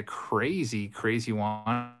absolutely a crazy, crazy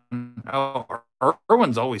one. Oh,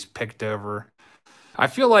 Irwin's always picked over. I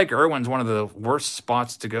feel like Irwin's one of the worst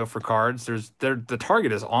spots to go for cards. The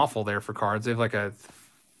target is awful there for cards. They have like a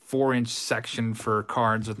 4-inch section for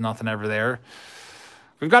cards with nothing ever there.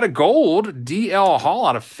 We've got a gold DL Hall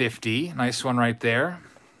out of 50. Nice one right there.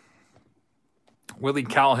 Willie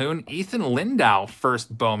Calhoun, Ethan Lindau,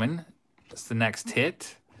 first Bowman. That's the next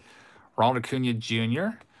hit. Ronald Acuna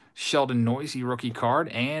Jr., Sheldon Noisy rookie card,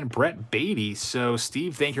 and Brett Beatty. So,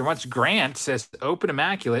 Steve, thank you very much. Grant says, open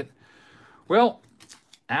immaculate. Well,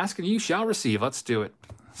 ask and you shall receive. Let's do it.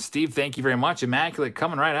 Steve, thank you very much. Immaculate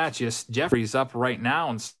coming right at you. Jeffrey's up right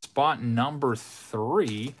now in spot number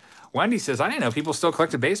 3. Wendy says, I didn't know people still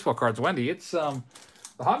collected baseball cards. Wendy, it's the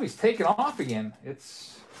hobby's taken off again.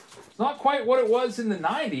 It's not quite what it was in the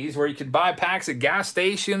 90s where you could buy packs at gas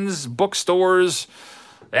stations, bookstores,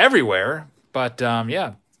 everywhere. But,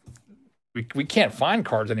 yeah, we can't find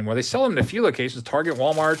cards anymore. They sell them in a few locations, Target,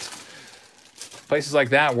 Walmart, places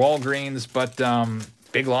like that, Walgreens, but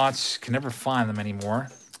Big Lots can never find them anymore.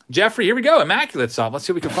 Jeffrey, here we go. Immaculate's up. Let's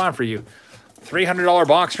see what we can find for you. $300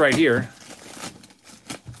 box right here.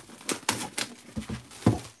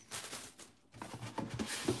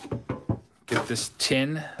 Get this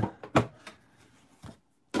tin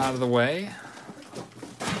out of the way.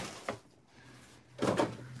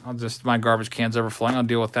 my garbage can's overflowing. I'll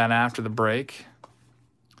deal with that after the break.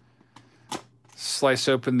 Slice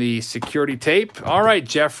open the security tape. All right,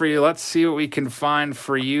 Jeffrey, let's see what we can find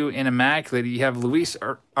for you in Immaculate. You have Luis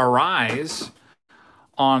Arraez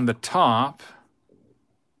on the top.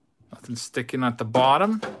 Nothing sticking at the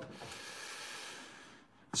bottom.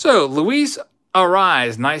 So, Luis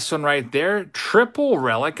Arraez, nice one right there. Triple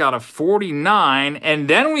relic out of 49. And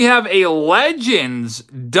then we have a Legends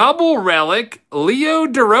double relic, Leo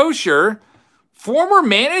Durocher, former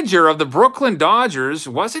manager of the Brooklyn Dodgers.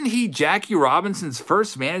 Wasn't he Jackie Robinson's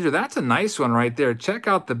first manager? That's a nice one right there. Check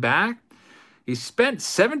out the back. He spent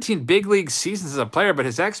 17 big league seasons as a player, but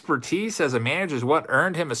his expertise as a manager is what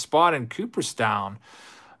earned him a spot in Cooperstown.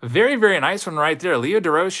 Very, very nice one right there. Leo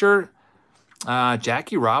Durocher,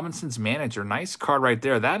 Jackie Robinson's manager. Nice card right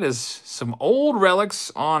there. That is some old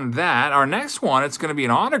relics on that. Our next one, it's going to be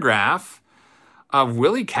an autograph of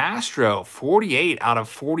Willie Castro, 48 out of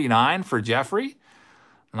 49 for Jeffrey.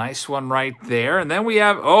 Nice one right there. And then we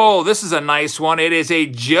have, oh, this is a nice one. It is a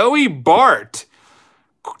Joey Bart,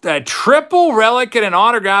 a triple relic and an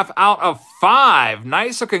autograph out of 5.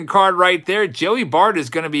 Nice looking card right there. Joey Bart is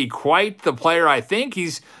going to be quite the player, I think.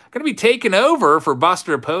 He's going to be taking over for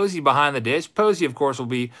Buster Posey behind the dish. Posey, of course, will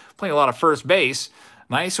be playing a lot of first base.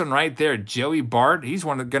 Nice one right there. Joey Bart. He's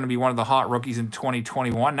going to be one of the hot rookies in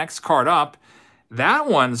 2021. Next card up. That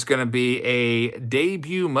one's going to be a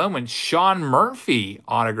debut moment. Sean Murphy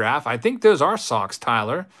autograph. I think those are Sox,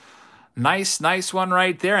 Tyler. Nice one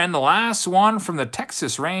right there. And the last one from the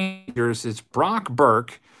Texas Rangers is Brock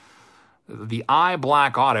Burke. The eye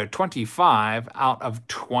black auto, 25 out of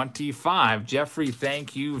 25. Jeffrey,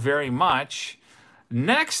 thank you very much.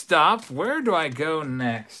 Next up, where do I go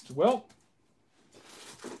next? Well,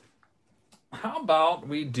 how about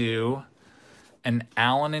we do an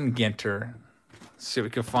Allen and Ginter? See what we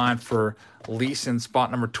can find for Leeson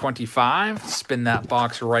spot number 25. Spin that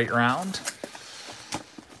box right around.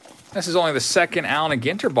 This is only the second Allen and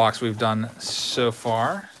Ginter box we've done so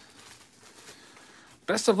far.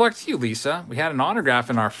 Best of luck to you, Lisa. We had an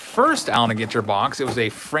autograph in our first Allen and Ginter box. It was a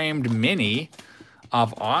framed mini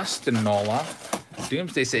of Austin Nola.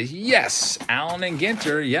 Doomsday says, yes, Allen and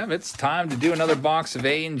Ginter. Yep, it's time to do another box of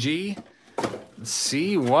A and G. Let's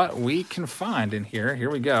see what we can find in here.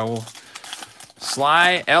 Here we go.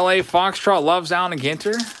 Sly LA Foxtrot loves Allen and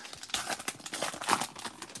Ginter.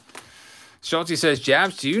 Schulte says,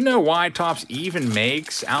 Jabs, do you know why Topps even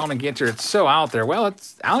makes Allen and Ginter? It's so out there. Well,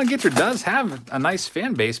 Allen and Ginter does have a nice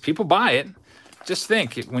fan base. People buy it. Just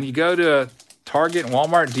think, when you go to Target and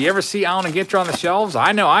Walmart, do you ever see Allen and Ginter on the shelves?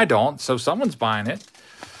 I know I don't, so someone's buying it.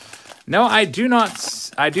 No, I do not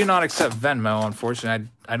accept Venmo, unfortunately.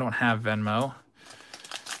 I don't have Venmo.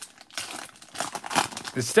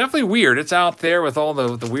 It's definitely weird. It's out there with all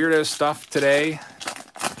the weirdo stuff today.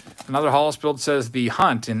 Another Hollis build says the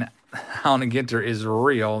hunt in Allen and Ginter is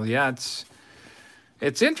real. Yeah,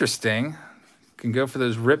 it's interesting. Can go for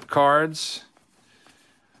those rip cards.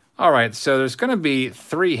 All right, so there's going to be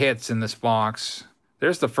 3 hits in this box.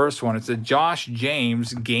 There's the first one. It's a Josh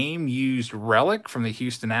James game-used relic from the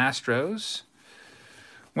Houston Astros.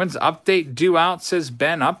 When's update due out, says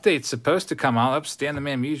Ben. Update's supposed to come out. Stan the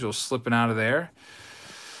Man Musial slipping out of there.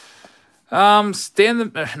 Not Stan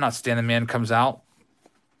the Man comes out.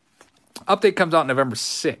 Update comes out November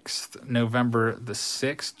 6th. November the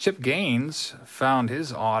 6th. Chip Gaines found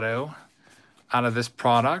his auto out of this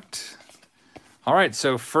product. All right,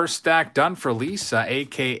 so first stack done for Lisa,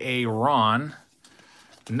 a.k.a. Ron.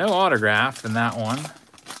 No autograph in that one.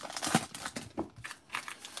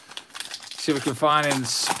 See what we can find in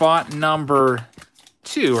spot number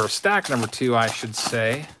 2, or stack number 2, I should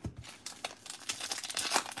say.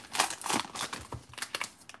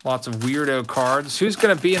 Lots of weirdo cards. Who's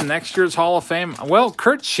going to be in next year's Hall of Fame? Well,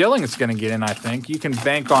 Curt Schilling is going to get in, I think. You can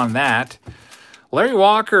bank on that. Larry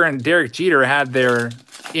Walker and Derek Jeter had their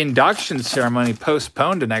induction ceremony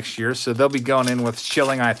postponed to next year, so they'll be going in with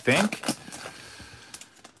Schilling, I think.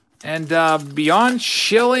 And beyond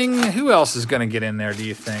Schilling, who else is going to get in there, do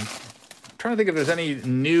you think? I'm trying to think if there's any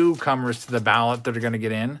newcomers to the ballot that are going to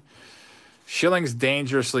get in. Schilling's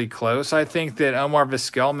dangerously close. I think that Omar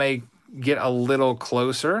Vizquel may get a little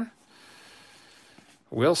closer.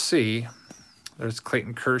 We'll see. There's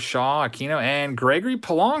Clayton Kershaw, Aquino, and Gregory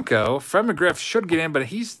Polanco. Fred McGriff should get in, but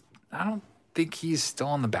I don't think he's still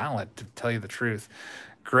on the ballot, to tell you the truth.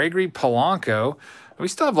 Gregory Polanco. We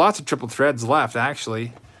still have lots of triple threads left,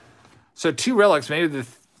 actually. So 2 relics. Maybe the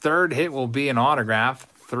third hit will be an autograph.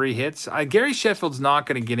 3 hits. Gary Sheffield's not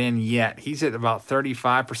going to get in yet. He's at about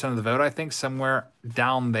 35% of the vote, I think, somewhere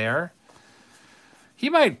down there. He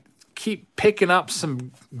might keep picking up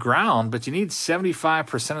some ground, but you need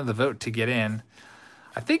 75% of the vote to get in.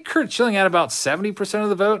 I think Curt Schilling had about 70% of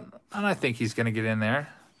the vote, and I think he's going to get in there.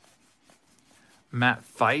 Matt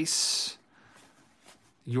Thaiss.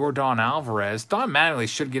 Yordan Alvarez. Don Mattingly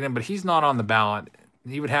should get in, but he's not on the ballot.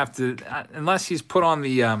 He would have to, unless he's put on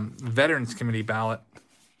the Veterans Committee ballot.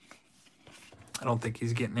 I don't think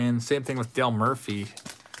he's getting in. Same thing with Dale Murphy.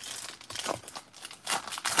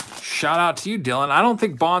 Shout out to you, Dylan. I don't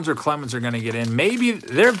think Bonds or Clemens are going to get in. Maybe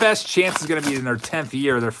their best chance is going to be in their 10th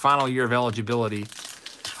year, their final year of eligibility.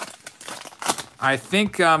 I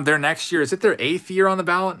think their next year, is it their 8th year on the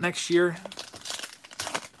ballot next year?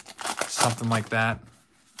 Something like that.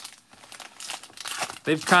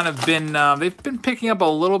 They've kind of been, they've been picking up a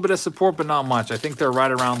little bit of support, but not much. I think they're right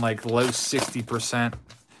around like low 60%,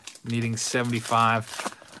 needing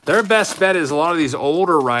 75. Their best bet is a lot of these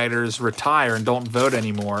older writers retire and don't vote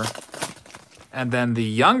anymore. And then the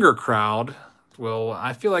younger crowd will,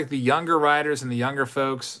 I feel like the younger writers and the younger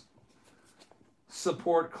folks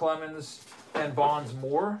support Clemens and Bonds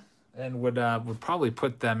more and would probably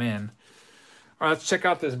put them in. All right, let's check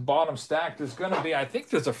out this bottom stack. There's going to be, I think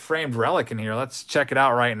there's a framed relic in here. Let's check it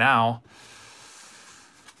out right now.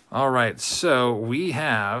 All right, so we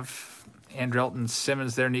have Andrelton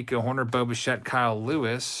Simmons there, Nico Horner, Bo Bichette, Kyle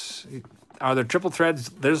Lewis. Are there triple threads?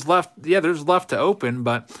 There's left, yeah, there's left to open,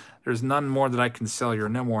 but there's none more that I can sell you, or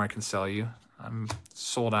no more I can sell you. I'm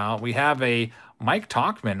sold out. We have a Mike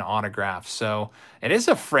Tauchman autograph. So it is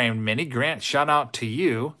a framed mini. Grant, shout out to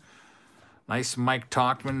you. Nice Mike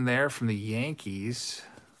Tauchman there from the Yankees.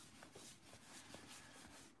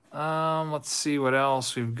 Let's see what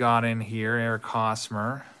else we've got in here. Eric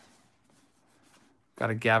Hosmer. Got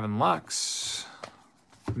a Gavin Lux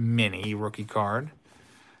mini rookie card.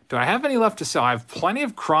 Do I have any left to sell? I have plenty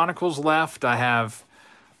of Chronicles left. I have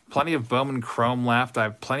plenty of Bowman Chrome left. I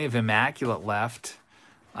have plenty of Immaculate left.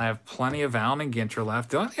 I have plenty of Allen and Ginter left.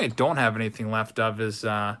 The only thing I don't have anything left of is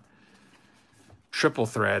triple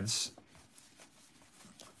threads.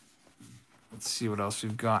 Let's see what else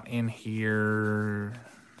we've got in here.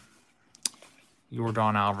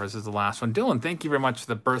 Yordan Alvarez is the last one. Dylan, thank you very much for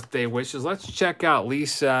the birthday wishes. Let's check out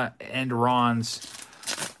Lisa and Ron's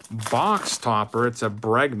box topper. It's a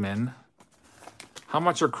Bregman. How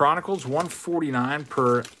much are Chronicles? $149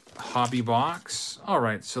 per hobby box. All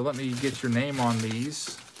right, so let me get your name on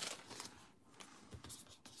these.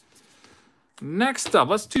 Next up,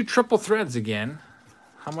 let's do triple threads again.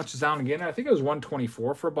 How much is Allen and Ginter? I think it was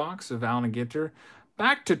 $124 for a box of Allen and Ginter.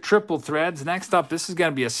 Back to triple threads. Next up, this is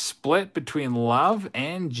going to be a split between Love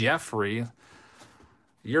and Jeffrey.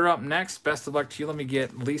 You're up next. Best of luck to you. Let me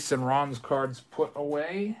get Lisa and Ron's cards put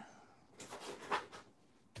away.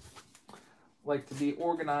 Like to be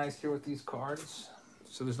organized here with these cards,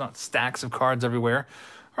 so there's not stacks of cards everywhere.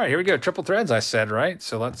 All right, here we go. Triple threads, I said, right?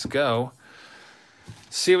 So let's go.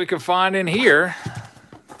 See what we can find in here.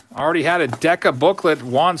 Already had a Deca booklet,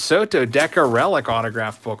 Juan Soto Deca Relic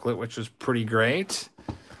autograph booklet, which was pretty great.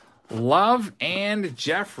 Love and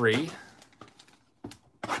Jeffrey.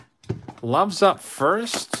 Love's up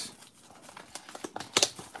first.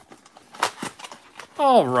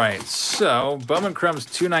 All right, so Bowman Chrome's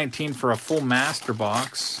 $219 for a full master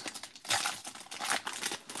box.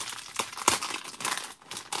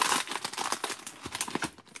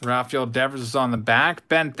 Rafael Devers is on the back.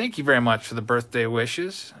 Ben, thank you very much for the birthday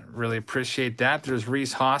wishes. Really appreciate that. There's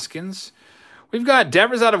Rhys Hoskins. We've got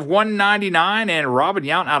Devers out of 199 and Robin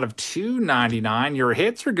Yount out of 299. Your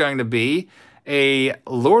hits are going to be a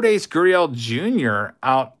Lourdes Gurriel Jr.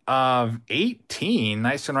 out of 18.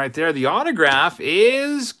 Nice one right there. The autograph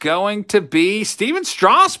is going to be Steven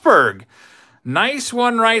Strasburg. Nice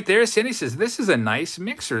one right there. Cindy says, this is a nice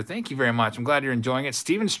mixer. Thank you very much. I'm glad you're enjoying it.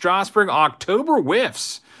 Steven Strasburg, October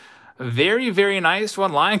Whiffs. Very, very nice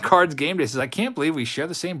one. Lion Cards Game Day says, I can't believe we share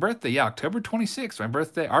the same birthday. Yeah, October 26th. My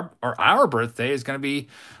birthday, our birthday is going to be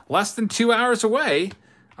less than 2 hours away.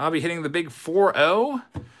 I'll be hitting the big 4-0.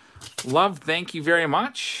 Love, thank you very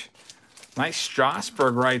much. Nice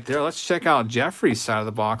Strasburg right there. Let's check out Jeffrey's side of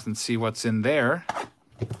the box and see what's in there.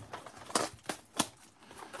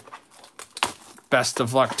 Best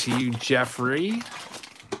of luck to you, Jeffrey.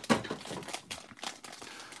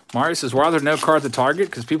 Mario says, why are there no cards at Target?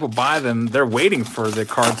 Because people buy them. They're waiting for the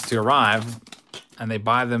cards to arrive, and they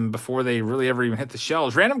buy them before they really ever even hit the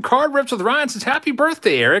shelves. Random Card Rips with Ryan says, happy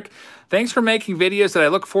birthday, Eric. Thanks for making videos that I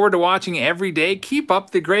look forward to watching every day. Keep up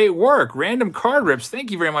the great work. Random Card Rips,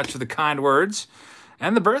 thank you very much for the kind words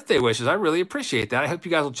and the birthday wishes. I really appreciate that. I hope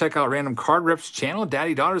you guys will check out Random Card Rips channel.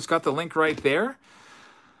 Daddy Daughter's got the link right there.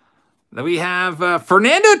 We have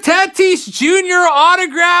Fernando Tatis Jr.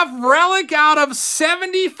 autograph relic out of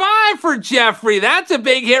 75 for Jeffrey. That's a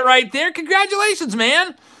big hit right there. Congratulations,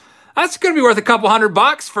 man. That's going to be worth a couple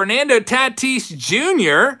 $100. Fernando Tatis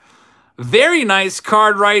Jr. Very nice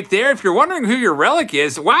card right there. If you're wondering who your relic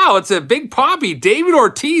is, wow, it's a big poppy. David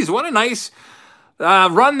Ortiz. What a nice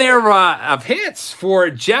run there of hits for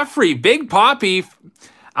Jeffrey. Big poppy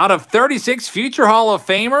out of 36, future Hall of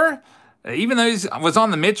Famer. Even though he was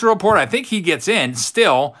on the Mitchell report, I think he gets in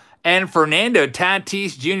still. And Fernando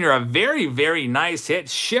Tatis Jr., a very, very nice hit.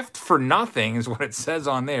 Shift for nothing is what it says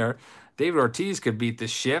on there. David Ortiz could beat the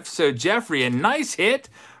shift. So Jeffrey, a nice hit.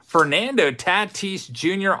 Fernando Tatis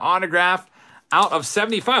Jr. autograph out of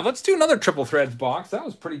 75. Let's do another Triple Threads box. That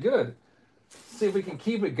was pretty good. Let's see if we can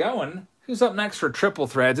keep it going. Who's up next for Triple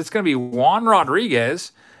Threads? It's going to be Juan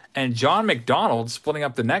Rodriguez and John McDonald splitting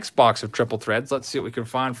up the next box of Triple Threads. Let's see what we can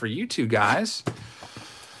find for you two guys.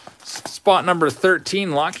 Spot number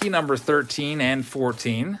 13, lucky number 13 and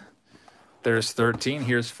 14. There's 13.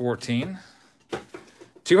 Here's 14.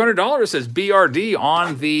 $200 says BRD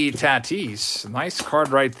on the Tatis. Nice card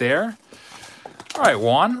right there. All right,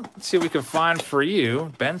 Juan, let's see what we can find for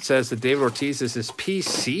you. Ben says that David Ortiz is his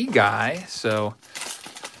PC guy, so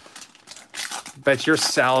bet you're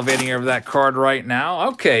salivating over that card right now.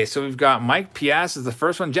 Okay, so we've got Mike Piaz is the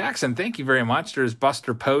first one. Jackson, thank you very much. There's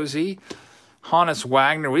Buster Posey, Honus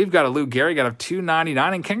Wagner. We've got a Lou Gehrig out of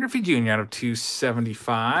 299 and Ken Griffey Jr. out of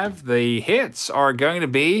 275. The hits are going to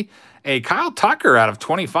be a Kyle Tucker out of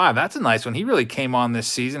 25. That's a nice one. He really came on this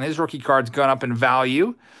season. His rookie card's gone up in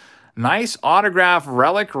value. Nice autograph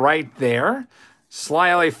relic right there.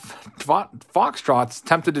 Sly LA Foxtrot's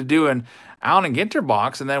tempted to do an Allen and Ginter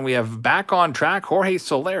box, and then we have back on track Jorge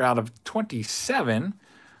Soler out of 27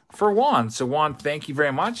 for Juan. So Juan, thank you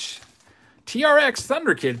very much. TRX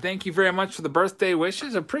Thunder Kid, thank you very much for the birthday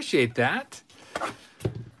wishes. Appreciate that.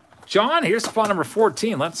 John, here's spot number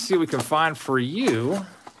 14. Let's see what we can find for you.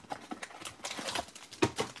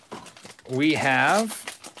 We have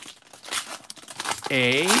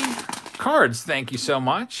a cards. Thank you so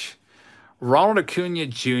much. Ronald Acuna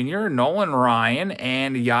Jr., Nolan Ryan,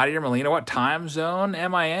 and Yadier Molina. What time zone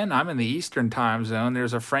am I in? I'm in the Eastern time zone.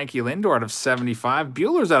 There's a Frankie Lindor out of 75.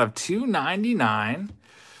 Bueller's out of 299.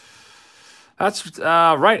 That's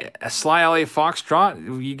right. Sly LA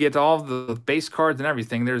Foxtrot. You get all the base cards and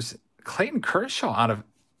everything. There's Clayton Kershaw out of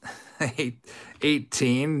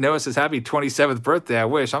 18. Noah says, happy 27th birthday. I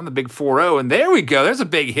wish. I'm the big 4-0. And there we go. There's a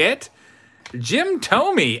big hit. Jim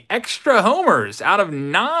Thome, extra homers out of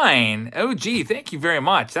 9. Oh, gee, thank you very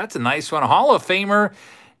much. That's a nice one. Hall of Famer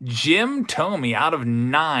Jim Thome out of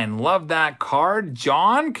 9. Love that card.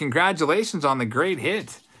 John, congratulations on the great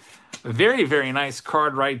hit. Very, very nice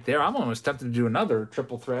card right there. I'm almost tempted to do another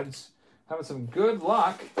Triple Threads. Having some good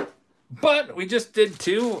luck. But we just did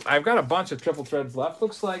 2. I've got a bunch of Triple Threads left.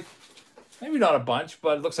 Looks like, maybe not a bunch,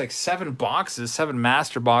 but it looks like 7 boxes, 7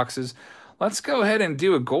 master boxes. Let's go ahead and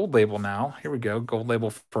do a gold label now. Here we go. Gold label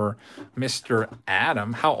for Mr.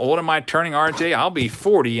 Adam. How old am I turning, RJ? I'll be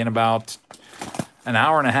 40 in about an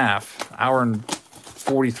hour and a half. Hour and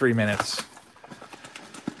 43 minutes.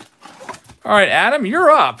 All right, Adam, you're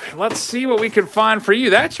up. Let's see what we can find for you.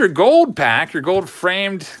 That's your gold pack. Your gold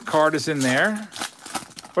framed card is in there.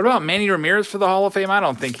 What about Manny Ramirez for the Hall of Fame? I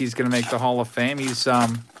don't think he's going to make the Hall of Fame. He's,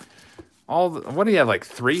 what do you have, like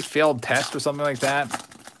 3 failed tests or something like that?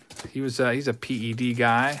 He's a PED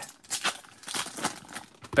guy.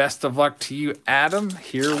 Best of luck to you, Adam.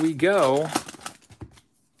 Here we go.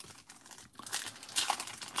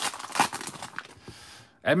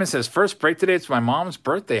 Edmund says, first break today. It's my mom's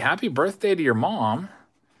birthday. Happy birthday to your mom.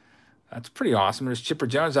 That's pretty awesome. There's Chipper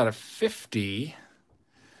Jones out of 50.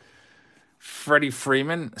 Freddie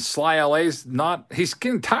Freeman. Sly LA's not... He's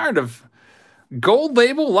getting tired of gold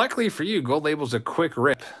label. Luckily for you, gold label's a quick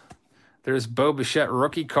rip. There's Bo Bichette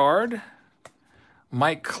rookie card.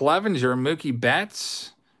 Mike Clevenger, Mookie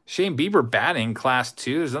Betts. Shane Bieber batting Class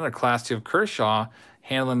 2. There's another Class 2 of Kershaw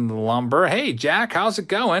handling the lumber. Hey, Jack, how's it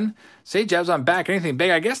going? Say, Jabs, I'm back. Anything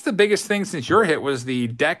big? I guess the biggest thing since your hit was the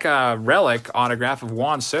Deca relic autograph of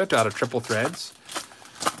Juan Soto out of Triple Threads.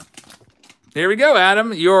 Here we go,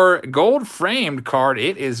 Adam. Your gold framed card,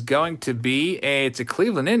 it is going to be it's a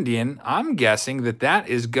Cleveland Indian. I'm guessing that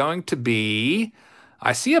is going to be,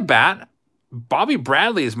 I see a bat. Bobby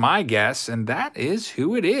Bradley is my guess, and that is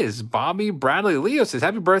who it is. Bobby Bradley. Leo says,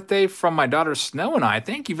 happy birthday from my daughter Snow and I.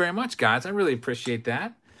 Thank you very much, guys. I really appreciate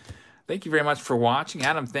that. Thank you very much for watching.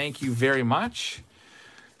 Adam, thank you very much.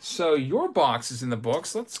 So your box is in the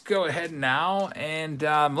books. Let's go ahead now. And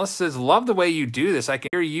Melissa says, love the way you do this. I can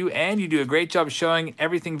hear you, and you do a great job showing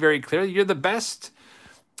everything very clearly. You're the best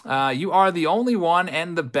You are the only one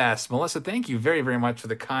and the best. Melissa, thank you very, very much for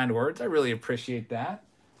the kind words. I really appreciate that.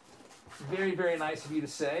 Very, very nice of you to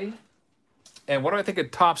say. And what do I think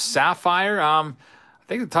of Top Sapphire? I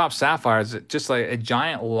think the Top Sapphire is just like a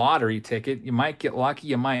giant lottery ticket. You might get lucky,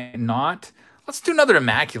 you might not. Let's do another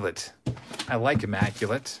Immaculate. I like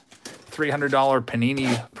Immaculate. $300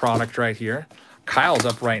 Panini product right here. Kyle's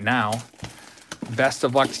up right now. Best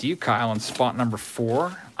of luck to you, Kyle, in spot number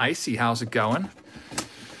 4. Icy, how's it going?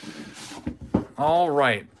 All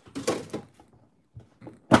right.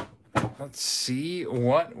 Let's see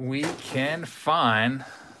what we can find.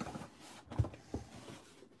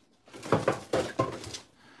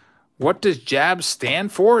 What does JAB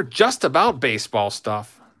stand for? Just about baseball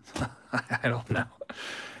stuff. I don't know.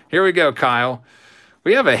 Here we go, Kyle.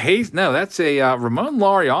 We have a Hayes. No, that's a Ramon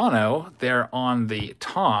Laureano there on the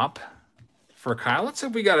top for Kyle. Let's see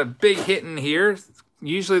if we got a big hit in here.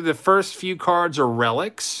 Usually the first few cards are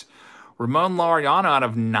relics. Ramon Laureano out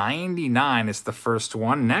of 99 is the first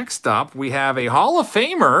one. Next up, we have a Hall of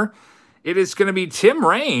Famer. It is going to be Tim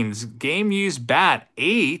Raines. Game used bat,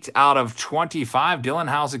 8 out of 25. Dylan,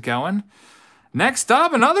 how's it going? Next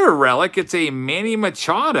up, another relic. It's a Manny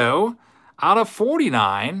Machado out of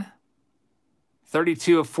 49.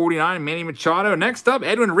 32 of 49, Manny Machado. Next up,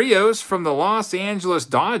 Edwin Rios from the Los Angeles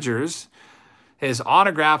Dodgers. His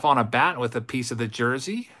autograph on a bat with a piece of the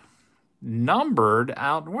jersey. Numbered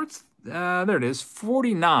out, there it is,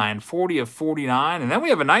 49, 40 of 49. And then we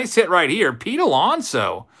have a nice hit right here, Pete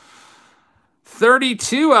Alonso.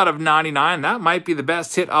 32 out of 99. That might be the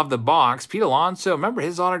best hit of the box. Pete Alonso, remember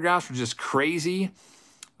his autographs were just crazy.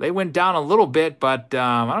 They went down a little bit, but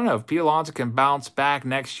I don't know if Pete Alonso can bounce back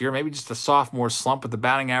next year. Maybe just a sophomore slump with the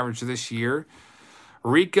batting average this year.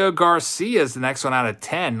 Rico Garcia is the next one out of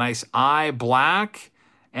 10. Nice eye black.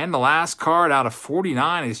 And the last card out of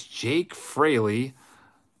 49 is Jake Fraley.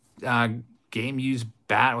 Game used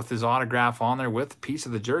bat with his autograph on there with a piece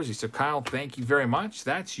of the jersey. So, Kyle, thank you very much.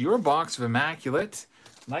 That's your box of Immaculate.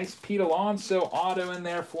 Nice Pete Alonso auto in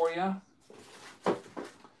there for you.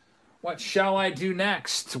 What shall I do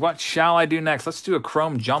next? What shall I do next? Let's do a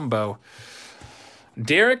Chrome Jumbo.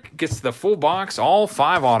 Derek gets the full box, all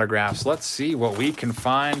 5 autographs. Let's see what we can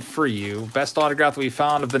find for you. Best autograph that we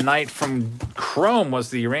found of the night from Chrome was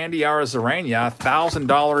the Randy Arozarena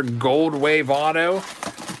 $1,000 Gold Wave auto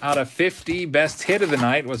out of 50. Best hit of the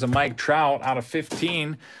night was a Mike Trout out of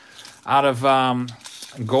 15 out of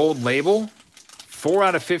Gold Label. 4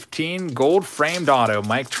 out of 15 Gold Framed auto,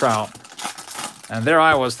 Mike Trout. And there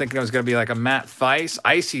I was thinking it was going to be like a Matt Thaiss.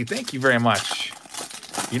 Icy, thank you very much.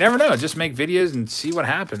 You never know. Just make videos and see what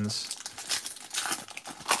happens.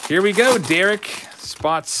 Here we go, Derek.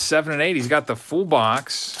 Spots 7 and 8. He's got the full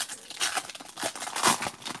box.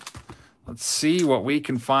 Let's see what we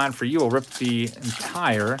can find for you. We'll rip the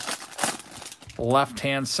entire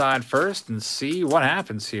left-hand side first and see what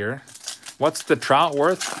happens here. What's the Trout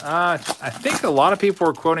worth? I think a lot of people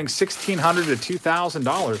were quoting $1,600 to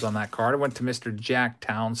 $2,000 on that card. It went to Mr. Jack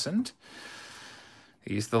Townsend.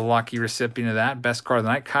 He's the lucky recipient of that. Best card of the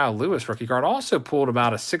night, Kyle Lewis, rookie card. Also pulled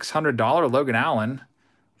about a $600 Logan Allen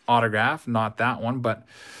autograph. Not that one, but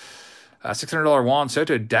a $600 Juan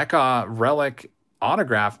Soto Deca Relic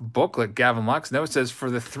autograph booklet, Gavin Lux. No, it says, for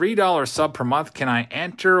the $3 sub per month, can I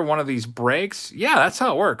enter one of these breaks? Yeah, that's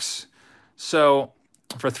how it works. So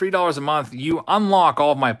for $3 a month, you unlock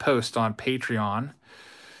all of my posts on Patreon,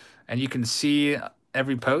 and you can see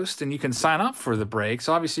every post, and you can sign up for the breaks.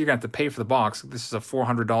 Obviously, you're going to have to pay for the box. This is a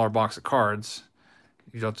 $400 box of cards.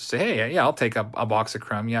 You don't just say, hey, yeah, I'll take a box of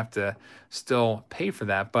Chrome. You have to still pay for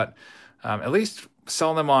that. But at least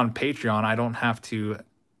selling them on Patreon, I don't have to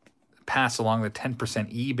pass along the 10%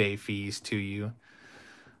 eBay fees to you.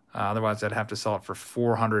 Otherwise, I'd have to sell it for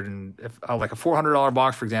 $400, and like a $400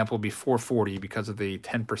 box, for example, would be $440 because of the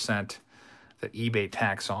 10% that eBay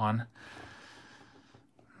tax on.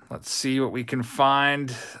 Let's see what we can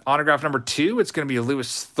find. Autograph number 2, it's going to be a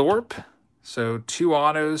Lewis Thorpe. So 2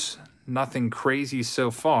 autos, nothing crazy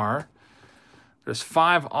so far. There's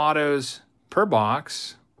 5 autos per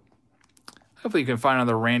box. Hopefully you can find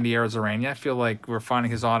another Randy Arozarena. I feel like we're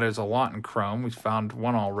finding his autos a lot in Chrome. We've found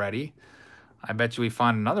one already. I bet you we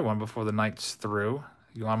find another one before the night's through.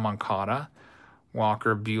 Yohan Moncada,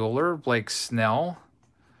 Walker Buehler, Blake Snell,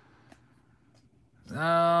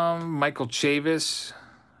 Michael Chavis,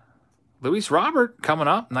 Luis Robert coming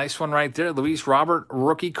up. Nice one right there. Luis Robert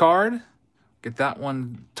rookie card. Get that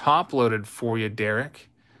one top loaded for you,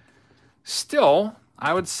 Derek. Still,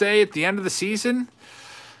 I would say at the end of the season,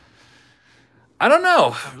 I don't know.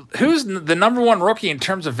 Who's the #1 rookie in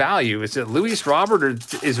terms of value? Is it Luis Robert, or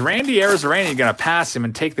is Randy Arozarena going to pass him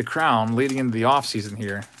and take the crown leading into the offseason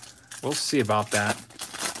here? We'll see about that.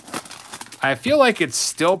 I feel like it's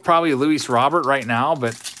still probably Luis Robert right now,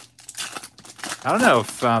 but I don't know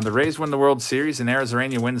if the Rays win the World Series and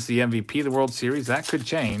Arozarena wins the MVP of the World Series. That could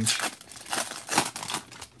change.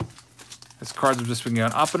 This cards have just been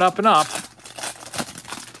going up and up and up.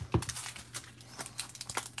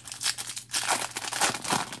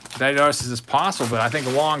 Diagnosis is possible, but I think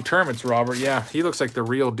long term it's Robert. Yeah, he looks like the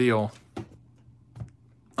real deal.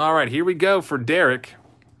 All right, here we go for Derek.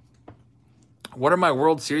 What are my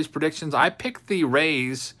World Series predictions? I picked the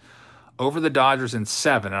Rays over the Dodgers in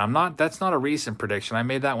 7, and that's not a recent prediction. I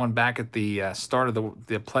made that one back at the start of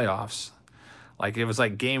the playoffs. Like, it was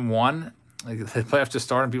like game 1. Like, the playoffs just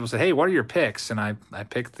started, and people said, hey, what are your picks? And I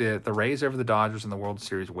picked the Rays over the Dodgers in the World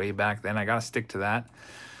Series way back then. I got to stick to that.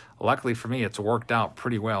 Luckily for me, it's worked out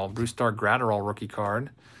pretty well. Brusdar Graterol rookie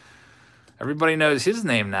card. Everybody knows his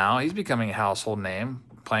name now. He's becoming a household name,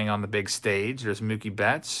 playing on the big stage. There's Mookie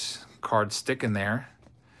Betts. Card sticking there.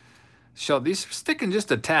 So these are sticking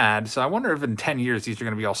just a tad, so I wonder if in 10 years these are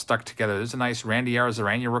going to be all stuck together. There's a nice Randy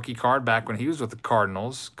Arozarena rookie card back when he was with the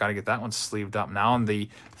Cardinals. Got to get that one sleeved up now. And the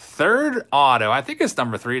third auto, I think it's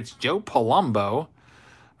 #3. It's Joe Palumbo.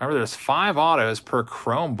 Remember, there's 5 autos per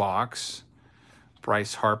Chrome box.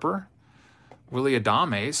 Bryce Harper. Willy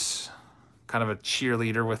Adames, kind of a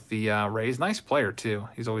cheerleader with the Rays. Nice player, too.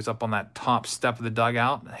 He's always up on that top step of the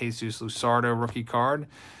dugout. Jesus Luzardo rookie card.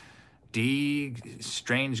 D.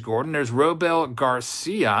 Strange Gordon. There's Robel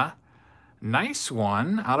Garcia. Nice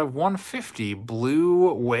one out of 150.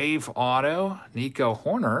 Blue Wave auto. Nico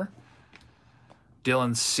Horner.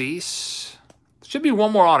 Dylan Cease. Should be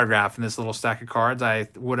one more autograph in this little stack of cards, I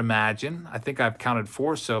would imagine. I think I've counted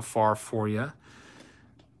 4 so far for you.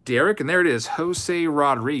 Derek, and there it is. Jose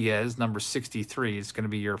Rodriguez, #63. It's going to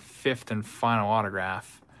be your 5th and final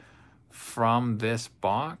autograph from this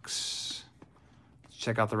box.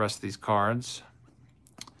 Check out the rest of these cards.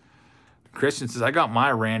 Christian says, I got my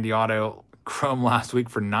Randy Auto Chrome last week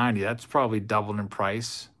for 90. That's probably doubled in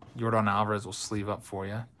price. Yordan Alvarez will sleeve up for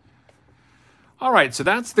you. All right, so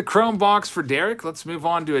that's the Chrome box for Derek. Let's move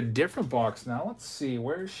on to a different box now. Let's see,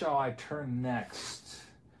 where shall I turn next?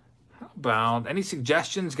 How about, any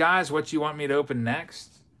suggestions, guys, what you want me to open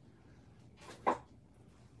next?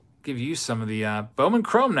 Give you some of the Bowman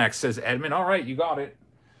Chrome next, says Edmund. All right, you got it.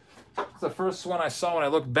 It's the first one I saw when I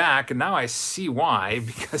looked back, and now I see why,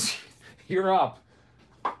 because you're up.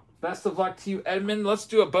 Best of luck to you, Edmund. Let's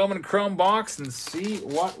do a Bowman Chrome box and see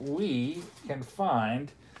what we can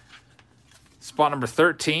find. Spot number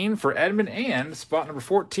 13 for Edmund and spot number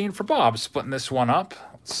 14 for Bob. Splitting this one up.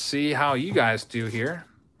 Let's see how you guys do here.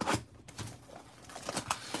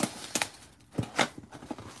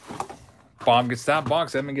 Bob gets that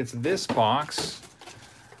box. Edmund gets this box.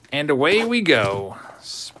 And away we go.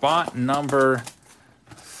 Spot number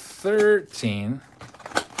 13.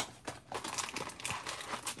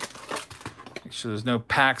 Make sure there's no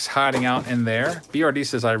packs hiding out in there. BRD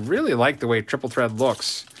says, I really like the way Triple Thread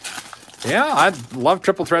looks. Yeah, I love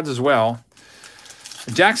Triple Threads as well.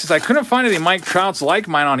 Jack says, I couldn't find any Mike Trouts like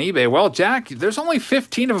mine on eBay. Well, Jack, there's only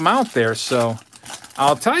 15 of them out there, so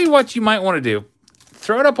I'll tell you what you might want to do.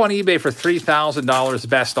 Throw it up on eBay for $3,000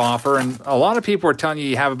 best offer, and a lot of people are telling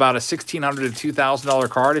you have about a $1,600 to $2,000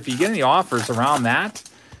 card. If you get any offers around that,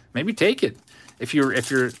 maybe take it. If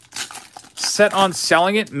you're set on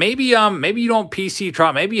selling it, maybe maybe you don't PC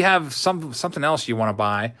Trout, maybe you have something else you want to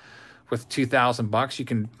buy with $2,000. You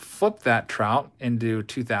can flip that Trout into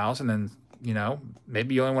 $2,000, and you know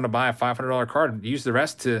maybe you only want to buy a $500 card. Use the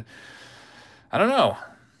rest to, I don't know.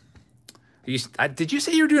 Did you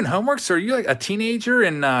say you were doing homework? So are you like a teenager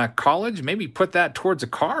in college? Maybe put that towards a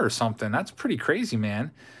car or something. That's pretty crazy, man.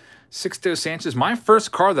 Sixto Sanchez. My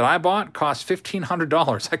first car that I bought cost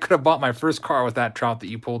 $1,500. I could have bought my first car with that Trout that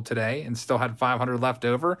you pulled today and still had $500 left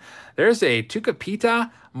over. There's a Tucupita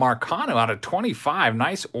Marcano out of 25.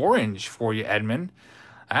 Nice orange for you, Edmund.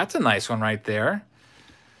 That's a nice one right there.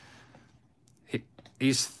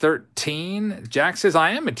 He's 13. Jack says, I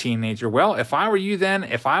am a teenager. Well, if I were you then,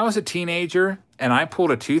 if I was a teenager and I pulled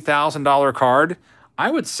a $2,000 card, I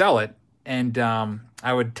would sell it, and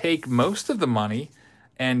I would take most of the money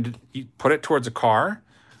and put it towards a car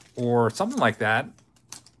or something like that.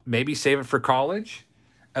 Maybe save it for college.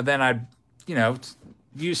 And then I'd, you know,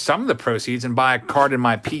 use some of the proceeds and buy a card in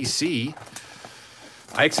my PC.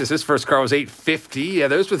 Ike says his first car was $850. Yeah,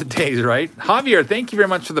 those were the days, right? Javier, thank you very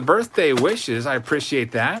much for the birthday wishes. I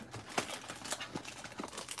appreciate that.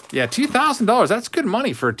 Yeah, $2,000. That's good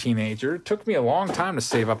money for a teenager. It took me a long time to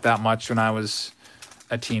save up that much when I was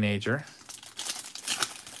a teenager.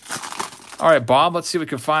 All right, Bob, let's see what we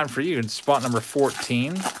can find for you in spot number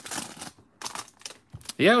 14.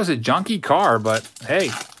 Yeah, it was a junky car, but hey,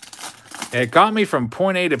 it got me from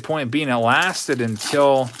point A to point B, and it lasted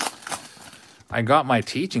until I got my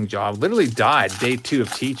teaching job. Literally died day 2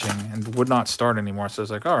 of teaching and would not start anymore. So I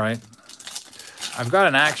was like, all right, I've got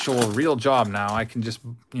an actual real job now. I can just,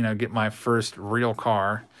 you know, get my first real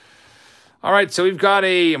car. All right, so we've got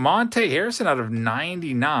a Monte Harrison out of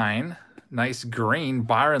 99. Nice green.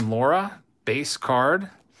 Byron Laura. Base card.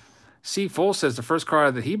 C. Full says the first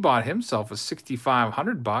car that he bought himself was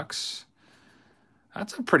 $6,500.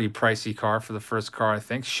 That's a pretty pricey car for the first car, I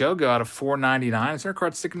think. Shogo out of $499. Is there a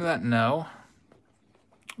card sticking to that? No.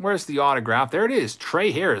 Where's the autograph? There it is. Trey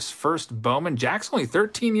Harris, first Bowman. Jack's only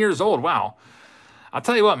 13 years old. Wow. I'll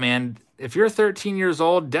tell you what, man. If you're 13 years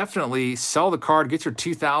old, definitely sell the card, get your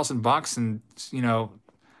 $2,000 and, you know,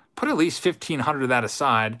 put at least $1,500 of that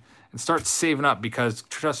aside and start saving up, because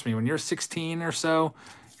trust me, when you're 16 or so,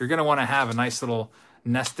 you're going to want to have a nice little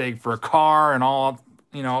nest egg for a car and all,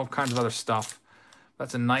 you know, all kinds of other stuff.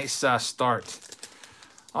 That's a nice start.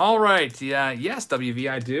 All right. Yeah. Yes, WV,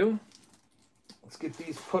 I do. Let's get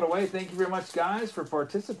these put away. Thank you very much, guys, for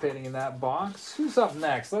participating in that box. Who's up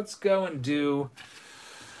next? Let's go and do...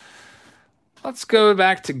 Let's go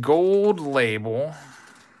back to Gold Label.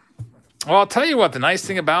 Well, I'll tell you what, the nice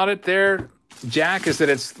thing about it there, Jack, is that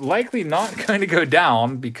it's likely not going to go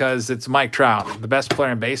down because it's Mike Trout, the best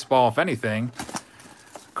player in baseball, if anything.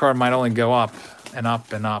 The card might only go up and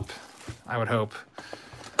up and up, I would hope.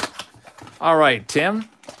 All right, Tim.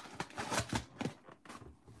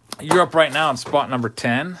 You're up right now in spot number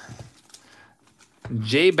 10.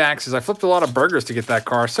 J-Back says, I flipped a lot of burgers to get that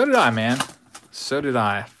car. So did I, man. So did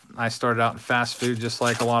I. I started out in fast food just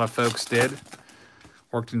like a lot of folks did.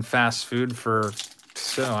 Worked in fast food for,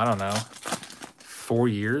 so, I don't know, 4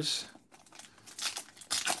 years.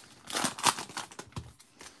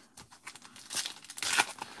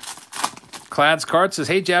 Clads Card says,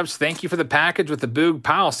 hey, Jabs, thank you for the package with the Boog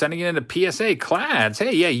Powell. Sending it into PSA. Clads,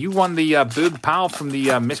 hey, yeah, you won the Boog Powell from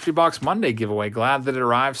the Mystery Box Monday giveaway. Glad that it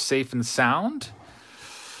arrived safe and sound.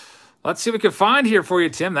 Let's see what we can find here for you,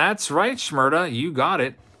 Tim. That's right, Schmerda. You got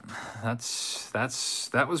it.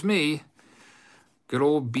 That was me. Good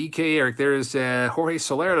old BK Eric. There's Jorge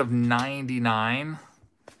Soler of 99.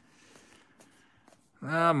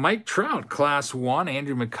 Mike Trout, Class 1.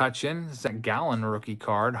 Andrew McCutchen. Zach Gallen rookie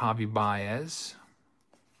card. Javi Baez.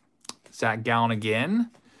 Zach Gallen again.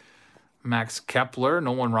 Max Kepler.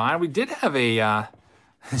 Nolan Ryan. We did have a...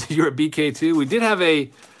 you're at BK too. We did have a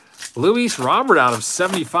Luis Robert out of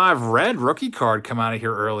 75 red rookie card come out of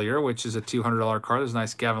here earlier, which is a $200 card. There's a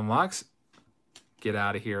nice Gavin Lux. Get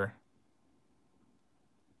out of here.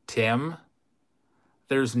 Tim,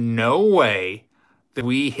 there's no way that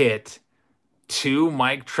we hit 2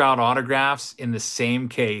 Mike Trout autographs in the same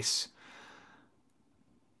case.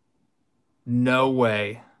 No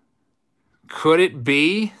way. Could it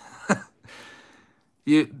be?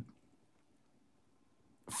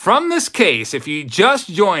 From this case, if you just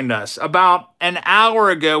joined us, about an hour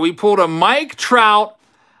ago, we pulled a Mike Trout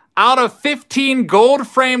out of 15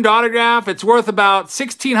 gold-framed autograph. It's worth about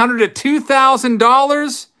 $1,600 to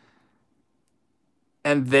 $2,000.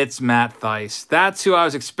 And that's Matt Thaiss. That's who I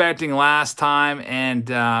was expecting last time. And,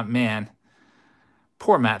 man,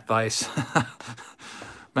 poor Matt Thaiss.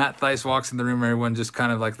 Matt Thaiss walks in the room, everyone just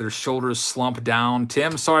kind of like their shoulders slump down.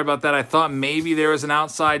 Tim, sorry about that. I thought maybe there was an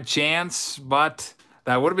outside chance, but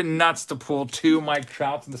that would have been nuts to pull 2 Mike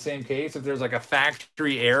Trouts in the same case. If there's like a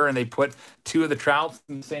factory error and they put 2 of the Trouts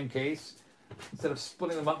in the same case instead of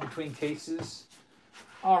splitting them up between cases.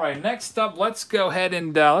 All right, next up, let's go ahead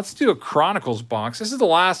and let's do a Chronicles box. This is the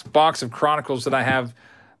last box of Chronicles that I have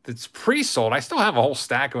that's pre-sold. I still have a whole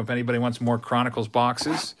stack of them if anybody wants more Chronicles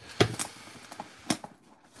boxes.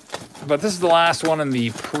 But this is the last one in the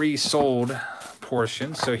pre-sold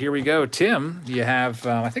portion. So here we go. Tim, you have,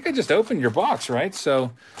 I think I just opened your box, right?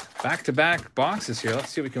 So back-to-back boxes here. Let's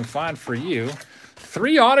see what we can find for you.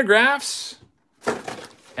 3 autographs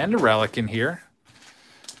and a relic in here.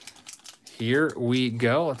 Here we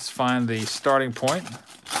go. Let's find the starting point.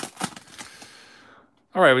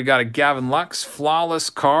 All right, we got a Gavin Lux flawless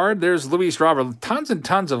card. There's Luis Robert. Tons and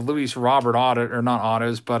tons of Luis Robert or not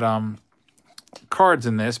autos, but cards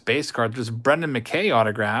in this base card. There's a Brendan McKay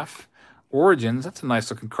autograph. Origins. That's a nice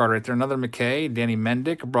looking card right there. Another McKay, Danny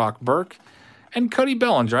Mendick, Brock Burke, and Cody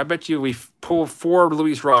Bellinger. I bet you we pulled 4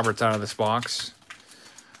 Luis Roberts out of this box.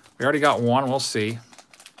 We already got 1. We'll see.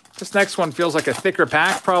 This next one feels like a thicker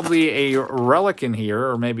pack, probably a relic in here,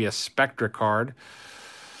 or maybe a Spectra card.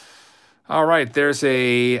 All right, there's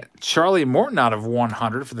a Charlie Morton out of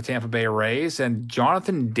 100 for the Tampa Bay Rays, and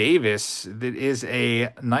Jonathan Davis. That is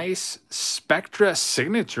a nice Spectra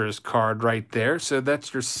Signatures card right there. So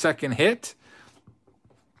that's your second hit.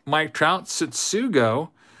 Mike Trout, Tsutsugo,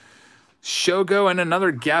 Shogo, and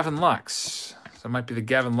another Gavin Lux. So it might be the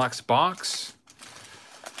Gavin Lux box.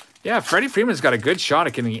 Yeah, Freddie Freeman's got a good shot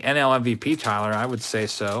at getting the NL MVP, Tyler. I would say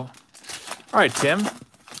so. All right, Tim.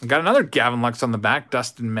 Got another Gavin Lux on the back,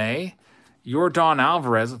 Dustin May. Yordan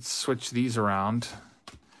Alvarez. Let's switch these around.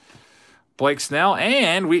 Blake Snell.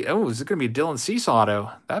 And is it going to be a Dylan Cease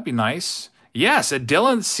auto? That'd be nice. Yes, a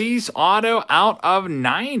Dylan Cease auto out of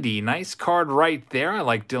 90. Nice card right there. I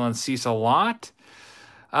like Dylan Cease a lot.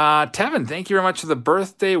 Tevin, thank you very much for the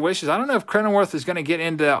birthday wishes. I don't know if Cronenworth is going to get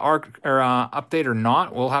into update or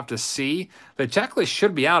not. We'll have to see. The checklist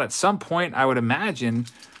should be out at some point, I would imagine.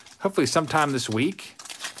 Hopefully sometime this week.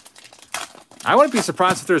 I wouldn't be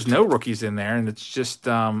surprised if there's no rookies in there, and it's just,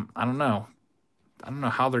 I don't know. I don't know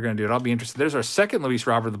how they're going to do it. I'll be interested. There's our second Luis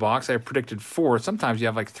Robert of the box. I predicted 4. Sometimes you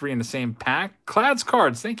have like 3 in the same pack. Clad's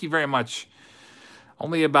cards, thank you very much.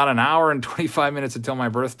 Only about an hour and 25 minutes until my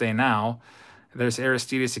birthday now. There's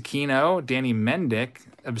Aristides Aquino, Danny Mendick,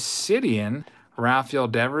 Obsidian, Rafael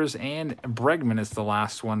Devers, and Bregman is the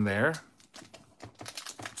last one there.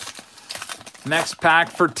 Next pack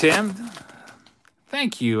for Tim.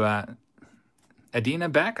 Thank you, Adina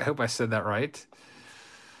Beck. I hope I said that right.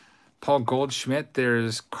 Paul Goldschmidt.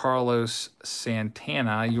 There's Carlos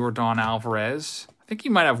Santana, Yordan Alvarez. I think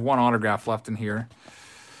you might have one autograph left in here.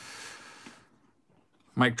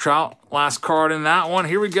 Mike Trout, last card in that one.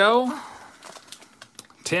 Here we go.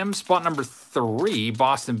 Tim, spot number 3,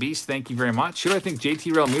 Boston Beast. Thank you very much. Who do I think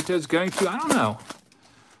JT Realmuto is going to? I don't know.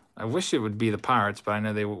 I wish it would be the Pirates, but I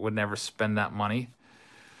know they would never spend that money.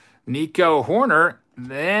 Nico Horner.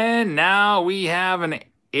 Then now we have an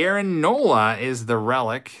Aaron Nola is the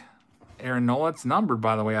relic. Aaron Nola, it's numbered,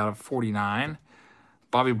 by the way, out of 49.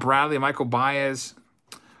 Bobby Bradley, Michael Baez,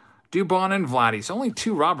 Dubon, and Vladdy. So only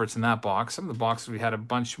 2 Roberts in that box. Some of the boxes we had a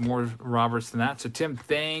bunch more Roberts than that. So, Tim,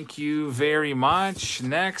 thank you very much.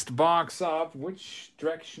 Next box up. Which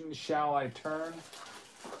direction shall I turn?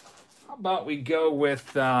 How about we go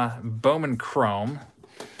with Bowman Chrome?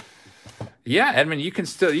 Yeah, Edmund, you can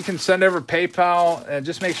send over PayPal.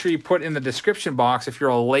 Just make sure you put in the description box if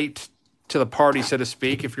you're late to the party, so to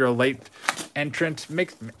speak. If you're a late entrant,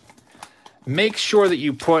 make sure that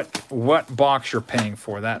you put what box you're paying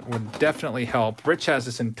for. That would definitely help. Rich has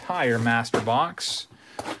this entire master box.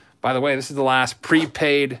 By the way, this is the last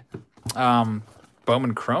prepaid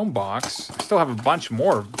Bowman Chrome box. I still have a bunch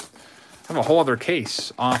more. I have a whole other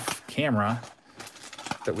case off camera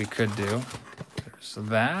that we could do. There's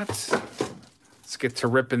that. Let's get to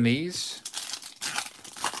ripping these.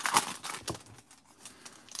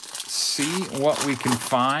 See what we can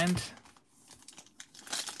find.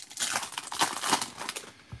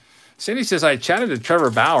 Cindy says, I chatted to Trevor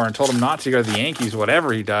Bauer and told him not to go to the Yankees,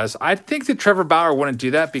 whatever he does. I think that Trevor Bauer wouldn't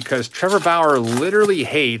do that because Trevor Bauer literally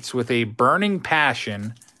hates with a burning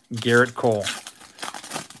passion Garrett Cole.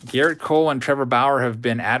 Garrett Cole and Trevor Bauer have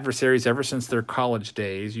been adversaries ever since their college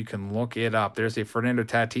days. You can look it up. There's a Fernando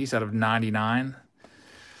Tatis out of 99.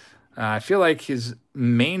 I feel like his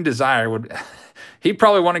main desire would... he'd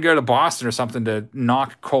probably want to go to Boston or something to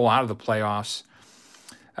knock Cole out of the playoffs.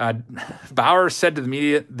 Bauer said to the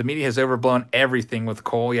media has overblown everything with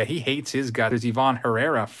Cole. Yeah, he hates his guy. There's Ivan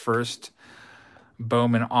Herrera first.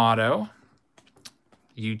 Bowman auto.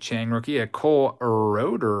 Yu Chang rookie. A Cole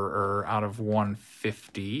Roederer out of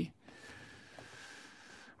 150.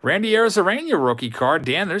 Randy Arozarena rookie card.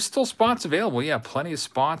 Dan, there's still spots available. Yeah, plenty of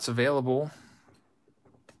spots available.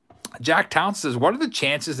 Jack Towns says, what are the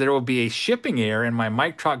chances there will be a shipping error and my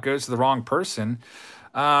Mike Trout goes to the wrong person?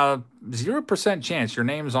 0% chance. Your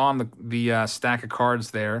name's on the stack of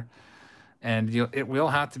cards there, and it will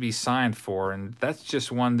have to be signed for. And that's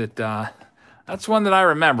just one that that's one that I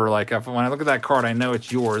remember. Like when I look at that card, I know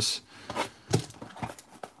it's yours.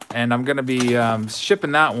 And I'm going to be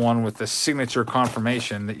shipping that one with the signature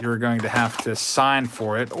confirmation that you're going to have to sign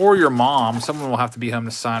for it, or your mom. Someone will have to be home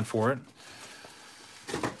to sign for it.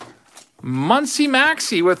 Muncie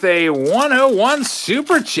Maxie with a 101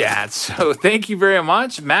 Super Chat. So thank you very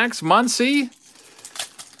much, Max Muncie.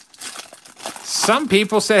 Some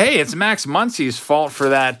people say, hey, it's Max Muncie's fault for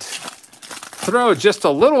that throw just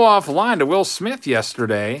a little offline to Will Smith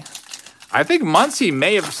yesterday. I think Muncie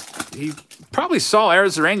he probably saw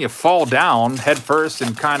Arozarena fall down head first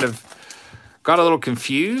and kind of got a little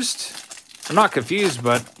confused. Or not confused,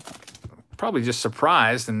 but probably just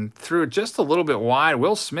surprised and threw it just a little bit wide.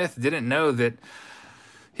 Will Smith didn't know that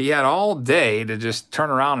he had all day to just turn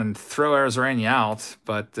around and throw Arozarena out,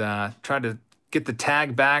 but tried to get the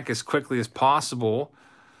tag back as quickly as possible,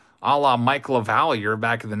 a la Mike LaValliere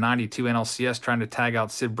back in the 92 NLCS trying to tag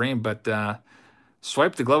out Sid Bream, but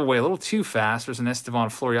swiped the glove away a little too fast. There's an Estevan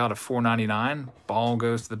Florial at $4.99. Ball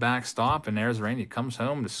goes to the backstop, and Arozarena comes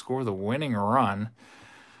home to score the winning run.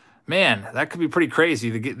 Man, that could be pretty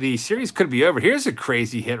crazy. The series could be over. Here's a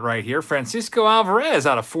crazy hit right here. Francisco Alvarez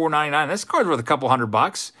out of $4.99. This card's worth a couple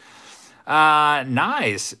 $100.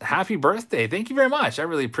 Nice. Happy birthday. Thank you very much. I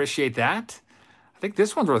really appreciate that. I think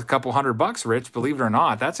this one's worth a couple $100, Rich, believe it or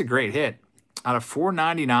not. That's a great hit. Out of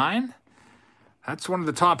 $4.99. That's one of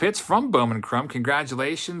the top hits from Bowman Chrome.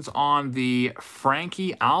 Congratulations on the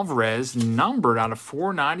Frankie Alvarez numbered out of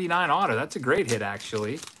 $4.99 auto. That's a great hit,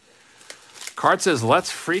 actually. Card says,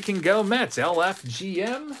 let's freaking go Mets.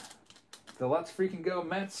 LFGM. The let's freaking go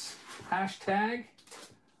Mets hashtag.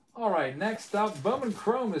 All right, next up, Bowman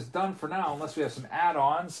Chrome is done for now, unless we have some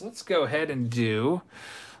add-ons. Let's go ahead and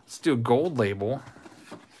let's do a gold label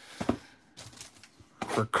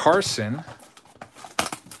for Carson.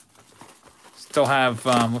 Still have,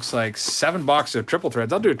 looks like 7 boxes of triple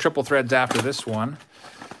threads. I'll do a triple threads after this one.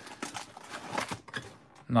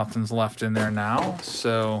 Nothing's left in there now.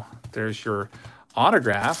 So there's your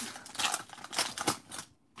autograph.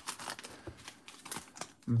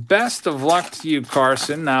 Best of luck to you,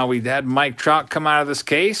 Carson. Now, we had Mike Trout come out of this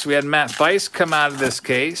case. We had Matt Thaiss come out of this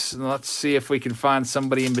case. And let's see if we can find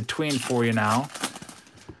somebody in between for you now.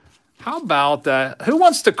 How about, who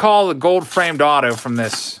wants to call the gold-framed auto from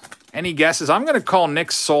this? Any guesses? I'm going to call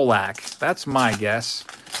Nick Solak. That's my guess.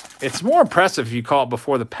 It's more impressive if you call it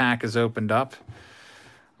before the pack is opened up.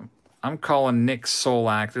 I'm calling Nick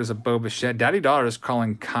Solak. There's a Bo Bichette. Daddy Daughter is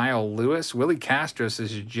calling Kyle Lewis. Willie Castro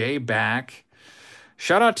says Jay back.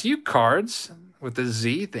 Shout out to you, Cards, with the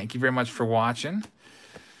Z. Thank you very much for watching.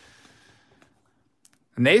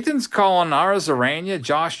 Nathan's calling Arozarena.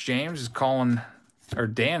 Josh James is calling, or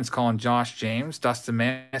Dan's calling Josh James. Dustin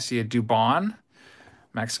Massey, Dubon.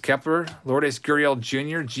 Max Kepler, Lourdes Gurriel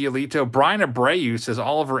Jr., Giolito. Brian Abreu says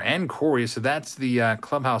Oliver and Corey. So that's the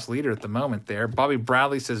clubhouse leader at the moment there. Bobby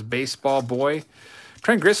Bradley says Baseball Boy.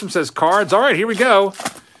 Trent Grissom says Cards. All right, here we go.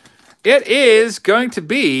 It is going to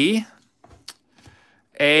be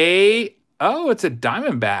it's a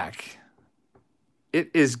Diamondback.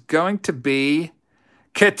 It is going to be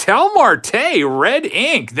Ketel Marte, red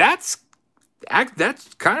ink. That's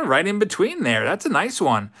kind of right in between there. That's a nice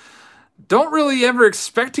one. Don't really ever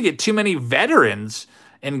expect to get too many veterans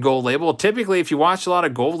in gold label. Typically, if you watch a lot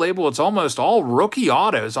of gold label, it's almost all rookie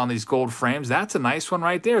autos on these gold frames. That's a nice one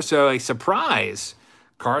right there. So a surprise.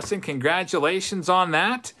 Carson, congratulations on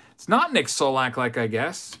that. It's not Nick Solak, like I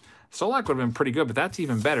guess. Solak would have been pretty good, but that's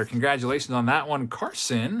even better. Congratulations on that one.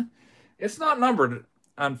 Carson, it's not numbered,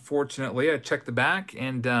 unfortunately. I checked the back,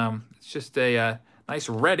 and it's just a nice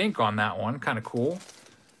red ink on that one. Kind of cool.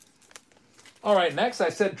 All right, next I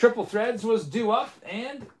said triple threads was due up,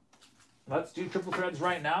 and let's do triple threads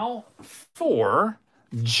right now for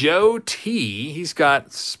Joe T. He's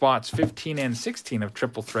got spots 15 and 16 of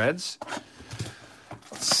triple threads.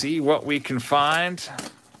 Let's see what we can find.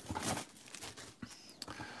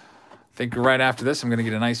 I think right after this, I'm going to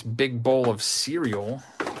get a nice big bowl of cereal.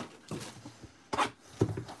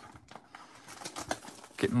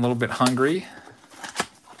 Getting a little bit hungry.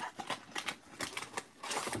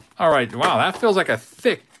 All right, wow, that feels like a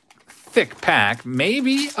thick pack.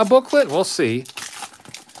 Maybe a booklet, we'll see.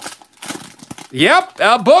 Yep,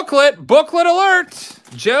 a booklet, booklet alert.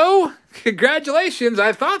 Joe, congratulations.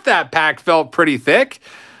 I thought that pack felt pretty thick.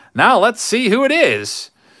 Now let's see who it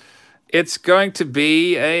is. It's going to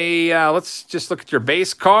be let's just look at your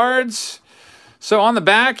base cards. So on the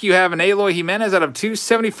back, you have an Eloy Jimenez out of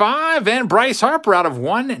 275 and Bryce Harper out of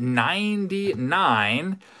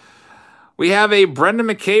 199. We have a Brendan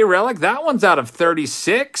McKay relic. That one's out of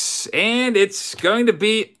 36. And it's going to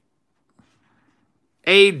be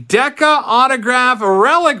a Deca autograph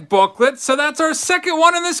relic booklet. So that's our second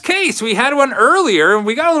one in this case. We had one earlier, and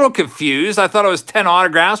we got a little confused. I thought it was 10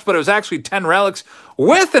 autographs, but it was actually 10 relics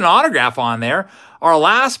with an autograph on there. Our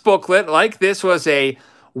last booklet like this was a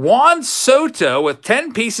Juan Soto with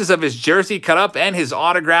 10 pieces of his jersey cut up and his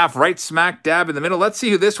autograph right smack dab in the middle. Let's see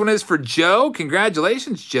who this one is for Joe.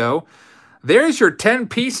 Congratulations, Joe. There's your 10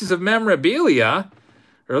 pieces of memorabilia,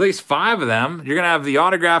 or at least 5 of them. You're going to have the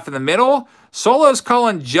autograph in the middle. Solo's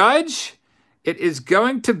calling Judge. It is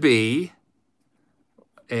going to be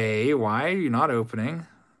why are you not opening?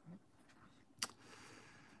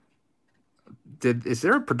 Is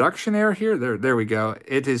there a production error here? There we go.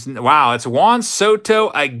 It is, wow, it's Juan Soto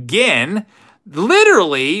again.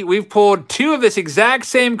 Literally, we've pulled 2 of this exact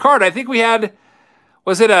same card. I think we had,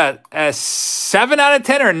 was it a 7 out of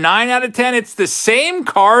 10 or 9 out of 10? It's the same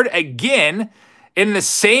card again in the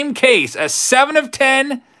same case. A 7 of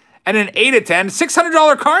 10 and an 8 of 10.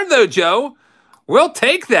 $600 card though, Joe. We'll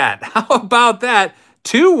take that. How about that?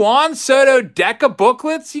 2 Juan Soto Deca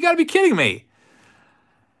booklets? You got to be kidding me.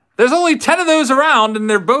 There's only 10 of those around, and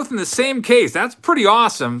they're both in the same case. That's pretty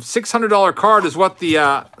awesome. $600 card is what the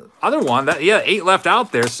other one, 8 left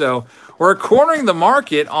out there. So we're cornering the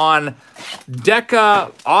market on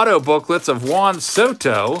Deca auto booklets of Juan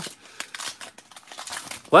Soto.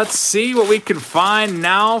 Let's see what we can find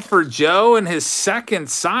now for Joe and his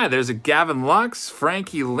second side. There's a Gavin Lux,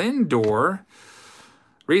 Frankie Lindor,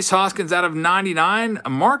 Rhys Hoskins out of 99,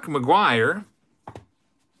 Mark McGwire.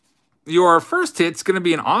 Your first hit's going to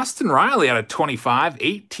be an Austin Riley out of 25,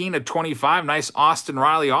 18 of 25. Nice Austin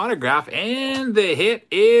Riley autograph. And the hit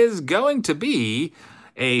is going to be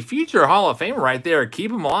a future Hall of Famer right there.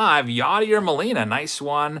 Keep him alive, Yadier Molina. Nice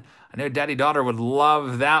one. I know Daddy-Daughter would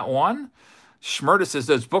love that one. Schmerta says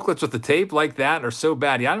those booklets with the tape like that are so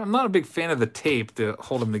bad. Yeah, I'm not a big fan of the tape to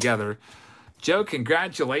hold them together. Joe,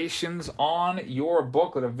 congratulations on your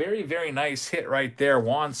booklet. A very, very nice hit right there.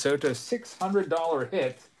 Juan Soto, $600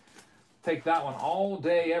 hit. Take that one all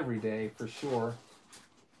day, every day, for sure.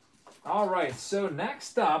 All right, so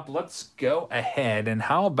next up, let's go ahead. And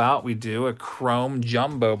how about we do a Chrome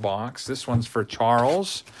Jumbo box? This one's for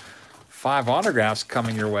Charles. 5 autographs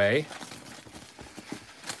coming your way.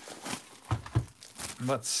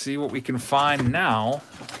 Let's see what we can find now.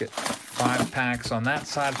 Get 5 packs on that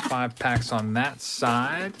side, 5 packs on that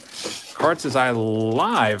side. Card says I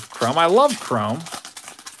love Chrome. I love Chrome.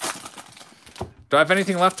 Do I have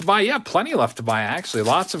anything left to buy? Yeah, plenty left to buy, actually.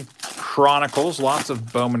 Lots of Chronicles, lots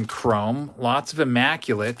of Bowman Chrome, lots of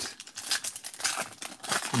Immaculate.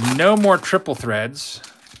 No more triple threads.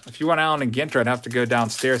 If you want Allen and Ginter, I'd have to go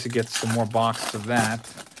downstairs to get some more boxes of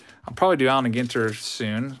that. I'll probably do Allen and Ginter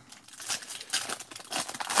soon.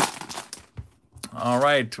 All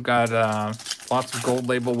right, we've got lots of gold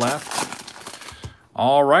label left.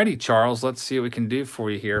 All righty, Charles, let's see what we can do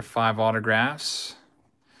for you here. 5 autographs.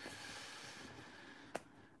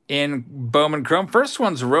 In Bowman Chrome, first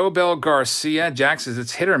one's Robel Garcia. Jack says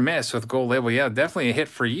it's hit or miss with gold label. Yeah, definitely a hit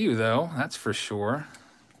for you, though. That's for sure.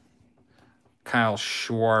 Kyle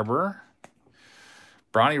Schwarber.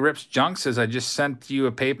 Bronny Rips Junk says, I just sent you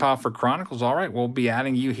a PayPal for Chronicles. All right, we'll be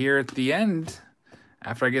adding you here at the end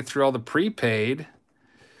after I get through all the prepaid.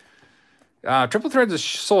 Triple Threads is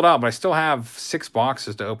sold out, but I still have 6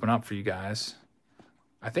 boxes to open up for you guys.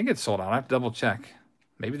 I think it's sold out. I have to double check.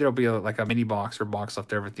 Maybe there'll be like a mini box or box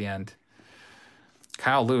left over at the end.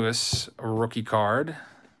 Kyle Lewis, rookie card.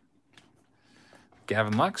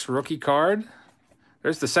 Gavin Lux, rookie card.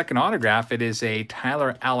 There's the second autograph. It is a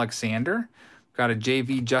Tyler Alexander. Got a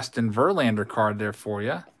JV Justin Verlander card there for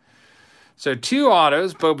you. So 2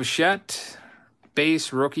 autos, Bo Bichette,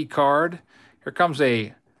 base rookie card. Here comes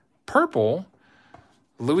a purple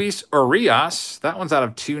Luis Urias. That one's out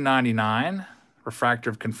of 299.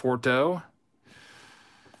 Refractor of Conforto.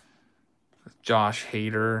 Josh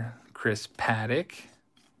Hader, Chris Paddock.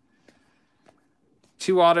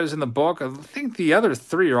 2 autos in the book. I think the other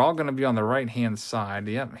 3 are all going to be on the right-hand side.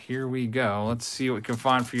 Yep, here we go. Let's see what we can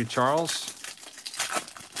find for you, Charles.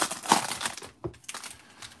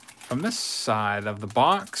 From this side of the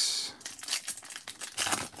box,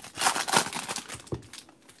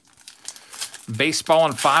 Baseball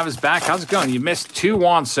in 5 is back. How's it going? You missed 2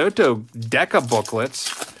 Juan Soto Deca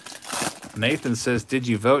booklets. Nathan says, did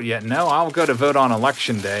you vote yet? No, I'll go to vote on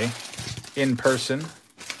election day in person.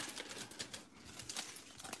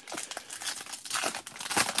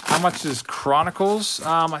 How much is Chronicles?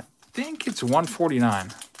 I think it's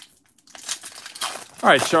 $149. All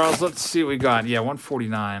right, Charles, let's see what we got. Yeah,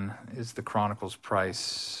 $149 is the Chronicles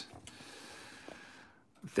price.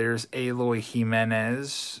 There's Eloy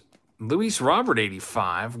Jimenez. Luis Robert,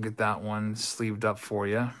 85. We'll get that one sleeved up for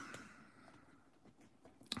you.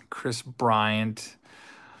 Chris Bryant.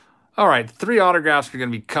 All right, 3 autographs are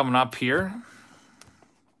going to be coming up here.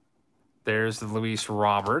 There's the Luis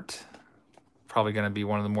Robert. Probably going to be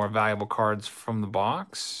one of the more valuable cards from the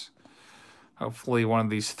box. Hopefully one of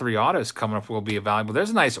these 3 autos coming up will be valuable. There's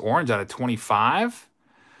a nice orange out of 25.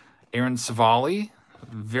 Aaron Savali.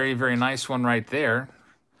 Very, very nice one right there.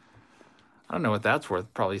 I don't know what that's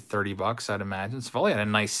worth. Probably 30 bucks, I'd imagine. Savali had a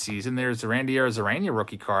nice season. There's the Randy Arozarena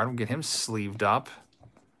rookie card. We'll get him sleeved up.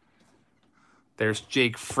 There's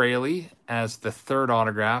Jake Fraley as the 3rd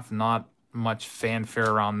autograph. Not much fanfare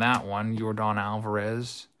around that one. Yordan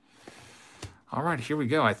Alvarez. All right, here we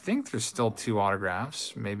go. I think there's still 2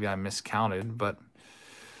 autographs. Maybe I miscounted, but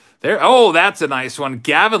there. Oh, that's a nice one.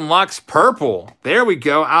 Gavin Lux purple. There we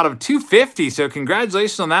go, out of 250. So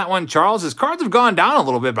congratulations on that one, Charles. His cards have gone down a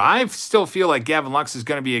little bit, but I still feel like Gavin Lux is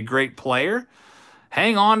going to be a great player.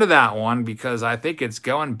 Hang on to that one because I think it's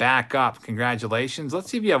going back up. Congratulations. Let's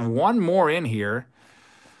see if you have one more in here.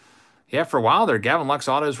 Yeah, for a while there, Gavin Lux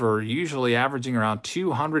autos were usually averaging around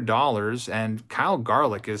 $200, and Kyle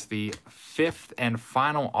Garlick is the 5th and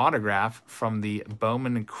final autograph from the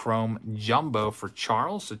Bowman Chrome Jumbo for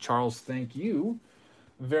Charles. So, Charles, thank you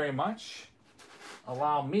very much.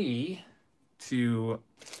 Allow me to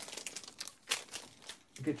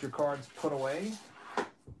get your cards put away.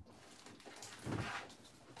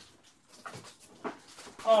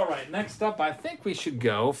 All right, next up, I think we should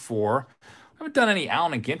go for... I haven't done any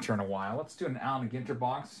Allen and Ginter in a while. Let's do an Allen and Ginter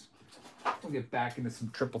box. We'll get back into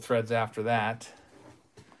some triple threads after that.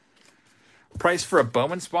 Price for a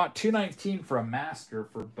Bowman spot, $219 for a master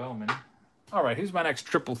for Bowman. All right, who's my next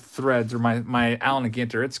triple threads or my Allen and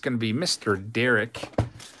Ginter? It's going to be Mr. Derek.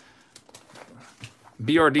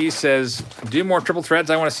 BRD says, do more triple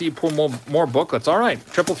threads. I want to see you pull more booklets. All right,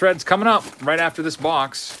 triple threads coming up right after this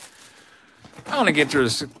box. Allen and Ginter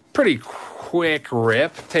is pretty quick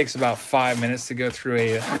rip. Takes about 5 minutes to go through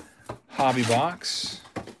a hobby box.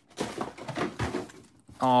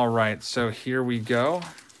 All right, so here we go.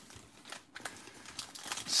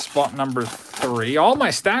 Spot number 3. All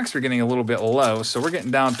my stacks are getting a little bit low, so we're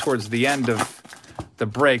getting down towards the end of the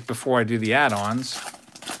break before I do the add-ons.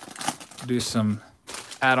 Do some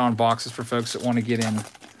add-on boxes for folks that want to get in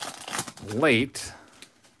late.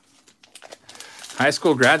 High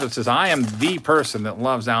school graduate says, I am the person that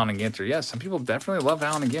loves Allen and Ginter. Yes, some people definitely love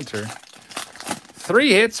Allen and Ginter.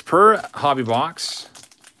 3 hits per hobby box.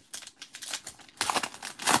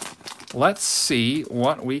 Let's see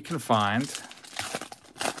what we can find.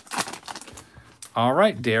 All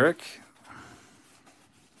right, Derek.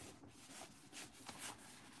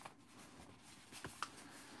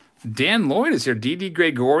 Dan Lloyd is here. D.D.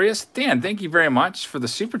 Gregorius. Dan, thank you very much for the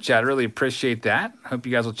super chat. I really appreciate that. Hope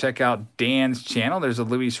you guys will check out Dan's channel. There's a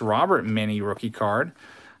Luis Robert mini rookie card.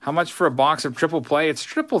 How much for a box of triple play? It's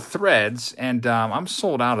triple threads, and I'm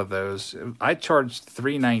sold out of those. I charged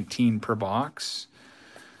 $319 per box,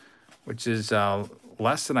 which is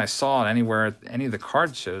less than I saw anywhere at any of the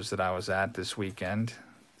card shows that I was at this weekend.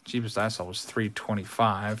 The cheapest I saw was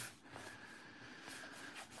 $325.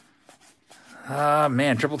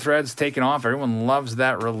 Man, triple threads taking off. Everyone loves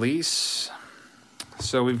that release.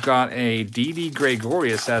 So we've got a D.D.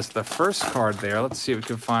 Gregorius as the first card there. Let's see what we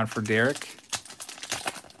can find for Derek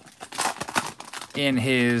in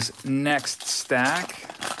his next stack.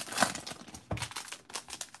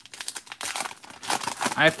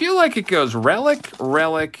 I feel like it goes relic,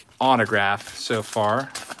 autograph so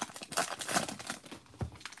far.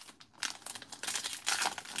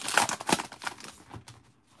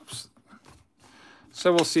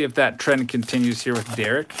 So we'll see if that trend continues here with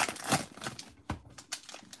Derek.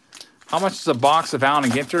 How much is a box of Allen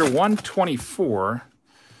and Ginter? $124.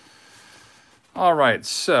 All right,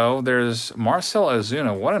 so there's Marcell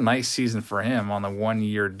Ozuna. What a nice season for him on the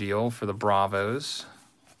 1-year deal for the Bravos.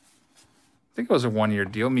 I think it was a 1-year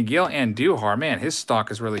deal. Miguel Andujar, man, his stock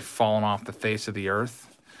has really fallen off the face of the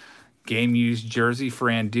earth. Game-used jersey for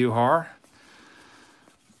Andujar.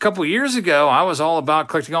 Couple years ago, I was all about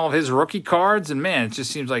collecting all of his rookie cards, and man, it just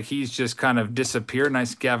seems like he's just kind of disappeared.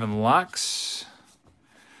 Nice Gavin Lux.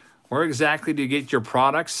 Where exactly do you get your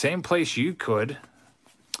products? Same place you could.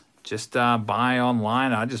 Just buy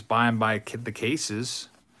online. I just buy them by the cases.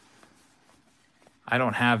 I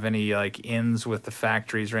don't have any like ins with the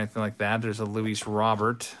factories or anything like that. There's a Luis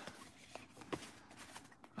Robert.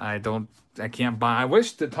 I can't buy. I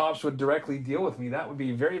wish the Topps would directly deal with me. That would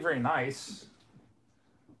be very, very nice.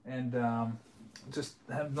 And just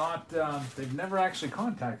have not, they've never actually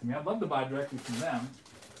contacted me. I'd love to buy directly from them.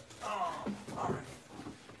 Oh, all right.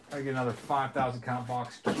 I get another 5,000 count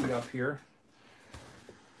box queued up here.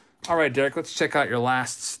 All right, Derek, let's check out your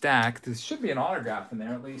last stack. There should be an autograph in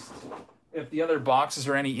there, at least. If the other boxes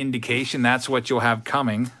are any indication, that's what you'll have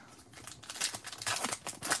coming.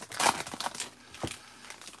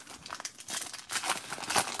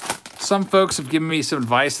 Some folks have given me some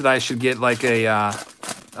advice that I should get like a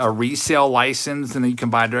resale license and then you can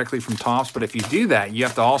buy directly from Topps. But if you do that, you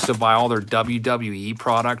have to also buy all their WWE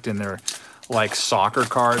product and their like soccer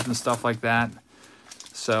cards and stuff like that.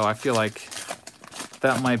 So I feel like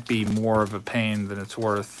that might be more of a pain than it's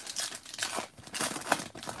worth.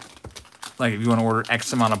 Like if you want to order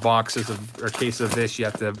X amount of boxes of, or cases of this, you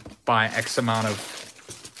have to buy X amount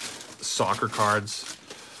of soccer cards.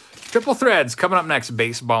 Triple threads coming up next,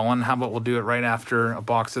 baseballin'. How about we'll do it right after a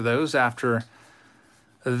box of those, after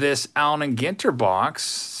this Allen and Ginter box.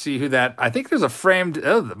 See who that, I think there's a framed,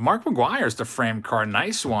 oh, Mark McGwire's the framed card.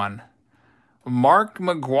 Nice one. Mark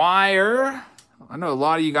McGwire. I know a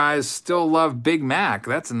lot of you guys still love Big Mac.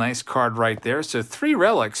 That's a nice card right there. So 3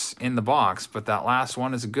 relics in the box, but that last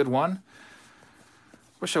one is a good one.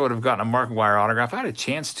 Wish I would have gotten a Mark McGwire autograph. I had a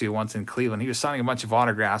chance to once in Cleveland. He was signing a bunch of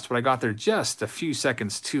autographs, but I got there just a few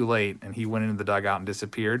seconds too late, and he went into the dugout and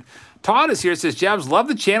disappeared. Todd is here. Says, Jabs, love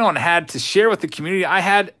the channel and had to share with the community. I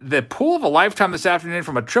had the pull of a lifetime this afternoon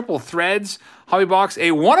from a Triple Threads hobby box,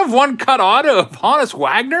 a 1-of-1 cut auto of Honus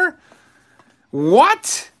Wagner.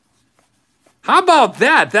 What? How about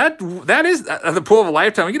that? That is the pull of a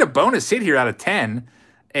lifetime. We get a bonus hit here out of 10.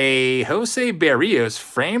 A Jose Barrios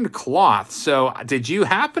framed cloth. So did you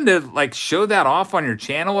happen to like show that off on your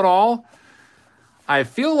channel at all? I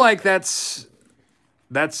feel like that's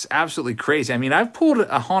absolutely crazy. I mean, I've pulled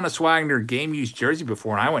a Honus Wagner game used jersey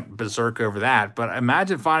before and I went berserk over that, but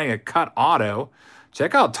imagine finding a cut auto.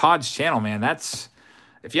 Check out Todd's channel, man. That's,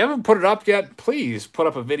 if you haven't put it up yet, please put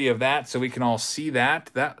up a video of that so we can all see that.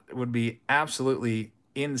 That would be absolutely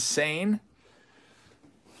insane.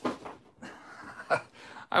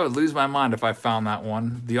 I would lose my mind if I found that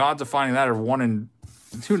one. The odds of finding that are 1 in,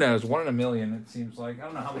 who knows, 1 in a million, it seems like. I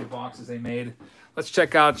don't know how many boxes they made. Let's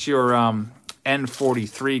check out your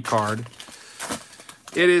N43 card.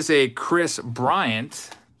 It is a Chris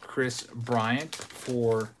Bryant. Chris Bryant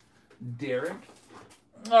for Derek.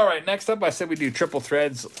 All right, next up, I said we do triple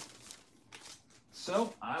threads.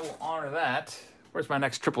 So I will honor that. Where's my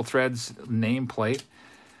next triple threads nameplate?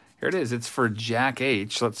 Here it is. It's for Jack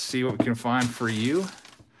H. Let's see what we can find for you.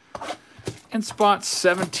 In spots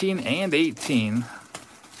 17 and 18.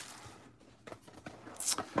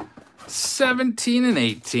 17 and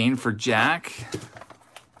 18 for Jack.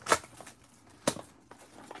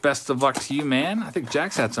 Best of luck to you, man. I think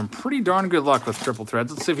Jack's had some pretty darn good luck with triple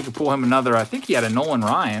threads. Let's see if we can pull him another. I think he had a Nolan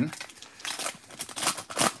Ryan.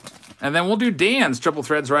 And then we'll do Dan's triple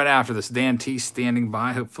threads right after this. Dan T standing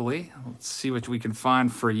by, hopefully. Let's see what we can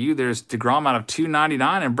find for you. There's DeGrom out of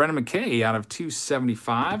 299 and Brendan McKay out of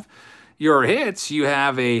 275. Your hits, you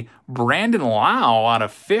have a Brandon Lau out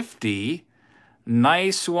of 50.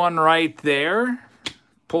 Nice one right there.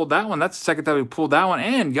 Pulled that one. That's the second time we pulled that one.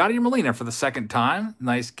 And Yadier Molina for the second time.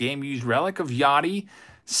 Nice game-used relic of Yadi.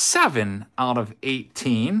 7 out of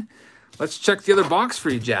 18. Let's check the other box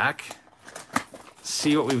for you, Jack.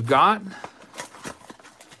 See what we've got.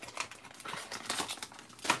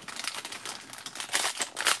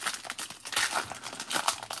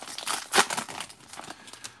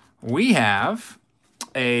 We have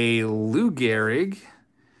a Lou Gehrig,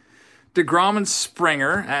 DeGrom and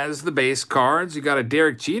Springer as the base cards. You got a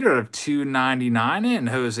Derek Jeter out of 299, and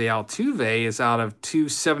Jose Altuve is out of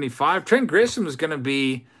 275. Trent Grisham is going to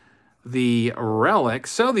be the relic.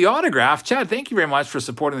 So the autograph, Chad, thank you very much for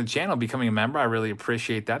supporting the channel, becoming a member. I really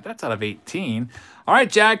appreciate that. That's out of 18. All right,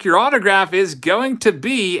 Jack, your autograph is going to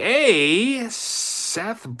be a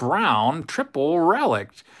Seth Brown triple relic.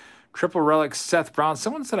 Triple relic Seth Brown.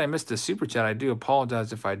 Someone said I missed a super chat. I do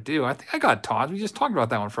apologize if I do. I think I got Todd. We just talked about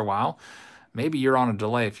that one for a while. Maybe you're on a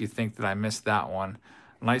delay if you think that I missed that one.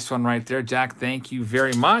 Nice one right there, Jack. Thank you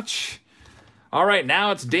very much. All right,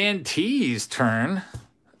 now it's Dan T's turn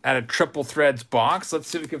at a triple threads box. Let's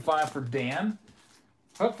see what we can find for Dan.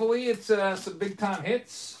 Hopefully it's some big time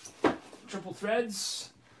hits. Triple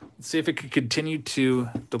threads. Let's see if it can continue to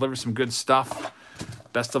deliver some good stuff.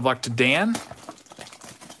 Best of luck to Dan.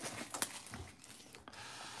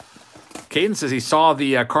 Caden says he saw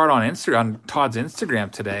the card on Instagram, on Todd's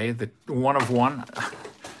Instagram today, the 1-of-1.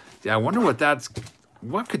 Yeah, I wonder what that's,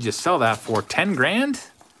 what could you sell that for? 10 grand?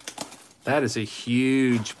 That is a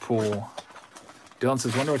huge pull. Dylan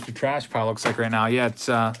says, wonder what your trash pile looks like right now. Yeah, it's,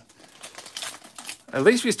 at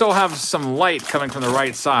least we still have some light coming from the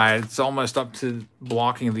right side. It's almost up to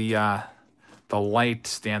blocking the light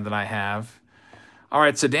stand that I have. All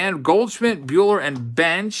right, so Dan Goldschmidt, Bueller, and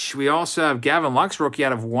Bench. We also have Gavin Lux, rookie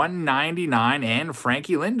out of 199, and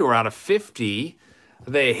Frankie Lindor out of 50.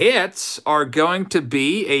 The hits are going to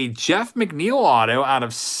be a Jeff McNeil auto out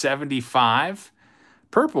of 75.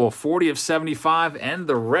 Purple, 40 of 75, and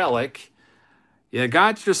the relic. You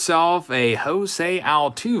got yourself a Jose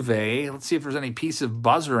Altuve. Let's see if there's any piece of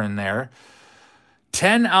buzzer in there.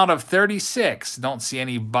 10 out of 36. Don't see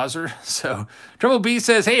any buzzer. So Triple B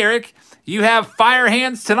says, hey, Eric, you have fire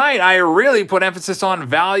hands tonight. I really put emphasis on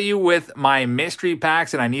value with my mystery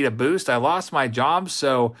packs, and I need a boost. I lost my job,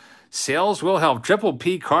 so Sales will help. Triple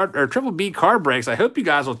B card breaks. I hope you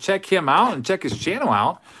guys will check him out and check his channel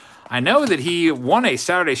out. I know that he won a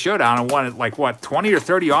Saturday Showdown and won like what, 20 or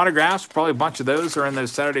 30 autographs. Probably a bunch of those are in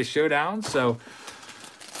those Saturday Showdowns. So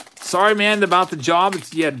sorry, man, about the job.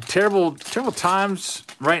 You had terrible times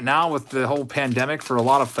right now with the whole pandemic for a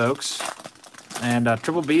lot of folks. And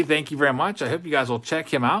Triple B, thank you very much. I hope you guys will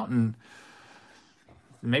check him out and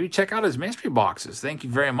maybe check out his mystery boxes. Thank you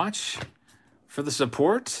very much for the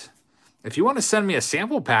support. If you want to send me a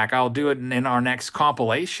sample pack, I'll do it in our next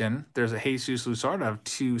compilation. There's a Jesus Luzardo out of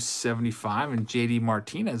 275 and JD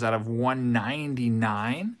Martinez out of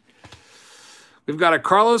 199. We've got a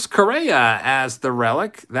Carlos Correa as the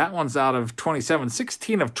relic. That one's out of 27,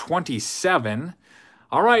 16 of 27.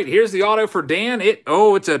 All right, here's the auto for Dan.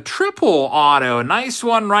 It's a triple auto. Nice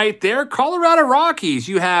one right there. Colorado Rockies.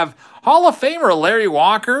 You have Hall of Famer Larry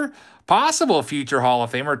Walker, possible future Hall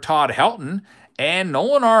of Famer Todd Helton, and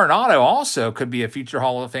Nolan Arenado also could be a future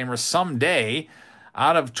Hall of Famer someday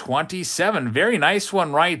out of 27. Very nice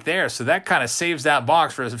one right there. So that kind of saves that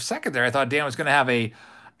box. For a second there, I thought Dan was going to have a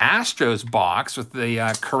Astros box with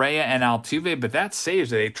the Correa and Altuve, but that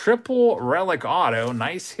saves it. A triple relic auto.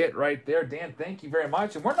 Nice hit right there. Dan, thank you very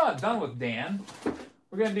much. And we're not done with Dan.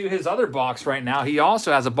 We're going to do his other box right now. He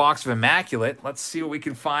also has a box of Immaculate. Let's see what we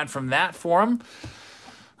can find from that for him.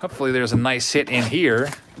 Hopefully there's a nice hit in here.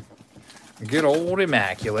 Good old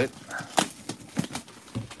Immaculate.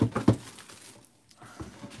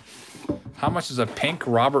 How much is a pink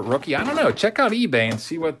Robert rookie? I don't know. Check out eBay and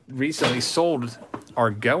see what recently sold are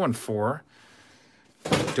going for.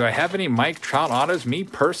 Do I have any Mike Trout autos? Me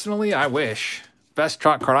personally, I wish. Best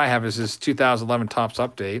Trout card I have is his 2011 Topps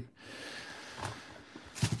Update.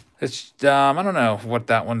 It's I don't know what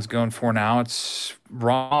that one's going for now. It's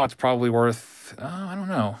raw. It's probably worth I don't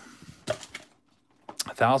know,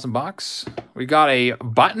 $1,000. We got a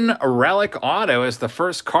Button Relic auto as the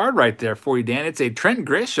first card right there for you, Dan. It's a Trent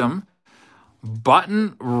Grisham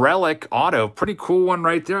Button Relic auto. Pretty cool one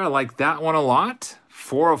right there. I like that one a lot.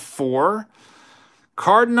 4 of 4.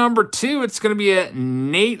 Card number 2, it's going to be a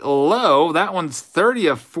Nate Lowe. That one's 30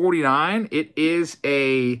 of 49. It is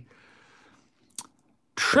a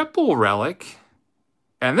triple relic.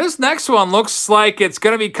 And this next one looks like it's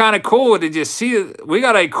going to be kind of cool. Did you see? We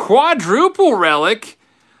got a quadruple relic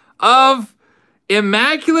of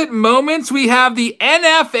Immaculate Moments. We have the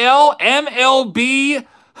NFL MLB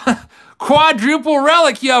quadruple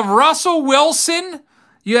relic. You have Russell Wilson,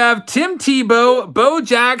 you have Tim Tebow, Bo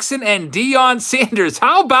Jackson, and Deion Sanders.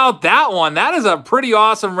 How about that one? That is a pretty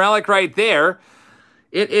awesome relic right there.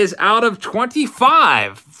 It is out of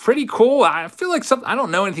 25. Pretty cool. I feel like something, I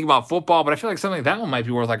don't know anything about football, but I feel like something like that one might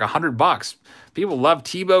be worth like $100. People love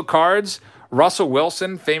Tebow cards. Russell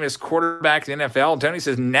Wilson, famous quarterback in the NFL. Tony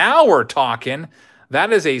says, now we're talking.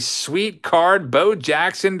 That is a sweet card. Bo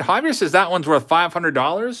Jackson. Javier says that one's worth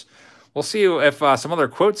 $500. We'll see if some other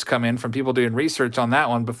quotes come in from people doing research on that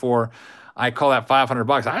one before I call that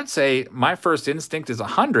 $500. I'd say my first instinct is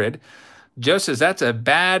 100. Joe says that's a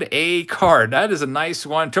bad A card. That is a nice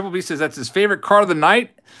one. Triple B says that's his favorite card of the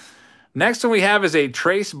night. Next one we have is a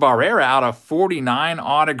Trace Barrera out of 49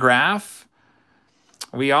 autograph.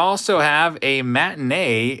 We also have a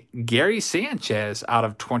Matinee Gary Sanchez out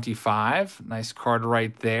of 25. Nice card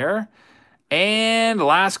right there. And the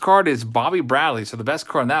last card is Bobby Bradley. So the best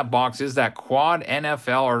card in that box is that quad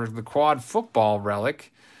NFL or the quad football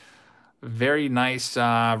relic. Very nice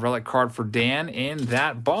relic card for Dan in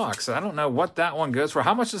that box. I don't know what that one goes for.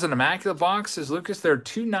 How much is an Immaculate box? Says Lucas, they're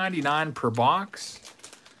 $2.99 per box.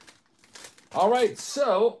 All right,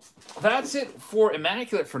 so that's it for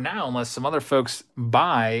Immaculate for now, unless some other folks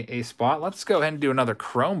buy a spot. Let's go ahead and do another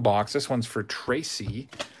Chrome box. This one's for Tracy.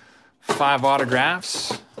 5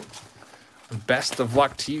 autographs. Best of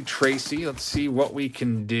luck to you, Tracy. Let's see what we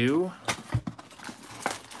can do.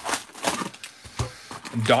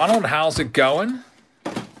 Donald, how's it going?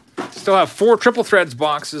 Still have 4 Triple Threads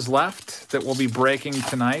boxes left that we'll be breaking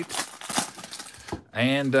tonight.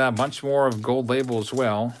 And a bunch more of Gold Label as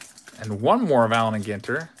well. And 1 more of Allen and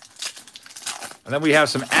Ginter. And then we have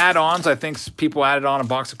some add-ons. I think people added on a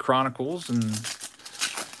box of Chronicles. And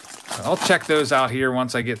I'll check those out here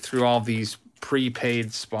once I get through all these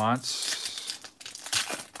prepaid spots.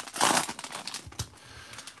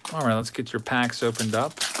 All right, let's get your packs opened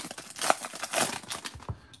up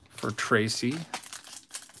for Tracy.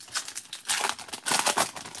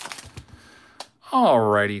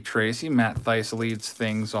 Alrighty, Tracy. Matt Theis leads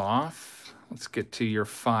things off. Let's get to your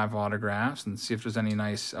 5 autographs and see if there's any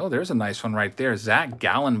nice... Oh, there's a nice one right there. Zach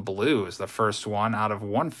Gallen Blue is the first one out of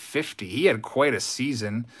 150. He had quite a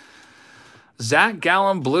season. Zach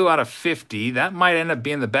Gallen blue out of 50. That might end up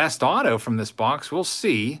being the best auto from this box. We'll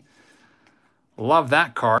see. Love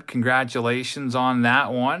that card. Congratulations on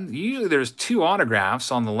that one. Usually there's 2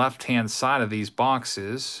 autographs on the left-hand side of these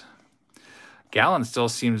boxes. Gallen still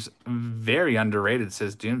seems very underrated,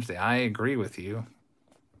 says Doomsday. I agree with you.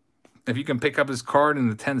 If you can pick up his card in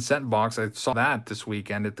the 10-cent box, I saw that this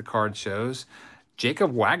weekend at the card shows.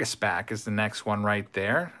 Jacob Wagasback is the next one right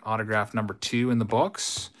there. Autograph number 2 in the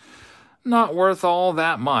books. Not worth all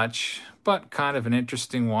that much, but kind of an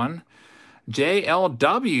interesting one.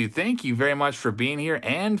 JLW, thank you very much for being here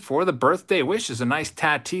and for the birthday wishes. A nice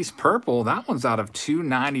Tatis purple. That one's out of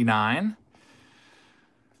 $2.99.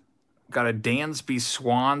 Got a Dansby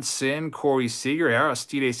Swanson, Corey Seager,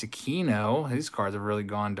 Aristides Aquino. These cards have really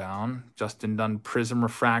gone down. Justin Dunn Prism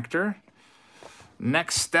Refractor.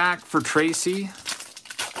 Next stack for Tracy.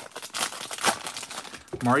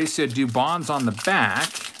 Mauricio Dubon's on the back.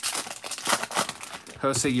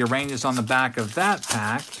 Jose Ureña's on the back of that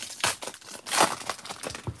pack.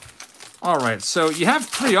 All right, so you have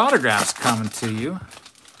 3 autographs coming to you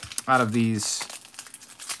out of these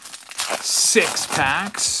 6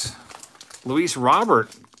 packs. Luis Robert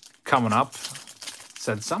coming up,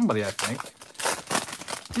 said somebody, I think.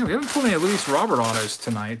 Yeah, we haven't pulled any Luis Robert autos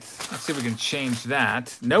tonight. Let's see if we can change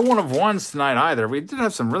that. No 1 of 1s tonight either. We did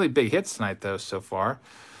have some really big hits tonight, though, so far.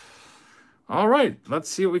 All right, let's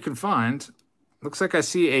see what we can find. Looks like I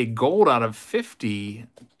see a gold out of 50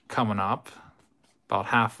 coming up, about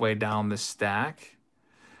halfway down this stack.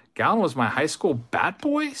 Gallen was my high school bat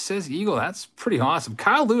boy, says Eagle. That's pretty awesome.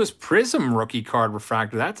 Kyle Lewis Prism rookie card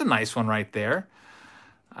refractor. That's a nice one right there.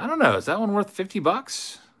 I don't know. Is that one worth 50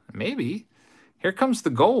 bucks? Maybe. Here comes the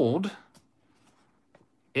gold.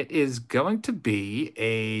 It is going to be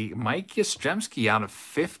a Mike Yastrzemski out of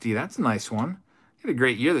 50. That's a nice one. He had a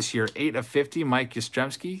great year this year. 8 of 50, Mike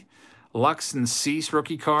Yastrzemski. Lux and Cease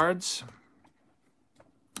rookie cards.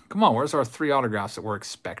 Come on, where's our 3 autographs that we're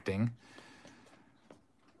expecting?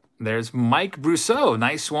 There's Mike Brousseau.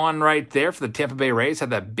 Nice one right there for the Tampa Bay Rays.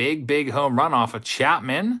 Had that big home run off of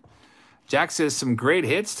Chapman. Jack says some great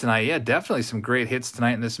hits tonight. Yeah, definitely some great hits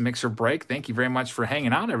tonight in this mixer break. Thank you very much for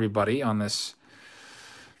hanging out, everybody, on this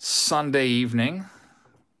Sunday evening.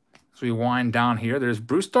 As we wind down here, there's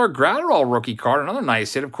Brusdar Graterol rookie card. Another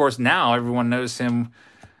nice hit. Of course, now everyone knows him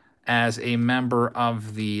as a member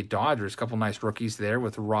of the Dodgers. A couple nice rookies there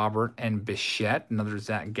with Robert and Bichette. Another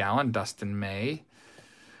Zach Gallen, Dustin May.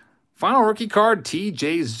 Final rookie card,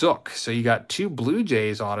 TJ Zook. So you got 2 Blue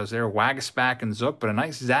Jays autos there, Wagasback and Zook, but a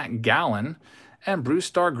nice Zach Gallen and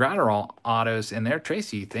Brusdar Graterol autos in there.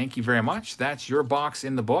 Tracy, thank you very much. That's your box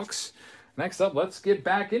in the books. Next up, let's get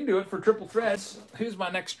back into it for Triple Threads. Who's my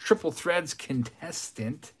next Triple Threads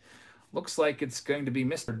contestant? Looks like it's going to be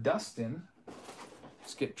Mr. Dustin.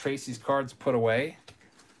 Let's get Tracy's cards put away.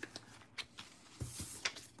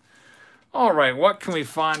 All right, what can we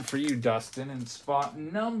find for you, Dustin, in spot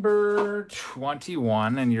number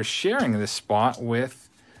 21? And you're sharing this spot with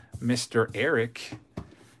Mr. Eric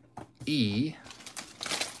E.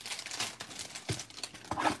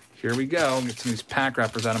 Here we go. Get some of these pack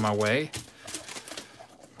wrappers out of my way.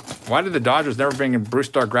 Why did the Dodgers never bring in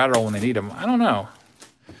Brusdar Graterol when they need him? I don't know.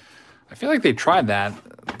 I feel like they tried that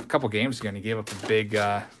a couple games ago and he gave up a big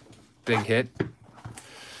hit.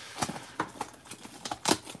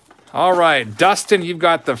 All right, Dustin, you've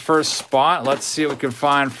got the first spot. Let's see what we can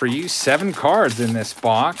find for you. 7 cards in this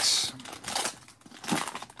box.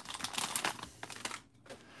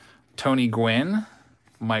 Tony Gwynn,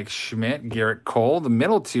 Mike Schmidt, Garrett Cole. The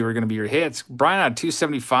middle 2 are going to be your hits. Brian out of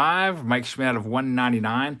 275, Mike Schmidt out of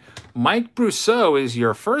 199. Mike Brousseau is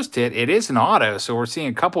your first hit. It is an auto, so we're seeing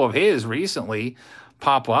a couple of his recently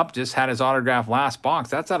pop up. Just had his autograph last box.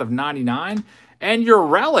 That's out of 99. And your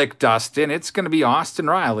relic, Dustin, it's going to be Austin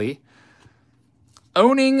Riley.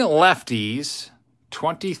 Owning lefties,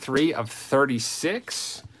 23 of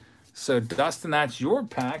 36. So, Dustin, that's your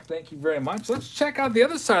pack. Thank you very much. Let's check out the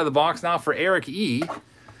other side of the box now for Eric E.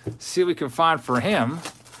 See what we can find for him.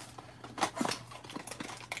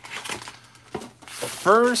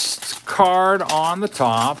 First card on the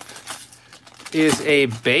top is a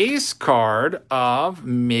base card of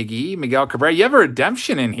Miguel Cabrera. You have a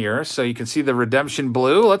redemption in here, so you can see the redemption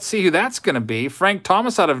blue. Let's see who that's going to be. Frank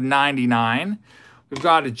Thomas out of 99. We've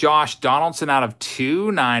got a Josh Donaldson out of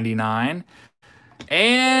 299.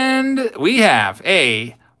 And we have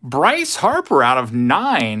a Bryce Harper out of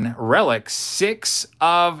 9. Relic, 6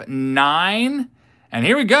 of 9. And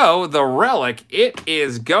here we go, the relic. It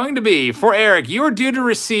is going to be, for Eric, you are due to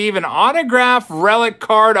receive an autograph relic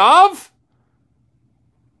card of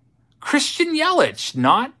Christian Yelich,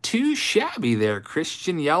 not too shabby there.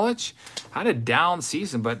 Christian Yelich had a down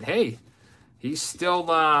season, but hey, he's still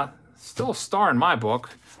a star in my book.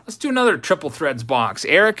 Let's do another Triple Threads box.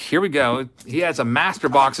 Eric, here we go. He has a master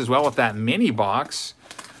box as well with that mini box.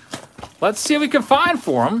 Let's see what we can find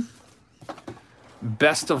for him.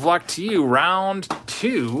 Best of luck to you. Round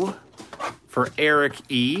 2 for Eric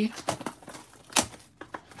E.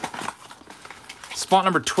 Spot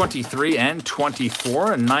number 23 and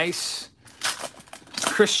 24. A nice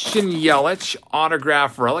Christian Yelich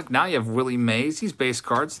autograph relic. Now you have Willie Mays. These base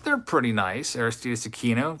cards, they're pretty nice. Aristides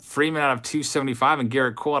Aquino. Freeman out of 275 and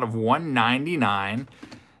Garrett Cole out of 199.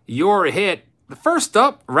 Your hit. The first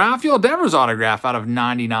up, Rafael Devers autograph out of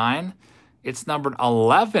 99. It's numbered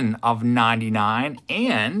 11 of 99.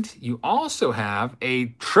 And you also have a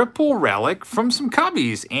triple relic from some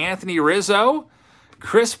Cubbies. Anthony Rizzo,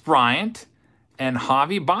 Chris Bryant, and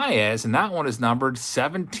Javi Baez. And that one is numbered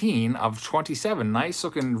 17 of 27. Nice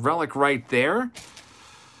looking relic right there.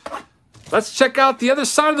 Let's check out the other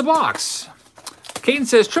side of the box. Caden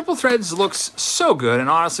says, Triple Threads looks so good. And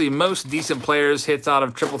honestly, most decent players' hits out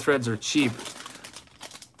of Triple Threads are cheap.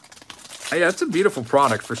 Yeah, it's a beautiful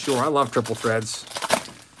product for sure. I love Triple Threads.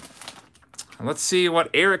 Let's see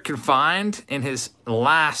what Eric can find in his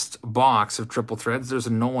last box of Triple Threads. There's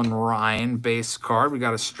a Nolan Ryan base card. We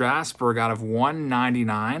got a Strasburg out of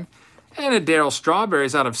 199 and a Darryl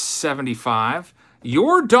Strawberries out of 75.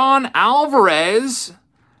 Yordan Alvarez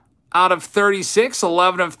out of 36,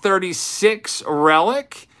 11 of 36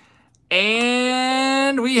 relic.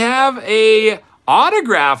 And we have a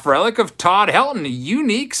autograph relic of Todd Helton, a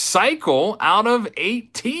unique cycle out of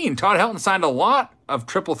 18. Todd Helton signed a lot of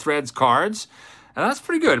Triple Threads cards, and that's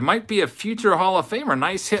pretty good. Might be a future Hall of Famer.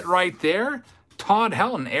 Nice hit right there. Todd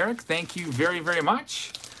Helton. Eric, thank you very, very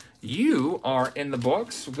much. You are in the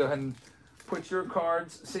books. We'll go ahead and put your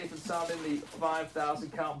cards safe and sound in the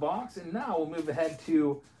 5,000 count box, and now we'll move ahead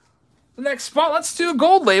to the next spot. Let's do a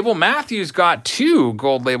gold label. Matthew's got 2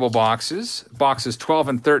 gold label boxes, boxes 12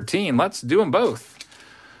 and 13. Let's do them both.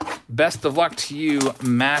 Best of luck to you,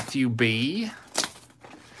 Matthew B.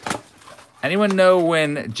 Anyone know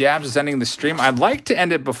when Jabs is ending the stream? I'd like to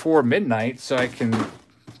end it before midnight so I can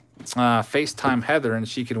FaceTime Heather and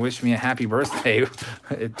she can wish me a happy birthday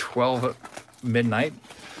at 12 midnight.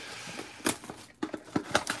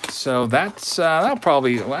 So that's, that'll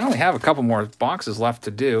probably, well, I only have a couple more boxes left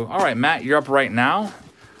to do. All right, Matt, you're up right now.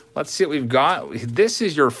 Let's see what we've got. This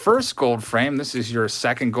is your first gold frame. This is your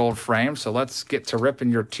second gold frame. So let's get to ripping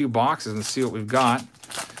your 2 boxes and see what we've got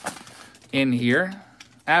in here.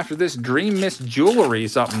 After this, Dream Miss Jewelry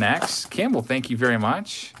is up next. Campbell, thank you very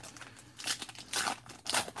much.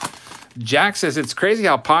 Jack says, it's crazy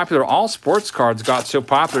how popular all sports cards got so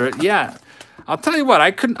popular. Yeah, I'll tell you what,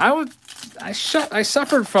 I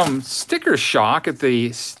suffered from sticker shock at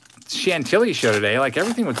the Chantilly show today. Like,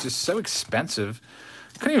 everything was just so expensive.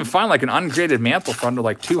 Couldn't even find, like, an ungraded mantle for under,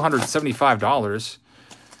 like, $275.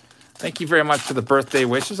 Thank you very much for the birthday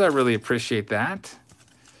wishes. I really appreciate that.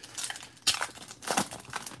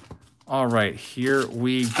 All right, here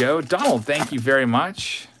we go. Donald, thank you very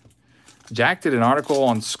much. Jack did an article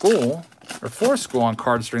on school, or for school, on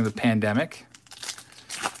cards during the pandemic.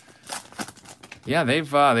 Yeah, they've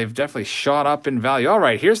definitely shot up in value. All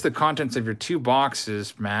right, here's the contents of your 2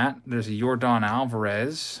 boxes, Matt. There's a Yordan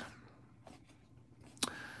Alvarez.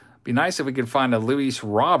 Be nice if we could find a Luis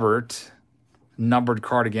Robert numbered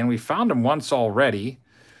card again. We found him once already.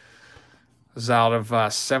 It was out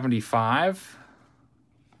of 75.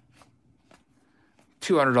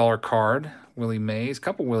 $200 card. Willie Mays.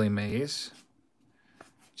 Couple Willie Mays.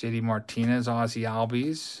 JD Martinez, Ozzie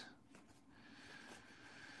Albies.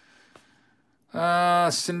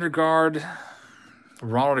 Syndergaard,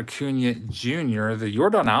 Ronald Acuna Jr. The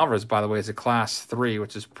Yordan Alvarez, by the way, is a Class 3,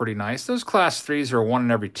 which is pretty nice. Those Class 3s are 1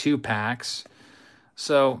 in every 2 packs.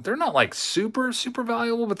 So they're not like super, super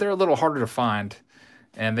valuable, but they're a little harder to find.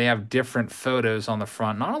 And they have different photos on the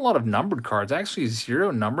front. Not a lot of numbered cards. Actually,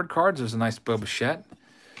 0 numbered cards. There's a nice Bo Bichette.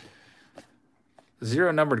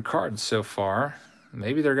 0 numbered cards so far.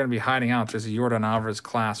 Maybe they're going to be hiding out. There's a Yordan Alvarez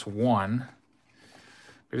Class 1.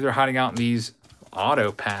 Maybe they're hiding out in these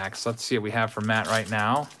auto packs. Let's see what we have for Matt right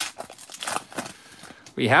now.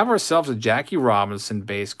 We have ourselves a Jackie Robinson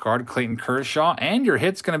base card, Clayton Kershaw, and your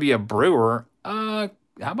hit's going to be a Brewer. How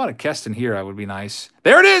about a Keston Hiura would be nice.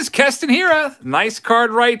 There it is, Keston Hiura. Nice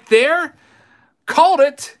card right there. Called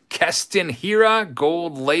it. Keston Hiura,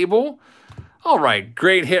 gold label. All right,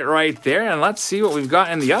 great hit right there. And let's see what we've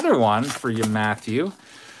got in the other one for you, Matthew.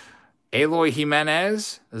 Eloy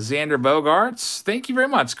Jimenez, Xander Bogaerts. Thank you very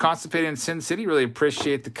much. Constipated in Sin City. Really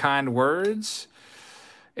appreciate the kind words.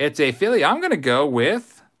 It's a Philly. I'm going to go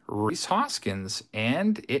with Rhys Hoskins,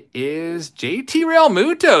 and it is JT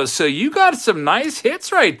Realmuto. So you got some nice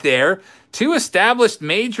hits right there. 2 established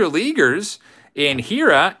major leaguers in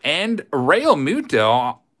Hira and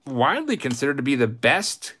Realmuto, widely considered to be the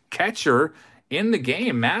best catcher in the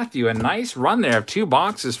game. Matthew, a nice run there of 2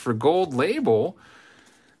 boxes for Gold Label.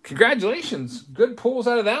 Congratulations. Good pulls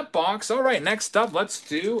out of that box. All right, next up, let's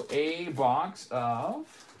do a box of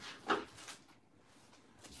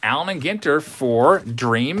Allen and Ginter for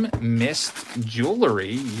Dream Mist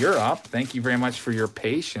Jewelry. You're up. Thank you very much for your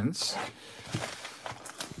patience.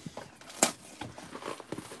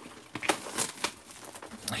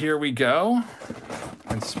 Here we go.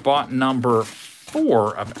 And spot number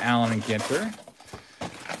 4 of Allen and Ginter.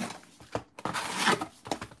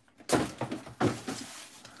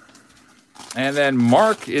 And then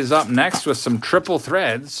Mark is up next with some triple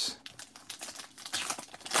threads.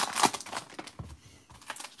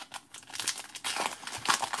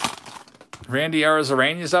 Randy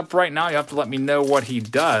Arozarena is up right now. You have to let me know what he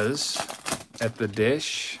does at the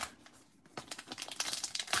dish.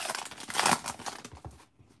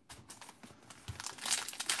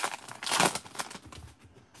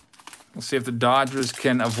 We'll see if the Dodgers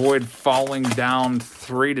can avoid falling down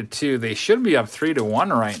 3-2. They should be up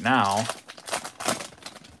 3-1 right now.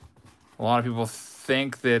 A lot of people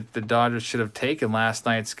think that the Dodgers should have taken last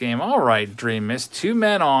night's game. All right, Dream Mist. 2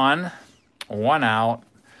 men on, 1 out.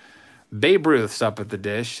 Babe Ruth's up at the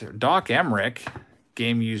dish. Doc Emrick,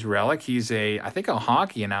 game-used relic. He's I think a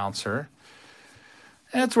hockey announcer.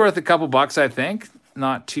 It's worth a couple bucks, I think.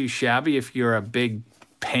 Not too shabby if you're a big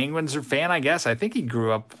Penguins fan, I guess. I think he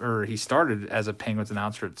grew up, or he started as a Penguins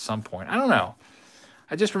announcer at some point. I don't know.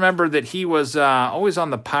 I just remember that he was always on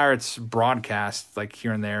the Pirates broadcast, like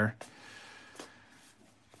here and there.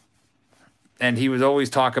 And he would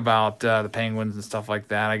always talk about the Penguins and stuff like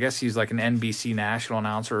that. I guess he's like an NBC national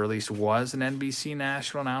announcer, or at least was an NBC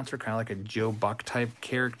national announcer, kind of like a Joe Buck type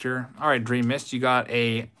character. All right, Dream Mist, you got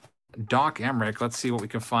a Doc Emrick. Let's see what we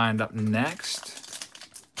can find up next.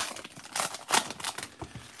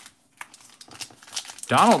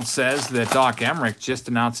 Donald says that Doc Emrick just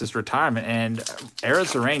announced his retirement, and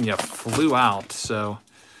Arozarena flew out. So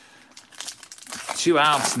 2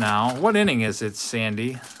 outs now. What inning is it,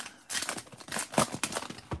 Sandy?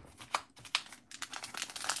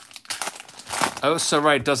 Oh, so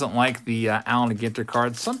right, doesn't like the Allen and Ginter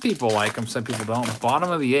cards. Some people like them, some people don't. Bottom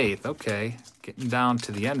of the 8th. Okay, getting down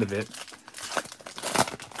to the end of it.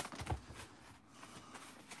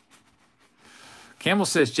 Campbell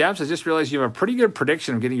says, Jabs, I just realized you have a pretty good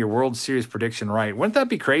prediction of getting your World Series prediction right. Wouldn't that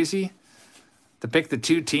be crazy? To pick the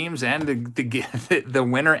 2 teams and the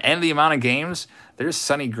winner and the amount of games? There's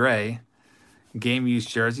Sonny Gray. Game-used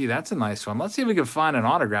jersey. That's a nice one. Let's see if we can find an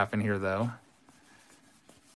autograph in here, though.